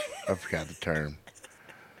the term.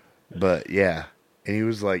 But yeah, and he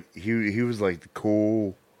was like he was like the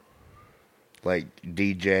cool, like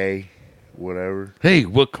DJ, whatever. Hey,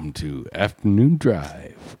 welcome to Afternoon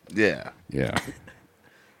Drive. Yeah. Yeah.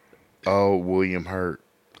 Oh, William Hurt.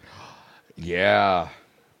 Yeah.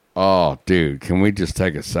 Oh, dude, can we just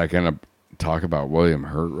take a second to talk about William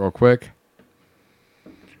Hurt real quick?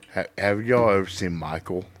 Have y'all ever seen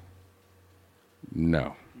Michael?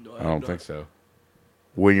 No, I don't think so.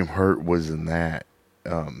 William Hurt was in that.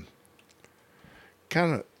 Kind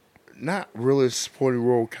of, not really a supporting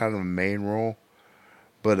role, kind of a main role.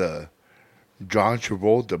 But John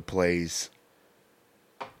Travolta plays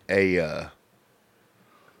like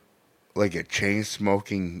a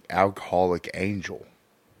chain-smoking alcoholic angel.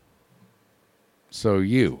 So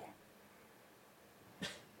you.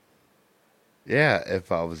 Yeah,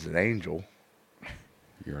 if I was an angel.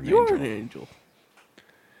 You're an angel.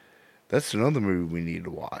 That's another movie we need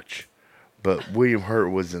to watch. But William Hurt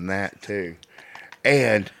was in that too.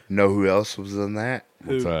 And know who else was in that?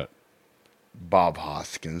 What's that? Bob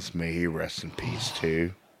Hoskins. May he rest in peace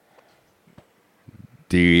too.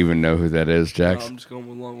 Do you even know who that is, No, Jax? I'm just going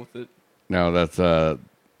along with it. No, that's the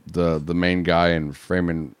main guy in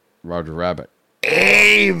Framing Roger Rabbit.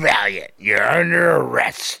 Hey, Valiant, you're under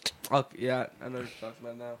arrest. Okay, yeah, I know what you're talking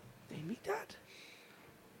about now. They meet that?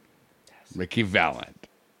 Mickey Valent.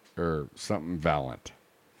 Or something Valent.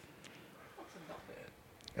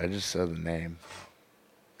 I just said the name.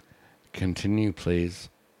 Continue, please.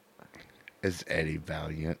 It's Eddie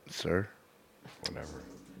Valiant, sir. Whatever.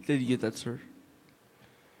 Did you get that, sir?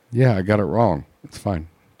 Yeah, I got it wrong. It's fine.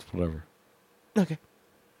 It's whatever. Okay.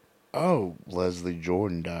 Oh, Leslie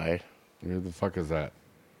Jordan died. Who the fuck is that?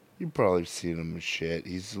 You've probably seen him with shit.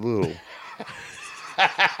 He's a little...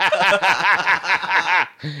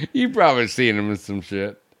 You probably seen him in some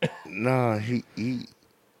shit. Nah,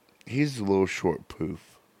 he's a little short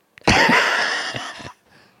poof.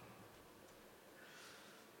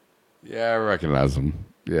 Yeah, I recognize him.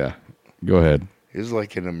 Yeah. Go ahead. He's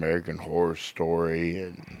like an American Horror Story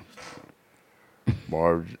and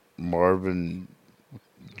Marvin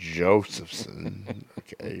Josephson.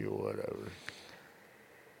 Okay, whatever.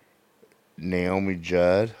 Naomi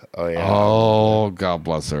Judd. Oh, yeah. Oh, God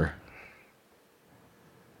bless her.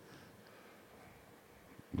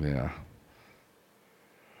 Yeah.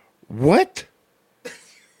 What?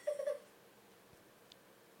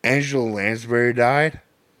 Angela Lansbury died?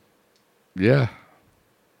 Yeah.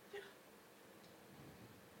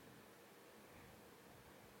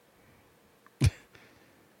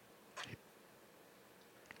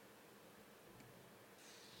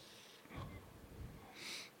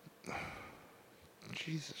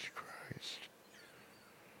 Jesus Christ.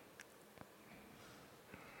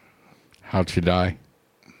 How'd she die?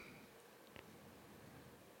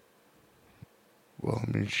 Well,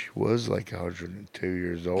 I mean, she was like 102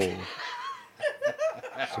 years old.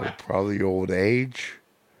 So probably old age.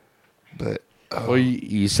 But Well,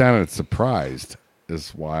 you sounded surprised,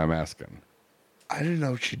 is why I'm asking. I didn't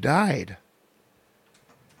know she died.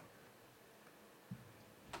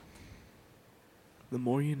 The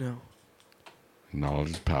more you know.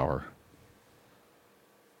 Knowledge is power.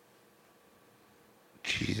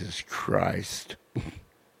 Jesus Christ.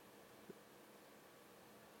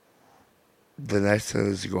 The next thing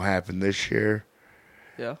that's going to happen this year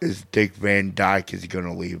is Dick Van Dyke is going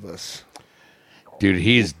to leave us. Dude,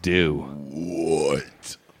 he's due.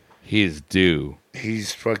 What? He's due.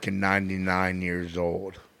 He's fucking 99 years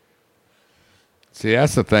old. See,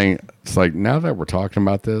 that's the thing. It's like, now that we're talking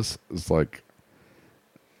about this, it's like,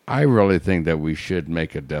 I really think that we should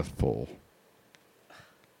make a death pool.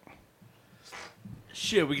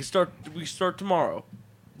 Shit, we can start tomorrow.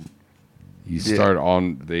 You start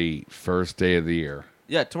on the first day of the year.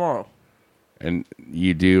 Yeah, tomorrow. And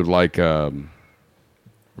you do like, we're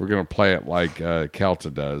going to play it like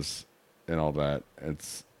Kelta does and all that.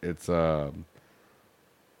 It's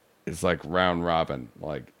like round robin.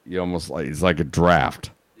 Like, you almost like, it's like a draft.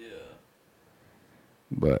 Yeah.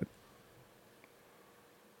 But.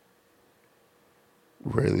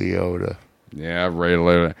 Ray Liotta. Yeah, Ray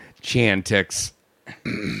Liotta. Chantix.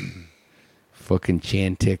 Fucking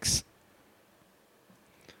Chantix.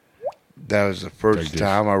 That was the first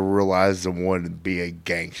time I realized I wanted to be a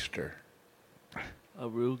gangster. A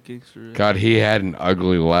real gangster. God, he had an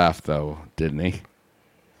ugly laugh, though, didn't he?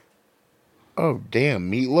 Oh, damn.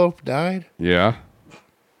 Meatloaf died? Yeah.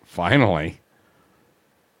 Finally.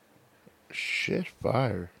 Shit,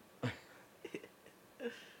 fire.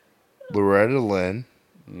 Loretta Lynn.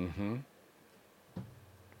 Mm-hmm.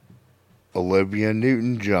 Olivia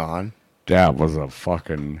Newton-John. That was a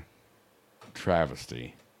fucking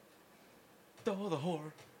travesty. Oh, the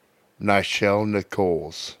horror. Nichelle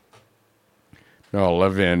Nichols. No,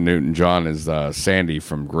 Olivia Newton-John is Sandy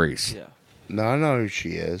from Grease. Yeah. No, I know who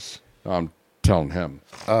she is. I'm telling him.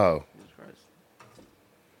 Oh.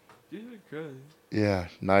 Jesus Christ. Yeah,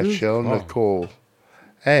 Nichelle Oh. Nicole.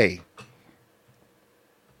 Hey.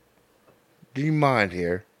 Do you mind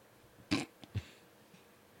here?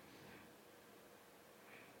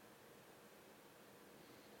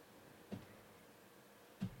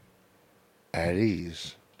 At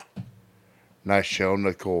ease. Nichelle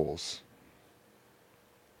Nichols.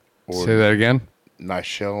 Say that again?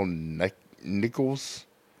 Nichelle Nichols?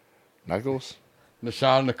 Nichols?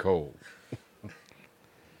 Nichelle Nicole.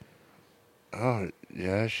 Oh,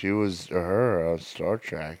 yeah, she was her on Star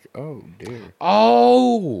Trek. Oh, dear.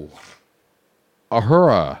 Oh!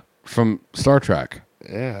 Uhura from Star Trek.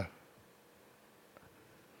 Yeah.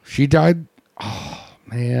 She died? Oh,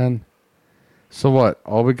 man. So what?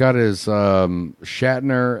 All we got is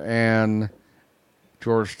Shatner and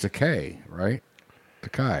George Takei, right?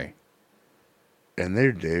 Takei. And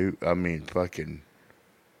they're due. I mean, fucking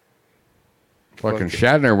Fucking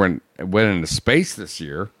Shatner went into space this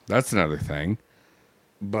year. That's another thing.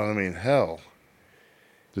 But I mean, hell.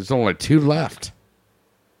 There's only 2 left.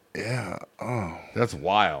 Yeah. Oh. That's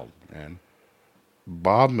wild, man.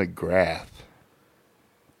 Bob McGrath.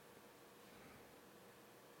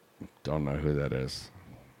 Don't know who that is.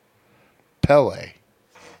 Pele.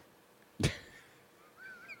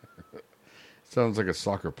 Sounds like a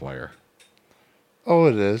soccer player. Oh,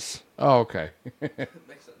 it is. Oh, okay.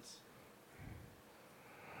 Makes sense.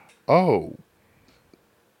 Oh.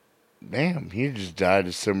 Damn, he just died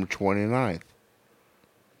December 29th.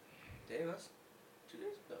 Damn, that's 2 days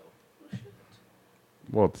ago. Oh, shit.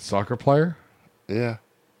 What, the soccer player? Yeah.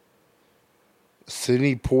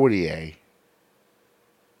 Sidney Poitier.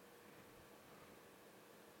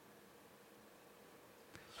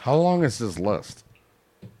 How long is this list?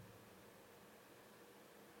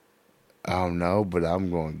 I don't know, but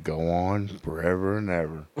I'm going to go on forever and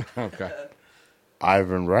ever. Okay.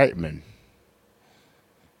 Ivan Reitman.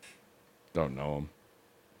 Don't know him.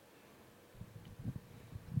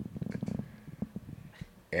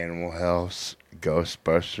 Animal House,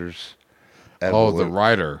 Ghostbusters. Oh, the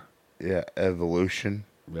writer. Yeah, Evolution.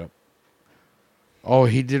 Yep. Oh,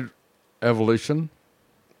 he did Evolution?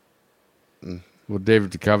 With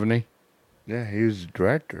David Duchovny? Yeah, he was the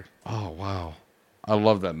director. Oh, wow. I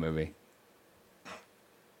love that movie.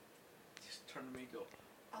 Just turn to me and go,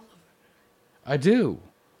 I love that. I do.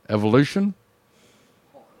 Evolution?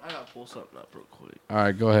 Hold on, I gotta pull something up real quick. All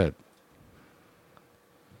right, go ahead.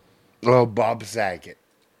 Oh, Bob Saget.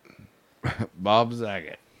 Bob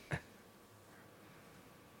Saget.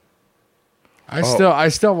 I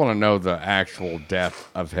still want to know the actual death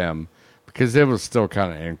of him because it was still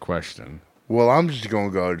kind of in question. Well, I'm just going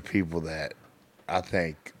to go to people that I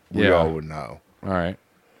think we all would know. All right.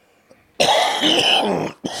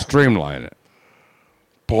 Streamline it.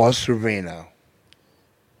 Paul Sorvino.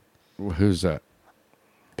 Who's that?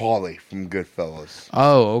 Paulie from Goodfellas.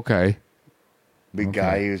 Oh, okay. Big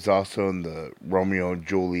guy. He was also in the Romeo and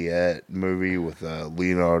Juliet movie with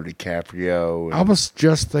Leonardo DiCaprio. I was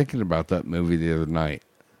just thinking about that movie the other night.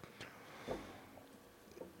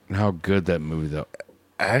 And how good that movie, though.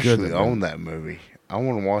 I actually own that movie. I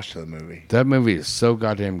want to watch that movie. That movie is so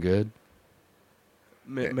goddamn good.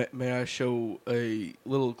 May I show a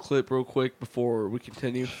little clip real quick before we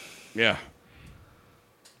continue? Yeah.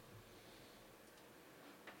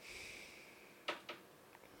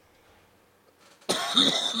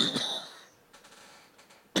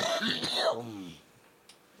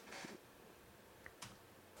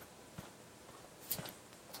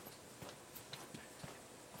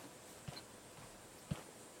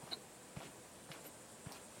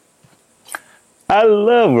 I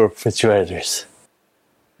love refrigerators.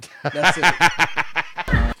 That's it.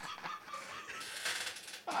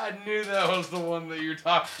 I knew that was the one that you're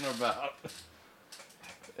talking about.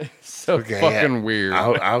 It's so fucking weird.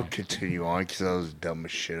 I'll continue on because that was the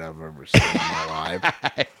dumbest shit I've ever seen in my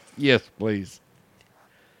life. Yes, please.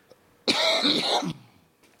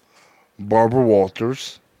 Barbara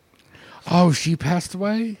Walters. Oh, she passed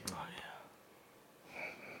away?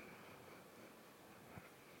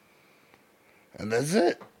 And that's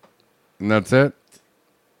it. And that's it?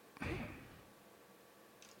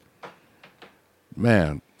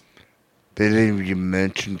 Man. They didn't even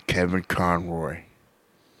mention Kevin Conroy.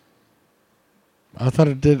 I thought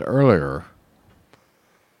it did earlier.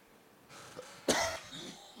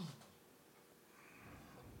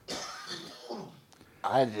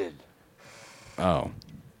 I did. Oh.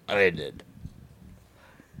 I did.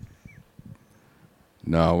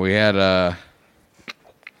 No, we had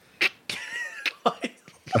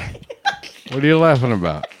What are you laughing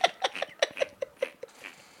about?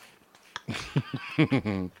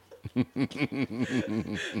 I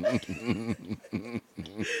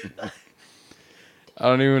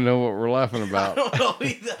don't even know what we're laughing about. I don't know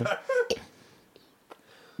either.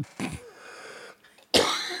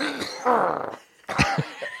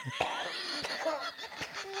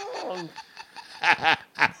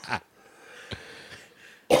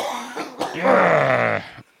 Yeah.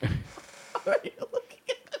 Why are you looking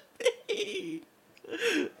at me?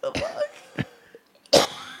 The fuck?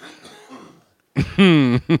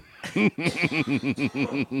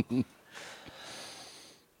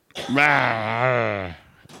 Ah.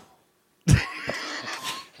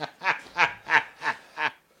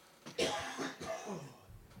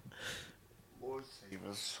 Lord save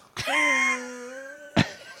us.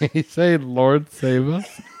 He said, "Lord save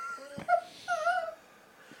us."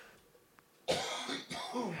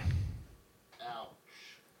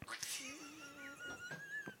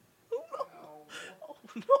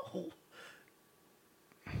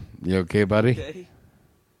 You okay, buddy? Okay.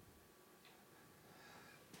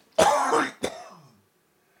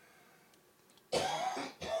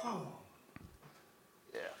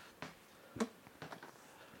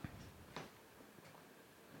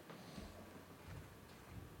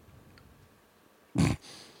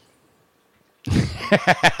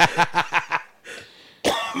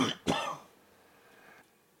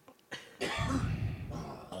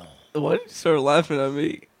 Why did you start laughing at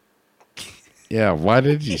me? Yeah, why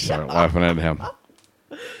did you start laughing at him?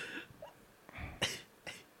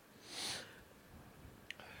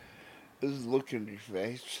 This look in your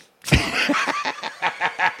face.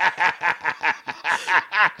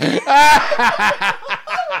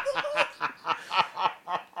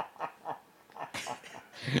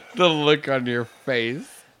 The look on your face.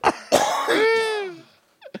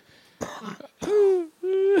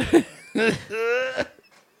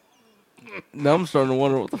 Now I'm starting to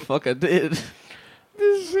wonder what the fuck I did.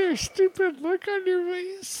 This is a stupid look on your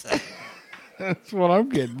face. That's what I'm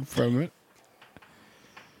getting from it.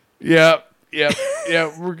 Yep.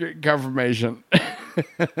 We're getting confirmation.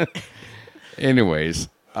 Anyways,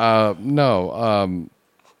 no,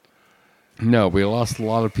 we lost a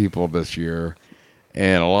lot of people this year,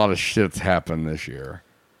 and a lot of shit's happened this year.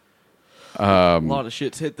 A lot of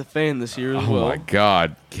shit's hit the fan this year as well. Oh my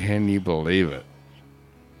God, can you believe it?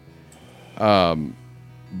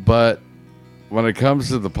 But when it comes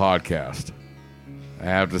to the podcast, I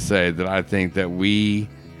have to say that I think that we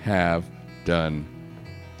have done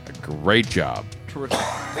a great job. Terrific.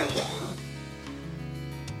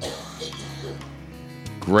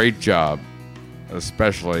 Great job,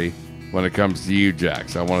 especially when it comes to you,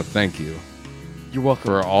 Jax. I want to thank you. You're welcome.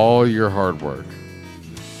 For all your hard work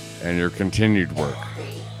and your continued work.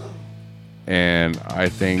 And I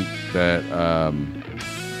think that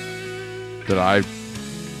that I've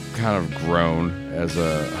kind of grown as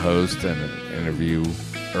a host and an interviewer.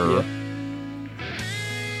 Yeah.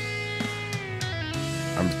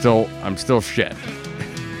 I'm still shit,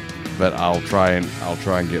 but I'll try and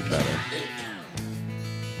get better.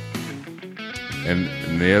 And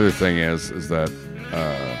the other thing is that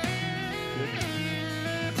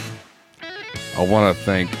I want to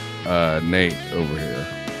thank Nate over here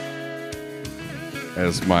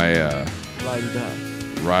as my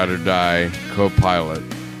ride or die co-pilot.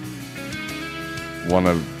 One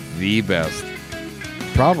of the best,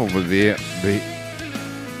 probably the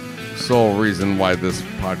sole reason why this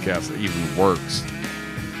podcast even works.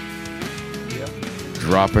 Yep.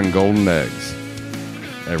 Dropping golden eggs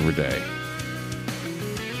every day.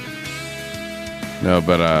 No,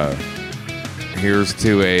 but here's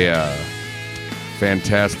to a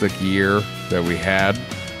fantastic year that we had,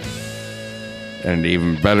 and an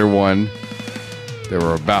even better one that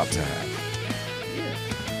we're about to have.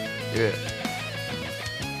 Yeah.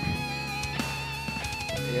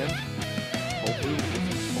 And hopefully we'll get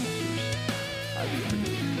some sponsors. I'd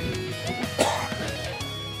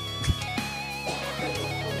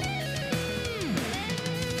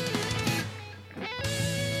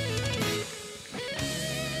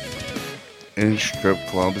be Any strip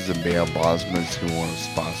clubs and bail bondsmen who want to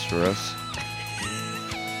sponsor us?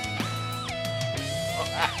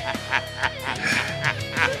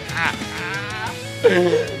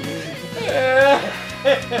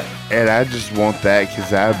 And I just want that because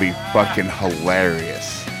that would be fucking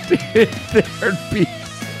hilarious. It would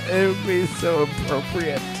be so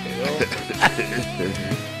appropriate too.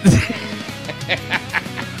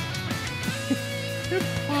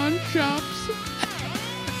 Pawn shops.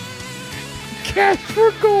 Cash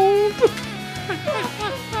for gold.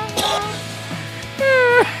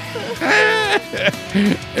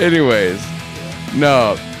 Anyways,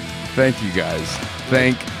 no, thank you guys.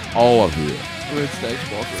 Thank all of you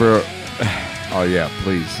for. Oh yeah,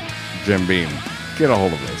 please, Jim Beam, get a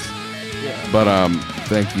hold of us. Yeah. But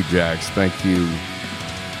thank you, Jax. Thank you,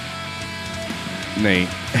 Nate,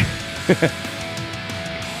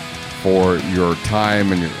 for your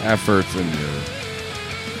time and your efforts and your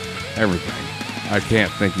everything. I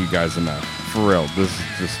can't thank you guys enough. For real, this is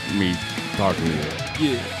just me talking to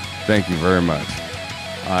you. Yeah. Thank you very much.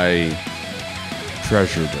 I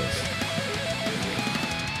treasure this.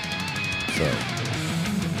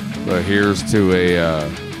 So here's to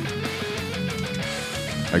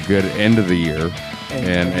a good end of the year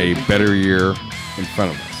and a better year in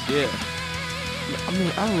front of us. Yeah. I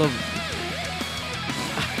mean, I love it.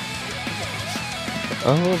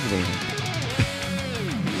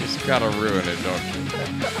 You just gotta ruin it, don't you?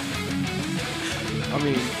 I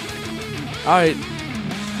mean, alright.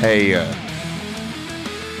 Hey,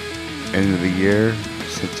 end of the year,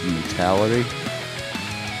 sentimentality.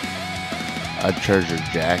 I treasure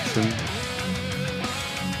Jackson.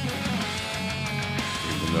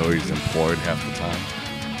 Even though he's employed half the time.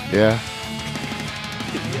 Yeah.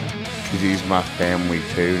 Because he's my family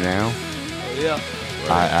too now. Yeah.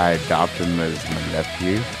 I adopted him as my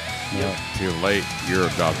nephew. Yeah. Too late. You're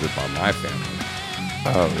adopted by my family.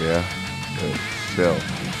 Oh, yeah. But still.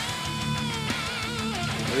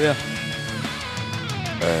 Yeah.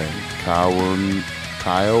 And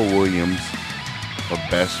Kyle Williams, my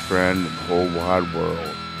best friend in the whole wide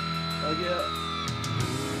world. Yeah.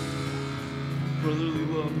 Brotherly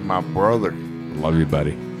love. My brother. Love you,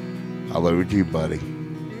 buddy. I love you too, buddy.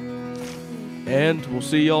 And we'll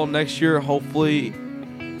see y'all next year. Hopefully,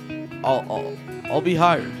 I'll be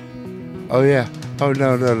hired. Oh, yeah. Oh,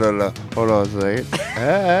 no. Hold on a second.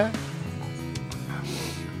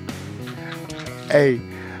 Hey,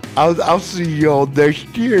 I'll see y'all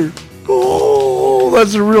next year. Oh,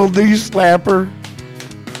 that's a real knee slapper.